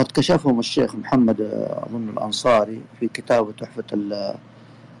 وقد كشفهم الشيخ محمد أظن الأنصاري في كتابه تحفة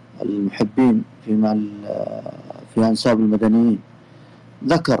المحبين في أنساب المدنيين.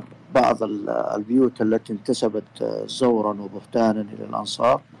 ذكر بعض البيوت التي انتسبت زورا وبهتانا إلى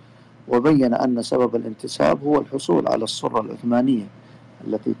الأنصار، وبين أن سبب الانتساب هو الحصول على الصورة العثمانية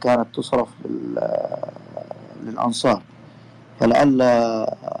التي كانت تصرف للأنصار. فلعل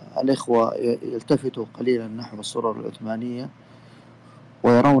الإخوة يلتفتوا قليلا نحو الصورة العثمانية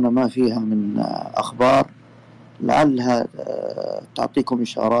ويرون ما فيها من أخبار لعلها تعطيكم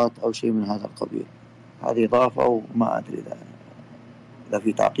إشارات أو شيء من هذا القبيل. هذه إضافة وما أدري إذا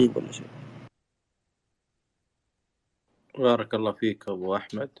في تعقيب ولا شيء. بارك الله فيك أبو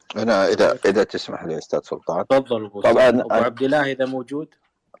أحمد. أنا إذا تسمح لي أستاذ سلطان. تفضل أبو طبعا أبو عبد الله إذا موجود.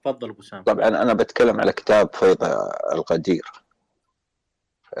 تفضل أبو سام. طبعا أنا بتكلم على كتاب فيض القدير.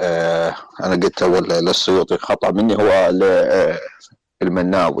 أنا قلت أول للسيوطي، خطأ مني، هو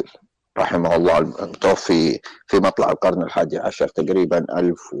المناوي رحمه الله المتوفي في مطلع القرن 11 تقريبا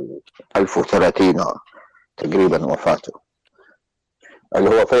 1030 تقريبا وفاته، اللي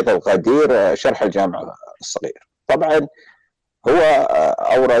هو فيض القدير شرح الجامع الصغير. طبعا هو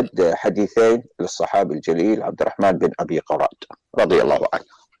أورد حديثين للصحابي الجليل عبد الرحمن بن أبي قراد رضي الله عنه.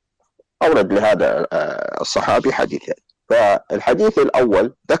 أورد لهذا الصحابي حديثين. فالحديث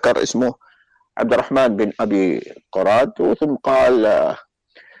الأول ذكر اسمه عبد الرحمن بن أبي قراد، وثم قال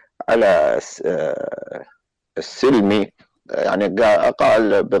على السلمي، يعني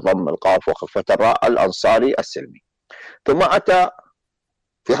قال بضم القاف وخفة الراء الأنصاري السلمي. ثم أتى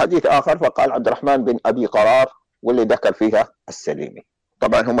في حديث آخر فقال عبد الرحمن بن أبي قرار، واللي ذكر فيها السليمي.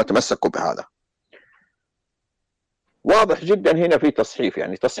 طبعا هم تمسكوا بهذا. واضح جدا هنا في تصحيف،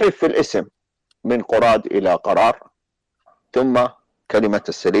 يعني تصحيف في الاسم من قراد إلى قرار، ثم كلمة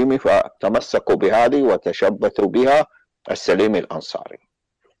السليمي، فتمسكوا بهذه وتشبثوا بها السليمي الأنصاري.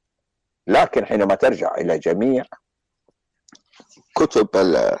 لكن حينما ترجع إلى جميع كتب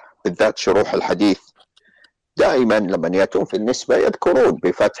بالذات شروح الحديث، دائما لما يأتون في النسبة يذكرون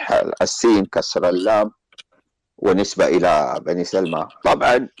بفتح السين كسر اللام ونسبة إلى بني سلمى.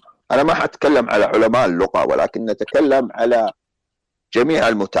 طبعا أنا ما حتكلم على علماء اللغة، ولكن نتكلم على جميع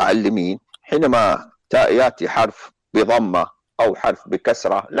المتعلمين. حينما يأتي حرف بضمة أو حرف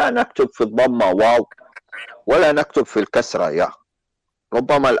بكسرة، لا نكتب في الضمة واو ولا نكتب في الكسرة يا.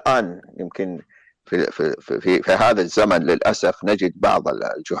 ربما الآن يمكن في هذا الزمن للأسف نجد بعض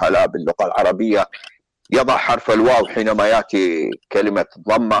الجهلاء باللغة العربية يضع حرف الواو حينما يأتي كلمة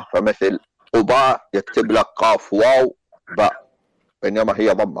ضمة، فمثل قباء يكتب لك قاف واو باء بينما هي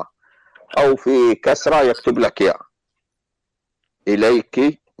ضمة، أو في كسرة يكتب لك يا.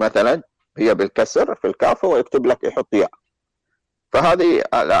 إليك مثلا هي بالكسر في الكاف ويكتب لك يحط يا. فهذه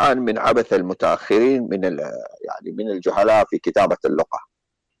الآن من عبث المتأخرين من الجهلاء في كتابة اللغة.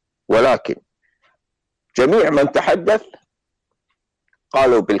 ولكن جميع من تحدث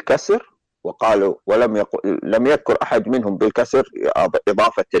قالوا بالكسر، وقالوا لم يذكر أحد منهم بالكسر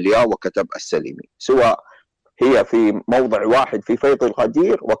إضافة الياء وكتب السليمي، سواء هي في موضع واحد في فيض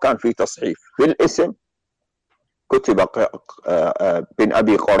القدير وكان في تصحيف في الاسم كتب بن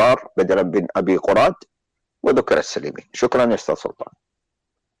أبي قرار بدلا بن أبي قراد وذكر السليمي. شكرا يا أستاذ سلطان.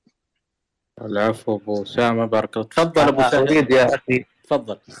 العفو أبو أسامة، بارك الله. تفضل أبو سهل. أريد يا أخي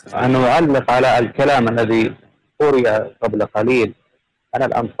تفضل أن أعلق على الكلام الذي قرئ قبل قليل عن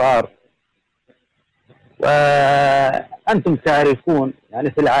الأنصار وأنتم تعرفون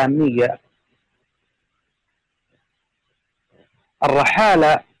يعني في العامية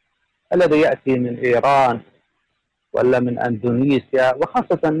الرحالة الذي يأتي من إيران ولا من أندونيسيا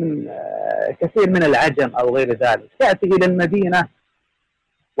وخاصة من كثير من العجم أو غير ذلك، يأتي إلى المدينة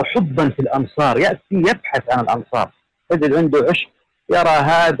وحبا في الأمصار، يأتي يبحث عن الأمصار، تجد عنده عشق، يرى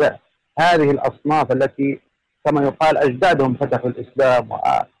هذه الأصناف التي كما يقال أجدادهم فتحوا الإسلام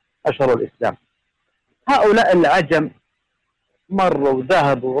وأشروا الإسلام. هؤلاء العجم مروا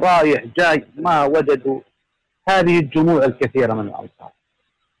وذهبوا رايح جاي ما وجدوا هذه الجموع الكثيرة من الأمصار.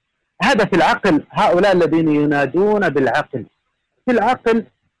 هذا في العقل، هؤلاء الذين ينادون بالعقل، في العقل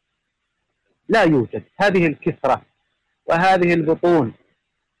لا يوجد هذه الكثرة وهذه البطون.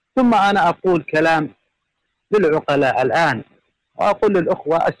 ثم أنا أقول كلام للعقلاء الآن وأقول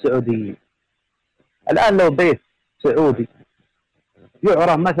للأخوة السعوديين، الآن لو بيت سعودي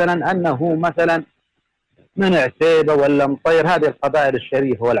يعرف مثلا أنه مثلا من عتيبة ولا مطير، هذه القبائل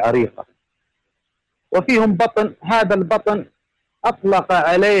الشريفة والعريقة، وفيهم بطن، هذا البطن أطلق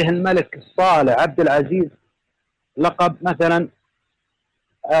عليه الملك الصالح عبد العزيز لقب مثلا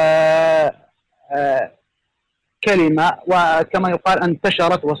كلمة، وكما يقال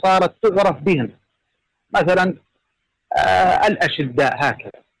انتشرت وصارت تعرف بهم مثلا الأشداء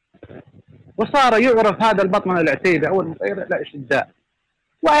هكذا، وصار يعرف هذا البطن العتيبة أو المطير الأشداء،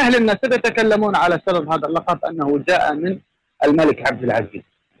 وأهل النسب يتكلمون على سبب هذا اللقب أنه جاء من الملك عبد العزيز،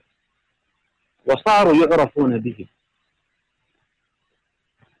 وصاروا يعرفون به.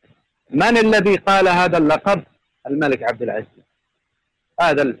 من الذي قال هذا اللقب؟ الملك عبد العزيز،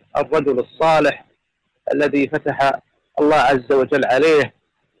 هذا الرجل الصالح الذي فتح الله عز وجل عليه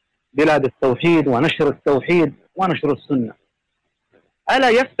بلاد التوحيد ونشر التوحيد ونشر السنة. ألا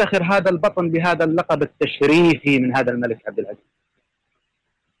يفتخر هذا البطن بهذا اللقب التشريفي من هذا الملك عبد العزيز؟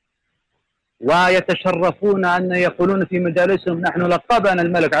 ويتشرفون أن يقولون في مجالسهم نحن لقبنا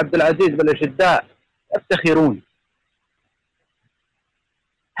الملك عبد العزيز بالأشداء، يفتخرون.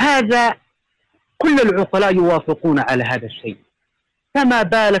 هذا كل العقلاء يوافقون على هذا الشيء، فما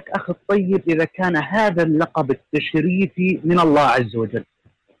بالك أخي الطيب إذا كان هذا اللقب التشريفي من الله عز وجل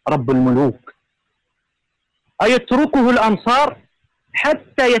رب الملوك؟ أيتركه الأنصار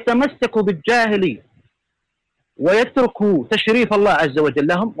حتى يتمسكوا بالجاهلية ويتركوا تشريف الله عز وجل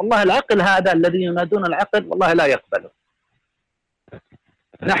لهم؟ والله العقل هذا الذي ينادون العقل والله لا يقبله.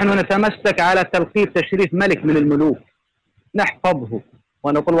 نحن نتمسك على تلقيب تشريف ملك من الملوك، نحفظه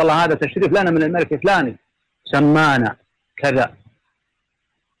ونقول والله هذا تشريف لنا من الملك الفلاني سمانا كذا.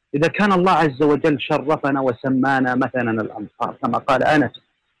 إذا كان الله عز وجل شرفنا وسمانا مثلا الأنصار كما قال أنس،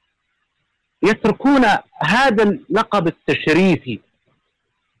 يتركون هذا اللقب التشريفي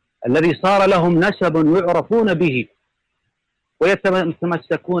الذي صار لهم نسب يعرفون به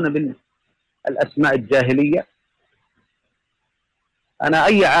ويتمسكون بالأسماء الجاهلية؟ أنا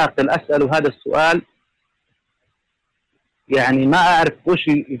أي عاقل أسأل هذا السؤال يعني ما أعرف وش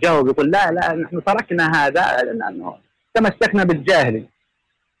يجاوب، يقول لا نحن تركنا هذا لأنه تمسكنا بالجاهلي،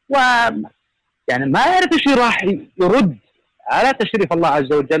 يعني ما يعرف ايش راح يرد على تشريف الله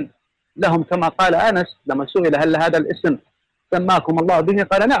عز وجل لهم. كما قال أنس لما سئل هل هذا الاسم سماكم الله به؟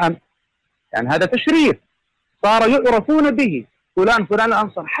 قال نعم، يعني هذا تشريف صار يعرفون به، فلان فلان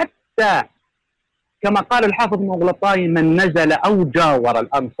الأنصار. حتى كما قال الحافظ مغلطاي من نزل أو جاور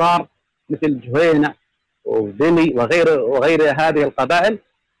الأنصار مثل جهينة وذلي وغير هذه القبائل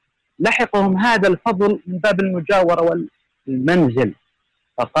لحقهم هذا الفضل من باب المجاورة والمنزل،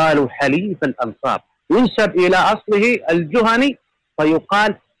 فقالوا حليف الأنصار، ينسب إلى أصله الجهني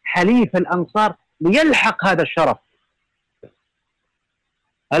فيقال حليف الأنصار ليلحق هذا الشرف.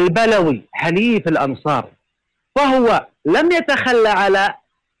 البلوي حليف الأنصار، فهو لم يتخلى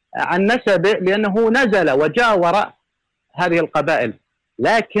عن نسبه لأنه نزل وجاور هذه القبائل،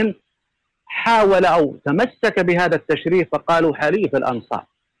 لكن حاول أو تمسك بهذا التشريف فقالوا حليف الأنصار،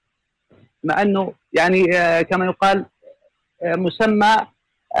 مع أنه يعني كما يقال مسمى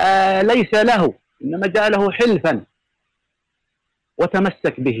ليس له، إنما جاء له حلفا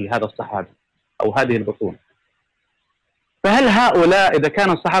وتمسك به هذا الصحابي أو هذه البطون. فهل هؤلاء إذا كان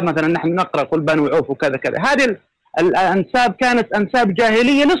الصحابة مثلا نحن نقرأ قل بنو عوف وكذا كذا، هذه الأنساب كانت أنساب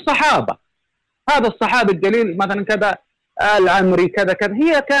جاهلية للصحابة، هذا الصحابي الجليل مثلا كذا العمري كذا كذا،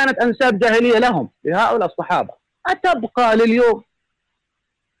 هي كانت أنساب جاهلية لهم لهؤلاء الصحابة، أتبقى لليوم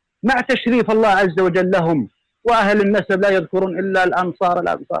مع تشريف الله عز وجل لهم، وأهل النسب لا يذكرون إلا الأنصار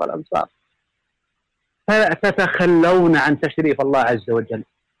الأنصار الأنصار، فتتخلون عن تشريف الله عز وجل.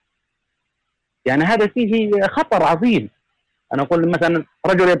 يعني هذا فيه خطر عظيم. أنا أقول مثلا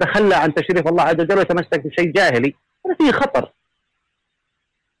رجل يتخلى عن تشريف الله عز وجل ويتمسك بشيء جاهلي، هذا فيه خطر.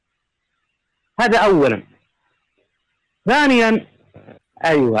 هذا أولا. ثانيا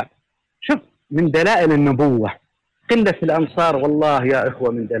أيوة، شوف من دلائل النبوة قلة الأنصار، والله يا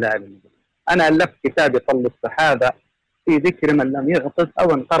إخوة من دلائل النبوة. أنا ألفت كتاب يطل الصحابة في ذكر من لم يعقد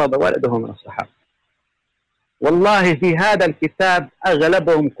أو انقرض ولده من الصحابة. والله في هذا الكتاب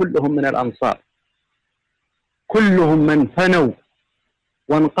أغلبهم كلهم من الأنصار، كلهم من فنوا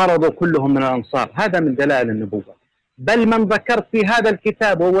وانقرضوا كلهم من الأنصار. هذا من دلائل النبوة. بل من ذكرت في هذا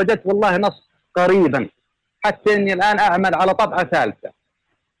الكتاب ووجدت والله نص قريبا، حتى أني الآن أعمل على طبعة ثالثة،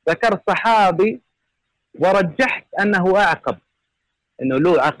 ذكرت صحابي ورجحت أنه أعقب، أنه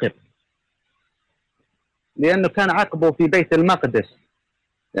له عقب، لأنه كان عقبه في بيت المقدس،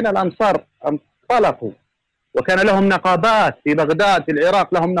 لأن الأنصار انطلقوا وكان لهم نقابات في بغداد، في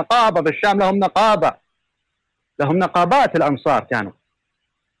العراق لهم نقابة، في الشام لهم نقابة، لهم نقابات الأنصار كانوا.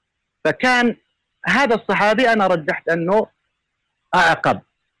 فكان هذا الصحابي أنا رجحت أنه أعقب،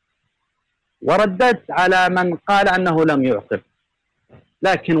 ورددت على من قال أنه لم يعقب.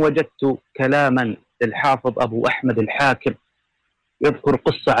 لكن وجدت كلاما للحافظ أبو أحمد الحاكم يذكر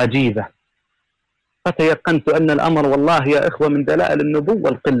قصة عجيبة، فتيقنت أن الأمر والله يا إخوة من دلائل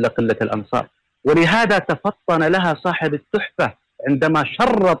النبوة قلة الأنصار. ولهذا تفطن لها صاحب التحفة عندما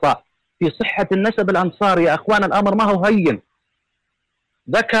شرط في صحة النسب الأنصار. يا أخوان الأمر ما هو هين.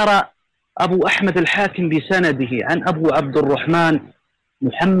 ذكر أبو أحمد الحاكم بسنده عن أبو عبد الرحمن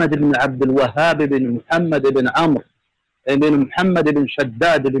محمد بن عبد الوهاب بن محمد بن عمرو بن محمد بن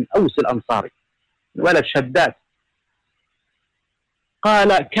شداد بن أوس الأنصاري، ولد شداد.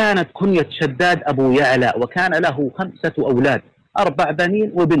 قال كانت كنية شداد أبو يعلى، وكان له 5 أولاد، 4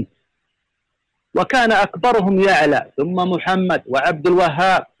 بنين وبنت، وكان أكبرهم يعلى ثم محمد وعبد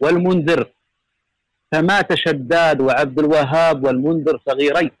الوهاب والمنذر، فمات شداد وعبد الوهاب والمنذر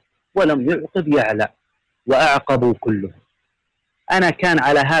صغيرين ولم يعقب يعلى وأعقبوا كلهم. أنا كان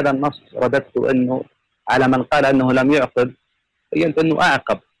على هذا النص رددت أنه على من قال أنه لم يعقب بينت أنه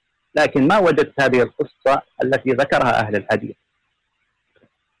أعقب، لكن ما وجدت هذه القصة التي ذكرها أهل الحديث.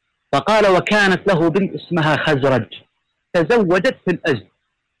 فقال وكانت له بنت اسمها خزرج، تزوجت في الأزد،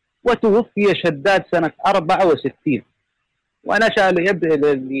 وتوفي شداد سنة 64، ونشأ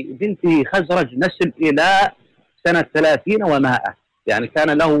لبنته خزرج نسل إلى سنة 30 و100، يعني كان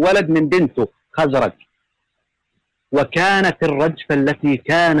له ولد من بنته خزرج. وكانت الرجفة التي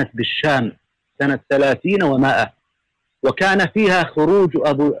كانت بالشام سنة 30 و100، وكان فيها خروج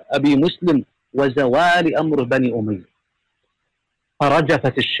أبي مسلم وزوال أمر بني أمية،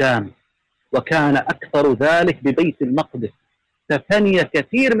 فرجفت الشام، وكان أكثر ذلك ببيت المقدس، ففني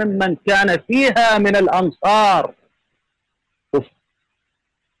كثير ممن كان فيها من الأنصار،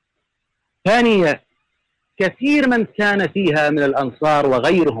 فني كثير من كان فيها من الأنصار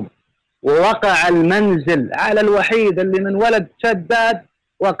وغيرهم. ووقع المنزل على الوحيد اللي من ولد شداد،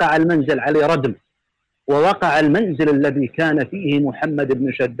 وقع المنزل عليه ردم، ووقع المنزل الذي كان فيه محمد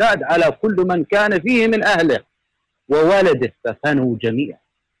بن شداد على كل من كان فيه من أهله وولده، ففنوا جميعا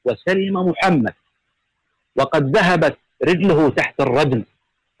وسلم محمد، وقد ذهبت رجله تحت الردم،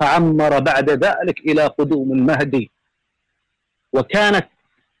 فعمر بعد ذلك إلى قدوم المهدي. وكانت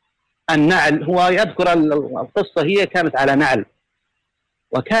النعل، هو يذكر القصة هي كانت على نعل،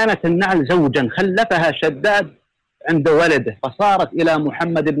 وكانت النعل زوجا خلفها شداد عند ولده، فصارت إلى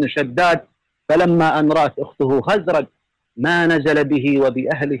محمد بن شداد، فلما أن رأت أخته خزرج ما نزل به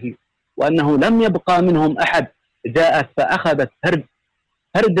وبأهله وأنه لم يبقى منهم أحد، جاءت فأخذت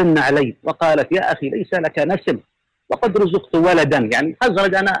فرد النعلين وقالت يا أخي ليس لك نسل وقد رزقت ولدا. يعني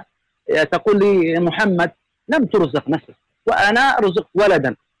خزرج أنا تقول لي محمد لم ترزق نسل وأنا رزقت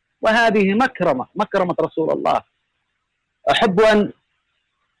ولدا، وهذه مكرمة رسول الله، أحب أن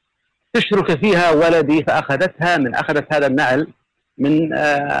تشرك فيها ولدي، أخذت هذا النعل من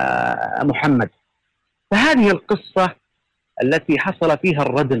محمد. فهذه القصة التي حصل فيها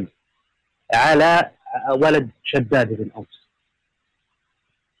الردم على ولد شداد بن أوس.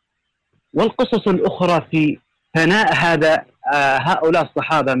 والقصص الأخرى في ثناء هؤلاء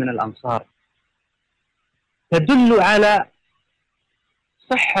الصحابة من الأنصار تدل على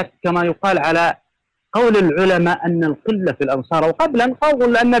صحة كما يقال على قول العلماء أن القلة في الأنصار، وقبلا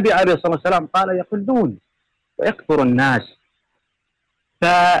قول النبي عليه الصلاة والسلام قال يقلون ويكثر الناس.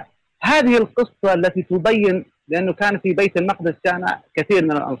 فهذه القصة التي تبين، لأنه كان في بيت المقدس كان كثير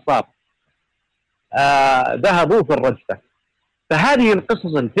من الأنصار ذهبوا في الرجفة، فهذه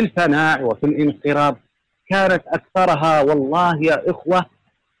القصص في الفناء وفي الانقراض كانت أكثرها والله يا إخوة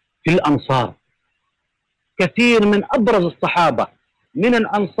في الأنصار. كثير من أبرز الصحابة من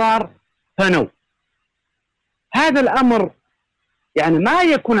الأنصار فنوا. هذا الأمر يعني ما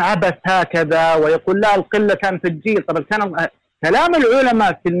يكون عبث هكذا ويقول لا القلة كان في الجيل. طبعا كان كلام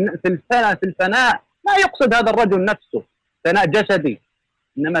العلماء في الفناء ما يقصد هذا الرجل نفسه، ثناء جسدي،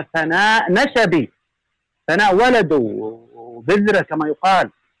 إنما ثناء نسبي، ثناء ولده وبذره كما يقال.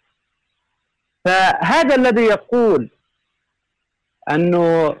 فهذا الذي يقول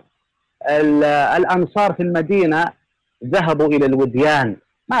أنه الأنصار في المدينة ذهبوا إلى الوديان،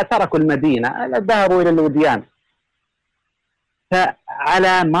 ما تركوا المدينة، ذهبوا إلى الوديان.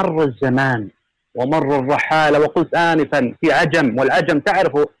 فعلى مر الزمان ومر الرحالة، وقلت آنفا في عجم، والعجم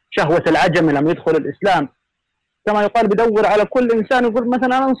تعرف شهوة العجم لما يدخل الإسلام كما يقال بدور على كل إنسان يقول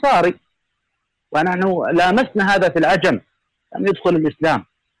مثلا أنا أنصاري، ونحن لامسنا هذا في العجم لما يدخل الإسلام.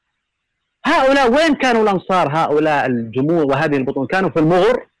 هؤلاء وين كانوا الأنصار؟ هؤلاء الجموع وهذه البطون كانوا في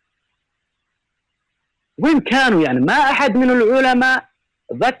المغر؟ وين كانوا؟ يعني ما أحد من العلماء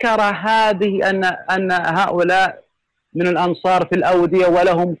ذكر هذه أن هؤلاء من الأنصار في الأودية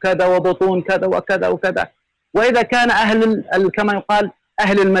ولهم كذا وبطون كذا وكذا وكذا. وإذا كان كما يقال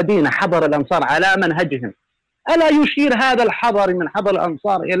أهل المدينة حضر الأنصار على منهجهم، ألا يشير هذا الحضر من حضر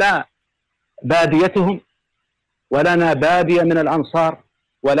الأنصار إلى باديتهم؟ ولنا بادية من الأنصار،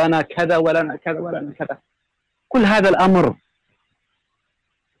 ولنا كذا ولنا كذا ولنا كذا. كل هذا الأمر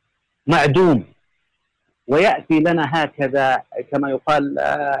معدوم، ويأتي لنا هكذا كما يقال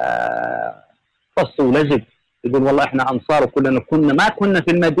فص ولزق، يقول والله احنا أنصار وكلنا ما كنا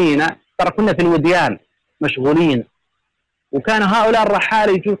في المدينة، ترى كنا في الوديان مشغولين، وكان هؤلاء الرحال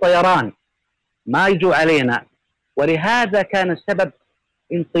يجوا طيران ما يجوا علينا. ولهذا كان السبب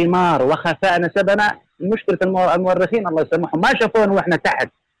انطمار وخفاء نسبنا. مشكلة المؤرخين الله يسامحهم ما شافونا واحنا تحت،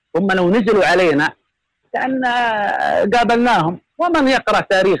 هم لو نزلوا علينا كأن قابلناهم. ومن يقرأ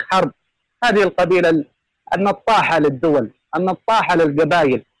تاريخ حرب هذه القبيلة النطاحة للدول، النطاحة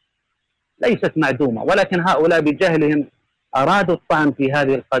للقبائل ليست معدومة، ولكن هؤلاء بجهلهم أرادوا الطعن في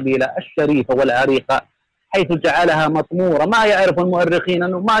هذه القبيلة الشريفة والعريقة، حيث جعلها مطمورة. ما يعرف المؤرخين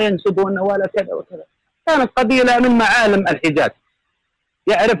أنه ما ينسبون ولا كذا وكذا. كانت قبيلة من معالم الحجاز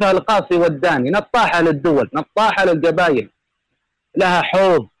يعرفها القاصي والداني، نطاحة للدول، نطاحة للقبائل، لها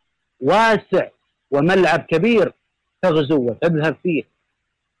حوض واسع وملعب كبير تغزو وتذهب فيه.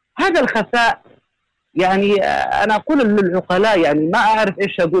 هذا الخفاء يعني أنا أقول للعقلاء، يعني ما أعرف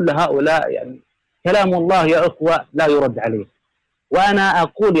إيش أقول لهؤلاء. يعني كلام الله يا أخوة لا يرد عليه. وأنا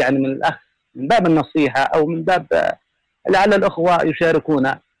أقول يعني من الأخ من باب النصيحة أو من باب لعل الأخوة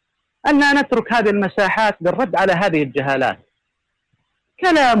يشاركونا أن نترك هذه المساحات بالرد على هذه الجهالات.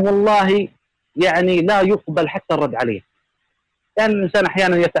 كلام الله يعني لا يقبل حتى الرد عليه. يعني الإنسان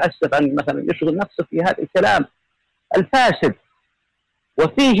أحيانا يتأسف أن مثلا يشغل نفسه في هذا الكلام الفاسد،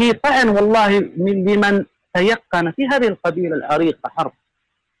 وفيه طعن والله لمن تيقن في هذه القبيلة العريقة حرب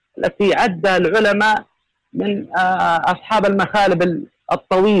التي عد العلماء من أصحاب المخالب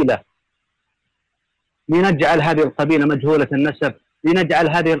الطويلة لنجعل هذه القبيلة مجهولة النسب، لنجعل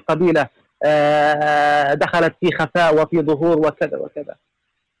هذه القبيلة دخلت في خفاء وفي ظهور وكذا وكذا.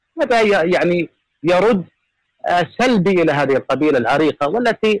 هذا يعني يرد سلبي إلى هذه القبيلة العريقة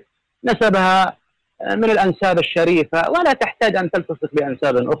والتي نسبها من الأنساب الشريفة، ولا تحتاج أن تلتصق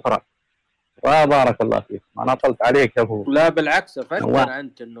بأنساب أخرى. وبارك الله فيك. أنا طلت عليك يا أبو. لا بالعكس، أفكر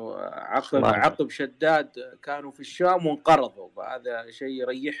أنت أنه عقب شداد كانوا في الشام وانقرضوا، فهذا شيء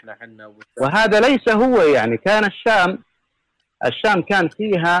يريحنا حنا. وهذا ليس هو، يعني كان الشام كان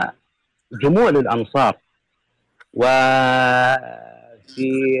فيها جموع للأنصار، وفي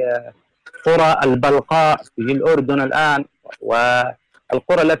قرى البلقاء في الأردن الآن،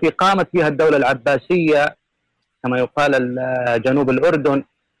 والقرى التي قامت فيها الدولة العباسية كما يقال جنوب الأردن،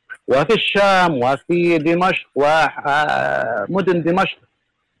 وفي الشام وفي دمشق ومدن دمشق،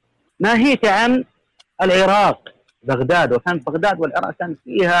 ناهيك عن العراق بغداد. وكانت بغداد والعراق كان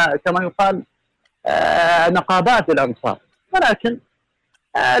فيها كما يقال نقابات الأنصار، ولكن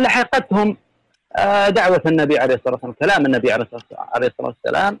لحقتهم دعوة النبي عليه الصلاة والسلام، كلام النبي عليه الصلاة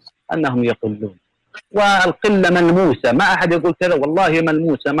والسلام أنهم يقلون، والقلة ملموسة. ما أحد يقول كذا، والله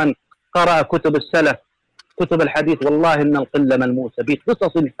ملموسة. من قرأ كتب السلف كتب الحديث والله إن القلة ملموسة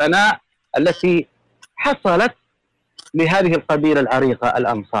بقصص الفناء التي حصلت لهذه القبيلة العريقة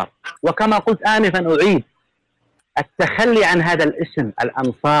الأنصار. وكما قلت آنفا أعيد التخلي عن هذا الاسم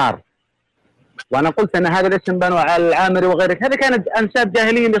الأنصار، وأنا قلت أن هذا الاسم بنو العامري وغيره هذا كانت أنساب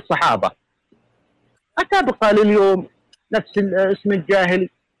جاهلية للصحابة، أتبقى لليوم نفس الاسم الجاهلي.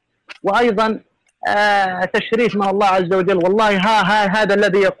 وأيضا تشريف من الله عز وجل، والله هذا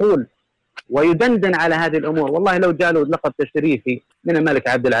الذي يقول ويدندن على هذه الأمور، والله لو جاء لقب تشريفي من الملك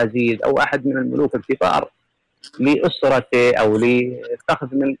عبد العزيز أو أحد من الملوك الكبار لأسرته أو لأخذ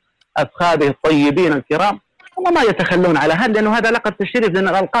من أفخاذه الطيبين الكرام، والله ما يتخلون على هذا، لأنه هذا لقب تشريف، لأن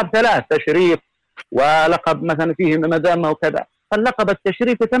الألقاب ثلاث: تشريف ولقب مثلا فيه مذامة وكذا. فاللقب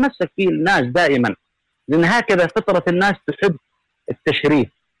التشريف يتمسك فيه الناس دائما، لأن هكذا فطرة الناس تحب التشريف،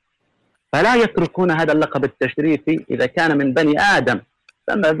 فلا يتركون هذا اللقب التشريفي إذا كان من بني آدم،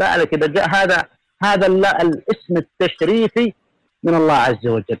 فما بالك إذا جاء هذا الاسم التشريفي من الله عز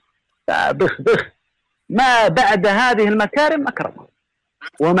وجل. فبخ ما بعد هذه المكارم مكرمة،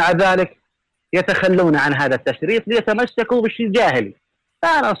 ومع ذلك يتخلون عن هذا التشريف ليتمسكوا بالشيء الجاهلي.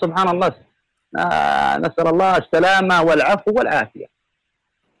 فأنا سبحان الله نسأل الله السلامة والعفو والعافية.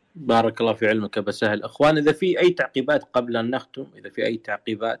 بارك الله في علمك أبا سهل. أخوان، إذا في أي تعقيبات قبل أن نختم، إذا في أي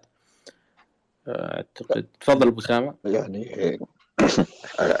تعقيبات تفضل أبو أسامة. يعني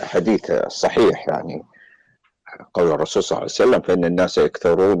حديث صحيح، يعني قول الرسول صلى الله عليه وسلم: فإن الناس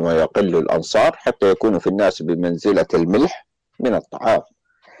يكثرون ويقل الأنصار حتى يكونوا في الناس بمنزلة الملح من الطعام.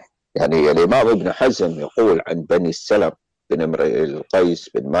 يعني الإمام ابن حزم يقول عن بني السلم بن امرئ القيس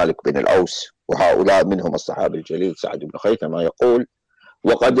بن مالك بن الأوس، وهؤلاء منهم الصحابي الجليل سعد بن خيثمة، يقول: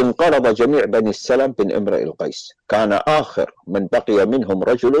 وقد انقرض جميع بني السلم بن امرئ القيس، كان آخر من بقي منهم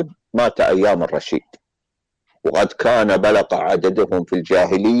رجل مات أيام الرشيد، وقد كان بلغ عددهم في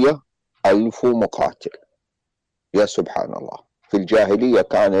الجاهلية 1000 مقاتل. يا سبحان الله، في الجاهلية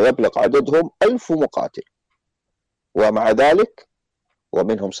كان يبلغ عددهم 1000 مقاتل، ومع ذلك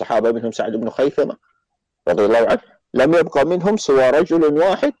ومنهم صحابة منهم سعد بن خيثمة رضي الله عنه لم يبقى منهم سوى رجل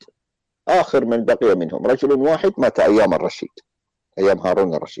واحد، آخر من بقي منهم رجل واحد مات أيام الرشيد، أيام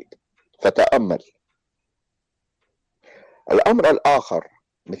هارون الرشيد. فتأمل. الأمر الآخر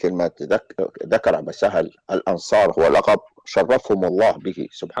مثل ما ذكر أبا سهل، الأنصار هو لقب شرفهم الله به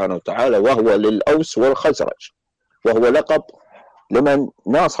سبحانه وتعالى، وهو للأوس والخزرج، وهو لقب لمن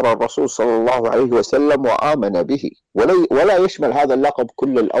ناصر الرسول صلى الله عليه وسلم وآمن به، ولا يشمل هذا اللقب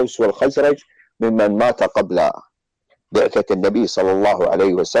كل الأوس والخزرج ممن مات قبل بعثة النبي صلى الله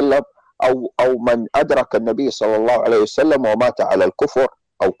عليه وسلم، أو من أدرك النبي صلى الله عليه وسلم ومات على الكفر،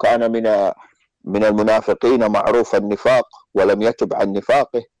 أو كان من المنافقين معروف النفاق ولم يتب عن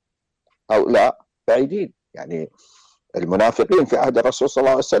نفاقه. أو لا، بعيدين. يعني المنافقين في عهد الرسول صلى الله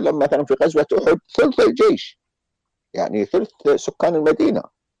عليه وسلم مثلا في غزوة أحد ثلث الجيش، يعني ثلث سكان المدينة.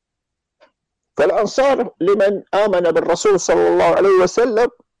 فالأنصار لمن آمن بالرسول صلى الله عليه وسلم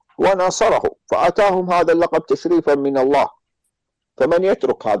وناصره، فأتاهم هذا اللقب تشريفا من الله. فمن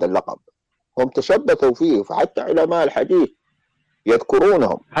يترك هذا اللقب؟ هم تشبثوا فيه، فحتى علماء الحديث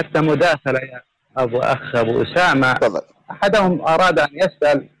يذكرونهم. حتى مداخلة يا أبو أسامة، تفضل. أحدهم أراد أن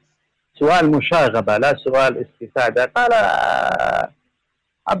يسأل سؤال مشاغبة لا سؤال استفادة، قال: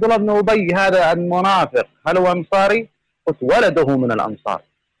 عبد الله بن أبي هذا المنافق هل هو أنصاري؟ قلت: ولده من الأنصار،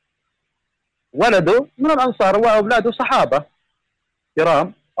 ولده من الأنصار وأولاده صحابة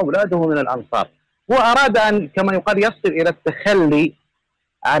كرام، أولاده من الأنصار. هو أراد أن كما يقال يصل إلى التخلي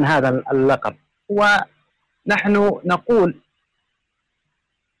عن هذا اللقب، ونحن نقول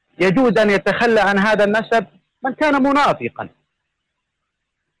يجوز أن يتخلى عن هذا النسب من كان منافقا،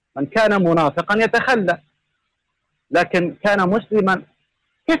 من كان منافقا يتخلى، لكن كان مسلما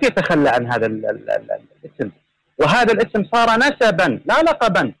كيف يتخلى عن هذا الاسم؟ وهذا الاسم صار نسبا لا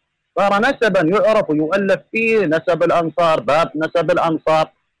لقبا، صار نسبا يعرف ويؤلف فيه نسب الأنصار، باب نسب الأنصار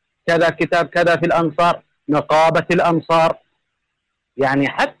كذا، كتاب كذا في الأنصار، نقابة الأنصار. يعني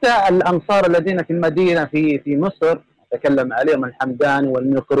حتى الأنصار الذين في المدينة في مصر تكلم عليهم الحمداني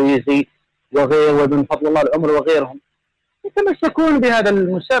والمقريزي وغير وابن فضل الله العمر وغيرهم، يتمسكون بهذا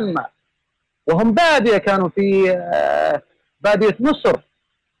المسمى، وهم بادية، كانوا في بادية مصر،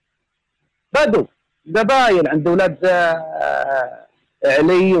 بدو قبائل عند أولاد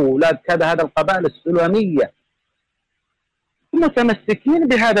علي وأولاد كذا، هذا القبائل السلامية متمسكين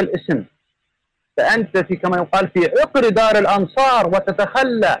بهذا الاسم. فأنت في كما يقال في عقر دار الأنصار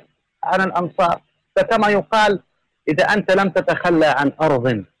وتتخلى عن الأنصار، فكما يقال إذا أنت لم تتخلى عن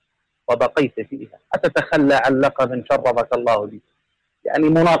أرض وبقيت فيها أتتخلى عن لقب شرفك الله به؟ يعني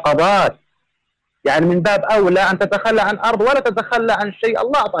مناقضات. يعني من باب أولى أن تتخلى عن أرض ولا تتخلى عن شيء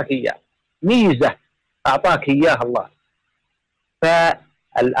الله أعطاك إياه، ميزة أعطاك إياه الله.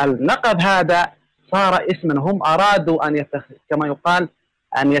 فاللقب هذا صار اسما، هم أرادوا أن كما يقال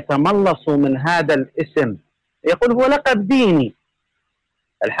أن يتملصوا من هذا الاسم، يقول هو لقب ديني.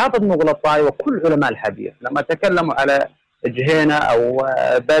 الحافظ مغلطاي وكل علماء الحديث لما تكلموا على جهينة أو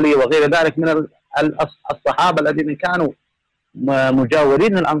بلي وغير ذلك من الصحابة الذين كانوا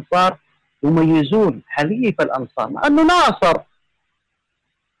مجاورين الأنصار يميزون حليف الأنصار، مع أنه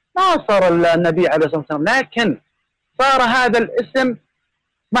ناصر النبي عليه الصلاة والسلام، لكن صار هذا الاسم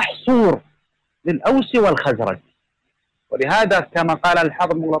محصور للأوس والخزرج. ولهذا كما قال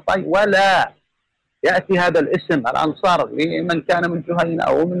الحافظ مغلطاي: ولا يأتي هذا الاسم الأنصار لمن كان من جهينة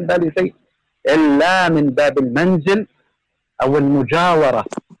أو من بلي شيء إلا من باب المنزل أو المجاورة،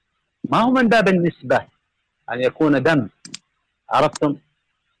 ما هو من باب النسبة. أن يكون دم، عرفتم؟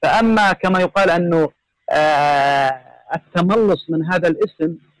 فأما كما يقال أنه التملص من هذا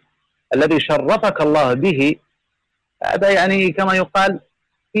الاسم الذي شرفك الله به، هذا يعني كما يقال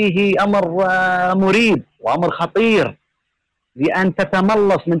فيه أمر مريب وأمر خطير، لأن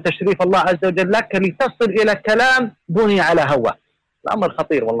تتملص من تشريف الله عز وجل لك لتصل إلى كلام بني على هوى. الأمر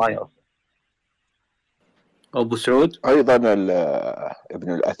خطير والله يا أخي. أبو سعود أيضا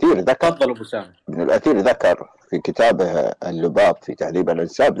ابن الأثير ذكر، تفضل أبو سامي. ابن الأثير ذكر في كتابه اللباب في تهذيب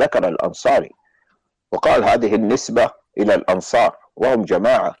الأنساب، ذكر الأنصاري وقال هذه النسبة إلى الأنصار وهم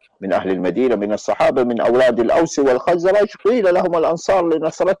جماعة من أهل المدينة من الصحابة من أولاد الأوس والخزرج، قيل لهم الأنصار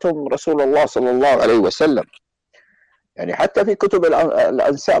لنصرتهم رسول الله صلى الله عليه وسلم. يعني حتى في كتب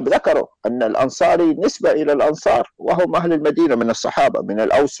الأنساب ذكروا أن الأنصاري نسبة إلى الأنصار وهم أهل المدينة من الصحابة من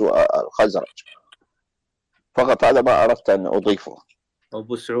الأوس والخزرج. فقط هذا ما أردت أن أضيفه.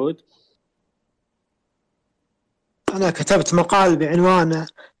 أبو سعود، أنا كتبت مقال بعنوان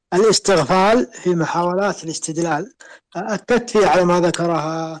الاستغفال في محاولات الاستدلال، أكدت فيه على ما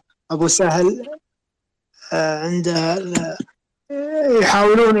ذكره أبو سهل، عند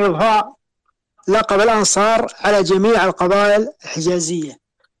يحاولون إضفاء لقب الأنصار على جميع القبائل الحجازية،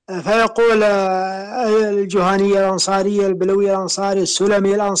 فيقول الجهنية الأنصارية، البلوية الأنصاري،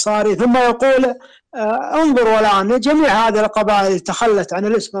 السلمي الأنصاري، ثم يقول انظروا الآن جميع هذه القبائل تخلت عن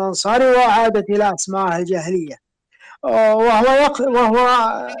الاسم الأنصاري وعادت إلى أسمائها الجاهلية، وهو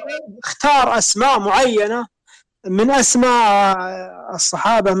اختار أسماء معينة من أسماء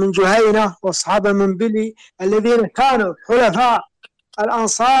الصحابة من جهينة والصحابة من بلي الذين كانوا حلفاء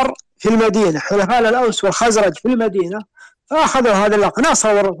الأنصار في المدينة، حلفاء الأوس والخزرج في المدينة، فأخذوا هذا اللقب،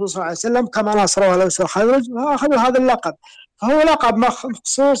 ناصروا الرسول صلى الله عليه وسلم كما ناصروا الأوس والخزرج، فأخذوا هذا اللقب، فهو لقب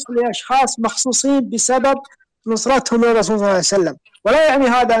مخصوص لأشخاص مخصوصين بسبب نصرتهم للرسول صلى الله عليه وسلم، ولا يعني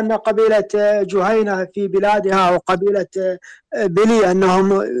هذا أن قبيلة جهينة في بلادها أو قبيلة بلي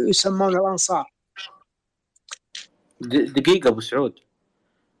أنهم يسمون الأنصار. دقيقة أبو سعود،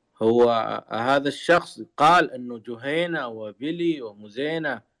 هو هذا الشخص قال أنه جهينة وبلي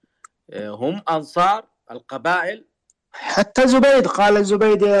ومزينة هم أنصار القبائل؟ حتى زبيد قال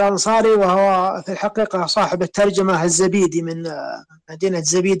الزبيدي الأنصاري، وهو في الحقيقة صاحب الترجمة الزبيدي من مدينة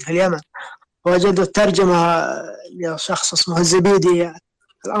زبيد في اليمن، وجد الترجمة لشخص اسمه الزبيدي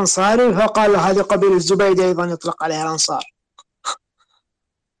الأنصاري، فقال هذه قبيلة الزبيدي أيضا يطلق عليها الأنصار.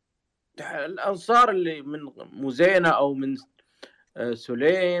 الأنصار اللي من مزينة أو من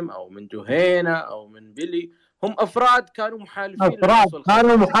سليم أو من جهينة أو من بلي هم أفراد كانوا محالفين،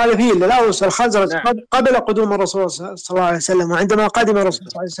 كانوا محالفين للأوس والخزرج قبل قدوم الرسول صلى الله عليه وسلم، وعندما قدم الرسول صلى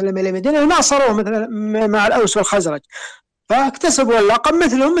الله عليه وسلم إلى المدينة ناصروه مثل مع الأوس والخزرج، فاكتسبوا اللقب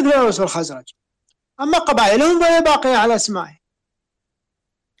مثلهم مثل الأوس والخزرج، أما قبائلهم فهي باقية على أسمائهم.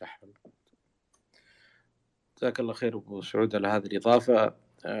 جزاك الله خير أبو سعود على هذه الإضافة.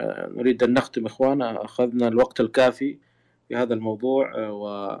 نريد أن نختم إخوانا، أخذنا الوقت الكافي في هذا الموضوع،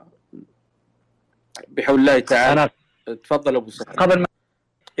 بحول الله تعالى. تفضل أبو سهل. قبل ما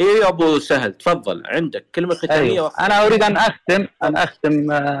إيه أبو سهل تفضل، عندك كلمة ختامية. أيوه. أنا أريد أن أختم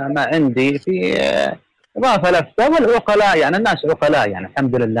ما عندي في إضافة لفتة، والعقلاء يعني الناس عقلاء يعني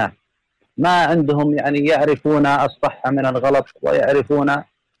الحمد لله، ما عندهم يعني يعرفون الصح من الغلط ويعرفون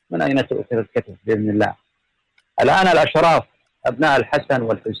من أين تؤثر الكتف بإذن الله. الآن الأشراف أبناء الحسن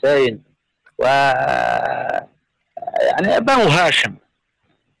والحسين و يعني بنو هاشم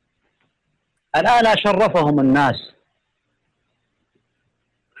الآن شرفهم الناس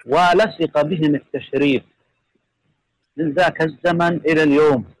ولصق بهم التشريف من ذاك الزمن إلى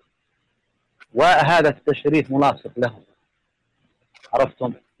اليوم، وهذا التشريف ملاصق لهم،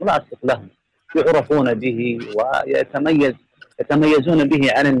 عرفتم؟ ملاصق لهم، يعرفون به ويتميزون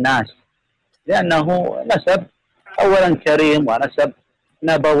به عن الناس، لأنه نسب أولا كريم ونسب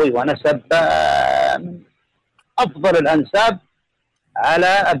نبوي ونسب أفضل الأنساب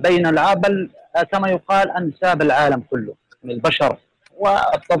على بين العابل كما يقال أنساب العالم كله من البشر،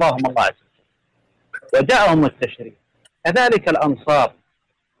 واصطفاهم الله عز وجل وجاءهم التشريف. كذلك الأنصار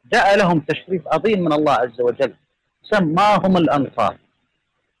جاء لهم تشريف عظيم من الله عز وجل سماهم الأنصار.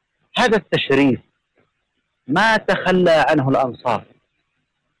 هذا التشريف ما تخلى عنه الأنصار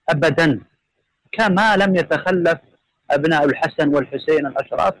أبدا، كما لم يتخلف أبناء الحسن والحسين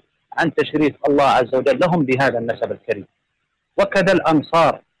الأشراف عن تشريف الله عز وجل لهم بهذا النسب الكريم. وكذا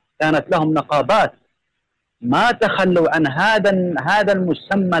الأنصار كانت لهم نقابات ما تخلوا عن هذا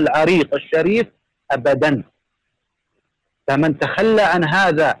المسمى العريق الشريف أبدا. فمن تخلى عن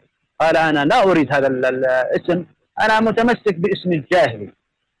هذا قال أنا لا أريد هذا الاسم، أنا متمسك باسم الجاهلي،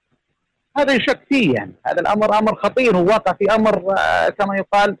 هذا يشك فيه. يعني هذا الأمر أمر خطير، وواقع في أمر كما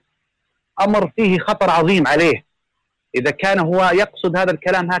يقال أمر فيه خطر عظيم عليه إذا كان هو يقصد هذا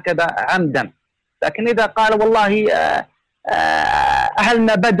الكلام هكذا عمدا. لكن إذا قال والله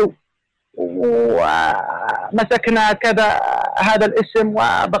أهلنا بدو ومسكنا كذا هذا الاسم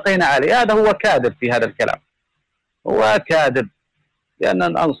وبقينا عليه، هذا هو كاذب في هذا الكلام، هو كاذب، لأن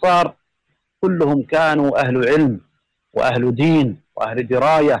الأنصار كلهم كانوا أهل علم وأهل دين وأهل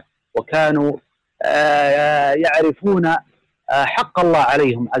دراية، وكانوا يعرفون حق الله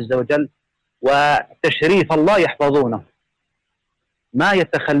عليهم عز وجل وتشريف الله يحفظونه، ما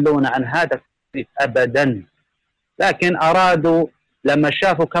يتخلون عن هذا التشريف أبدا. لكن أرادوا لما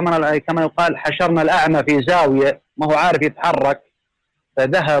شافوا كما يقال حشرنا الأعمى في زاوية ما هو عارف يتحرك،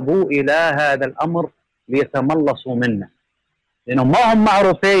 فذهبوا إلى هذا الأمر ليتملصوا منه، لأنهم ما هم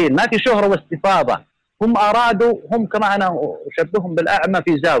معروفين، ما في شهرة واستفاضة. هم أرادوا، هم كما أنا أشبههم بالأعمى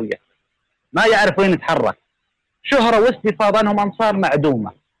في زاوية ما يعرف وين يتحرك، شهرة واستفاضة، أنهم أنصار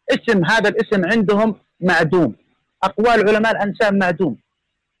معدومة، اسم هذا الاسم عندهم معدوم، أقوال علماء الأنساب معدوم.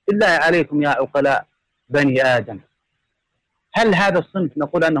 بالله عليكم يا عقلاء بني آدم، هل هذا الصنف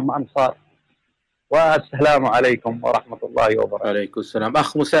نقول أنهم أنصار؟ والسلام عليكم ورحمة الله وبركاته. عليكم السلام.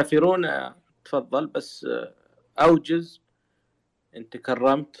 أخ مسافرون تفضل، بس أوجز، أنت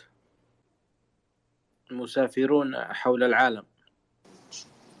كرمت مسافرون حول العالم.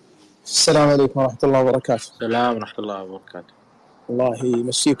 السلام عليكم ورحمة الله وبركاته. السلام ورحمة الله وبركاته. الله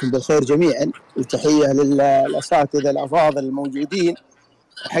يمسيكم بالخير جميعا، والتحية للأساتذة الأفاضل الموجودين.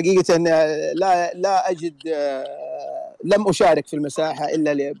 حقيقة لا أجد، لم أشارك في المساحة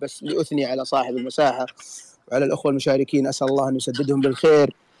إلا بس لأثني على صاحب المساحة وعلى الأخوة المشاركين. أسأل الله أن يسددهم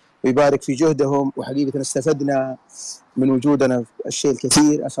بالخير ويبارك في جهدهم، وحقيقة استفدنا من وجودنا الشيء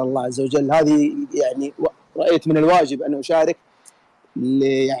الكثير. أسأل الله عز وجل، هذه يعني رأيت من الواجب أن أشارك،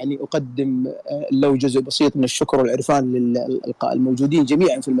 يعني أقدم لو جزء بسيط من الشكر والعرفان للموجودين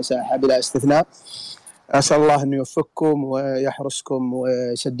جميعا في المساحة بلا استثناء. أسأل الله أن يوفقكم ويحرسكم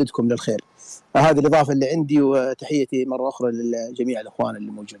ويسددكم للخير. هذه الإضافة اللي عندي، وتحيتي مرة أخرى لجميع الأخوان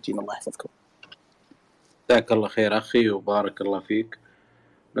اللي موجودين. الله يحفظكم. جزاك الله خير أخي وبارك الله فيك.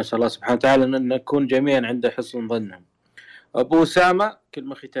 نسأل الله سبحانه وتعالى أن نكون جميعا عند حسن ظنهم. أبو أسامة،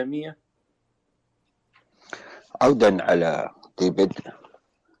 كلمة ختامية. عودا على ديفيد،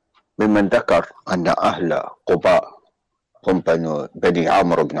 ممن ذكر أن أهل قباء هم بني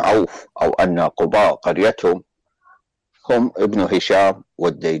عمرو بن عوف، أو أن قباء قريتهم هم ابن هشام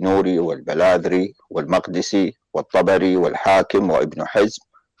والدينوري والبلاذري والمقدسي والطبري والحاكم وابن حزم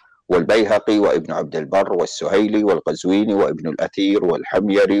والبيهقي وابن عبد البر والسهيلي والقزويني وابن الأثير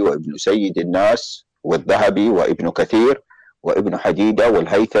والحميري وابن سيد الناس والذهبي وابن كثير وابن حديدة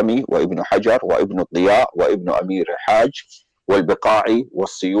والهيثمي وابن حجر وابن الضياء وابن أمير الحاج والبقاعي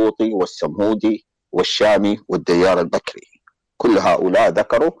والسيوطي والسمهودي والشامي والديار البكري. كل هؤلاء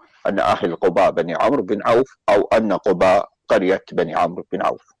ذكروا أن أهل قباء بني عمرو بن عوف، أو أن قباء قرية بني عمرو بن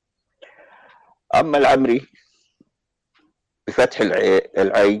عوف. أما العمري بفتح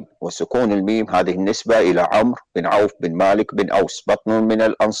العين وسكون الميم، هذه النسبة إلى عمرو بن عوف بن مالك بن أوس، بطن من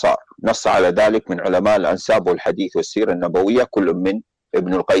الأنصار. نص على ذلك من علماء الأنساب والحديث والسيرة النبوية كل من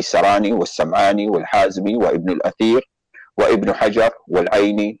ابن القيسراني والسمعاني والحازمي وابن الأثير وابن حجر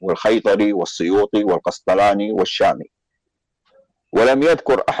والعيني والخيطري والسيوطي والقسطلاني والشامي. ولم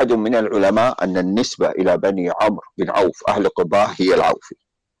يذكر أحد من العلماء أن النسبة إلى بني عمرو بن عوف أهل قباء هي العوفي.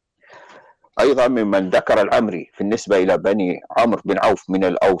 أيضا ممن ذكر العمري في النسبة إلى بني عمرو بن عوف من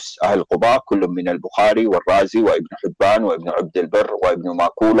الأوس أهل قباء كل من البخاري والرازي وابن حبان وابن عبد البر وابن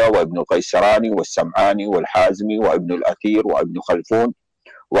ماكولة وابن القيسراني والسمعاني والحازمي وابن الأثير وابن خلفون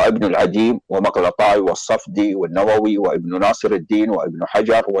وابن العديم ومقلطاي والصفدي والنووي وابن ناصر الدين وابن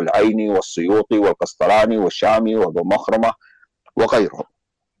حجر والعيني والسيوطي والقسطلاني والشامي وابن مخرمة وغيرهم.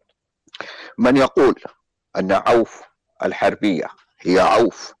 من يقول أن عوف الحربية هي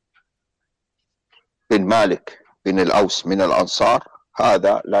عوف بن مالك بن الأوس من الأنصار،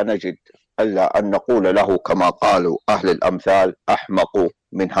 هذا لا نجد إلا أن نقول له كما قالوا أهل الأمثال: أحمق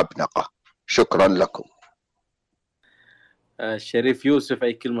من هبنقة. شكرا لكم. الشريف يوسف،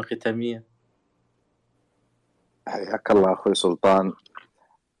 أي كلمة ختامية. حياك الله أخوي سلطان.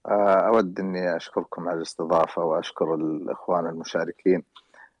 أود أني أشكركم على الاستضافة وأشكر الإخوان المشاركين.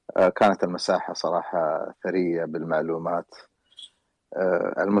 كانت المساحة صراحة ثرية بالمعلومات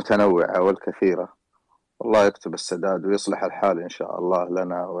المتنوعة والكثيرة. الله يكتب السداد ويصلح الحال إن شاء الله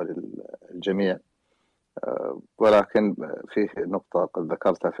لنا وللجميع. ولكن فيه نقطة قد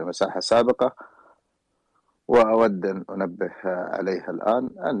ذكرتها في مساحة سابقة وأود أن أنبه عليها الآن،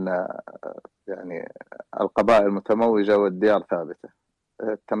 أن يعني القبائل متموجة والديار ثابتة.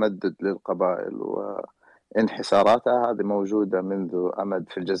 التمدد للقبائل انحساراتها هذه موجودة منذ أمد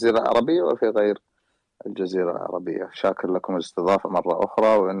في الجزيرة العربية وفي غير الجزيرة العربية. شاكر لكم الاستضافة مرة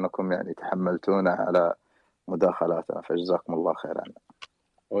أخرى، وأنكم يعني تحملتونا على مداخلاتنا، فجزاكم الله خيرا.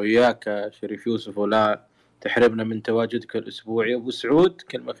 وإياك شريف يوسف، ولا تحرمنا من تواجدك الأسبوعي. أبو سعود،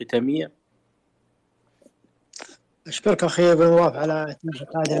 كلمة ختامية. أشكرك أخي أبو نواف على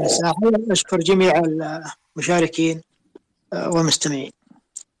هذه المساحة، أشكر جميع المشاركين والمستمعين.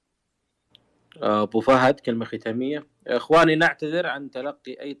 أبو فهد، كلمة ختامية. إخواني، نعتذر عن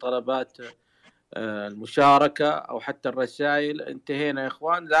تلقي أي طلبات المشاركة أو حتى الرسائل، انتهينا يا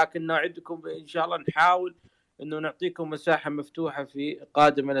إخوان، لكن نوعدكم إن شاء الله نحاول أنه نعطيكم مساحة مفتوحة في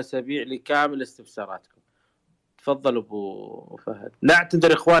قادم الأسابيع لكامل استفساراتكم. تفضل أبو فهد.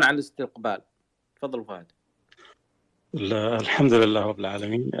 نعتذر إخوان عن الاستقبال. تفضل فهد. الحمد لله رب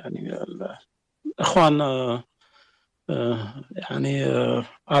العالمين. يعني الأخوان يعني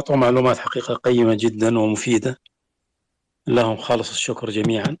أعطوا معلومات حقيقة قيمة جدا ومفيدة، لهم خالص الشكر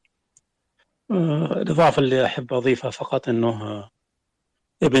جميعا. الإضافة اللي أحب أضيفها فقط أنه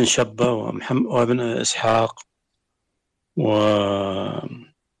ابن شبة وابن إسحاق وزبير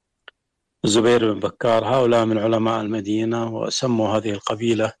بن بكار هؤلاء من علماء المدينة، وسموا هذه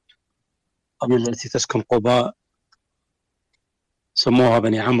القبيلة التي تسكن قباء سموها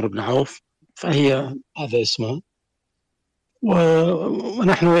بني عمرو بن عوف، فهي هذا اسمها.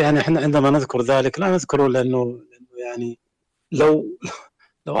 ونحن يعني احنا عندما نذكر ذلك لا نذكره لأنه يعني لو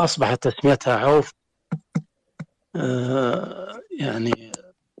أصبحت تسميتها عوف يعني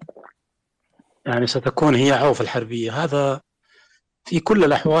ستكون هي عوف الحربية. هذا في كل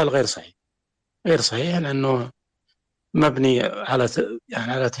الأحوال غير صحيح، غير صحيح، لأنه مبني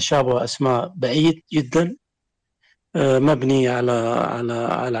على تشابه أسماء بعيد جدا، مبني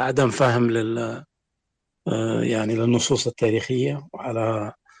على عدم فهم يعني للنصوص التاريخية،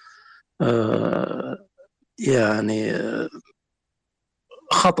 وعلى يعني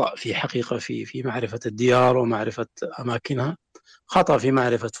خطأ في حقيقة في معرفة الديار ومعرفة أماكنها، خطأ في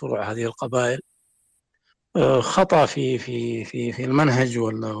معرفة فروع هذه القبائل، خطأ في المنهج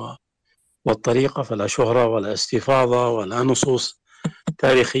والطريقة، فلا شهرة ولا استفاضة ولا نصوص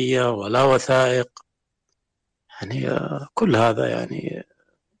تاريخية ولا وثائق. يعني كل هذا يعني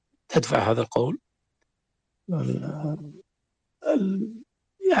تدفع هذا القول.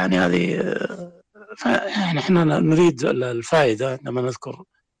 يعني هذه يعني احنا نريد الفائدة عندما نذكر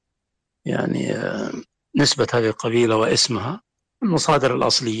يعني نسبة هذه القبيلة واسمها، المصادر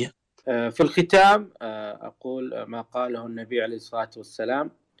الأصلية. في الختام أقول ما قاله النبي عليه الصلاة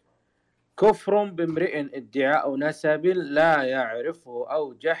والسلام: كفر بامرئ ادعاء نسب لا يعرفه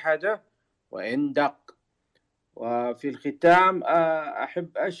أو جحده وإن دق. وفي الختام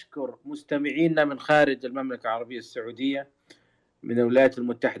أحب أشكر مستمعينا من خارج المملكة العربية السعودية، من الولايات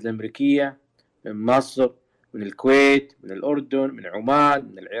المتحدة الأمريكية، من مصر، من الكويت، من الأردن، من عمان،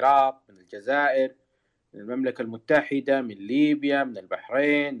 من العراق، من الجزائر، من المملكة المتحدة، من ليبيا، من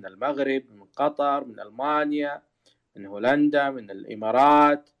البحرين، من المغرب، من قطر، من ألمانيا، من هولندا، من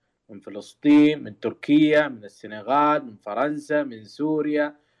الإمارات، من فلسطين، من تركيا، من السنغال، من فرنسا، من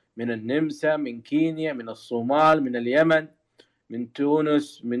سوريا، من النمسا، من كينيا، من الصومال، من اليمن، من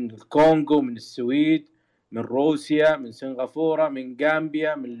تونس، من الكونغو، من السويد، من روسيا، من سنغافورة، من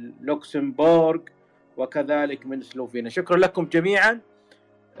غامبيا، من لوكسمبورغ، وكذلك من سلوفينيا. شكرا لكم جميعا.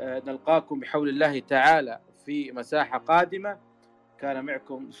 نلقاكم بحول الله تعالى في مساحة قادمة. كان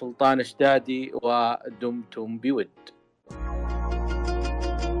معكم سلطان شدادي، ودمتم بود.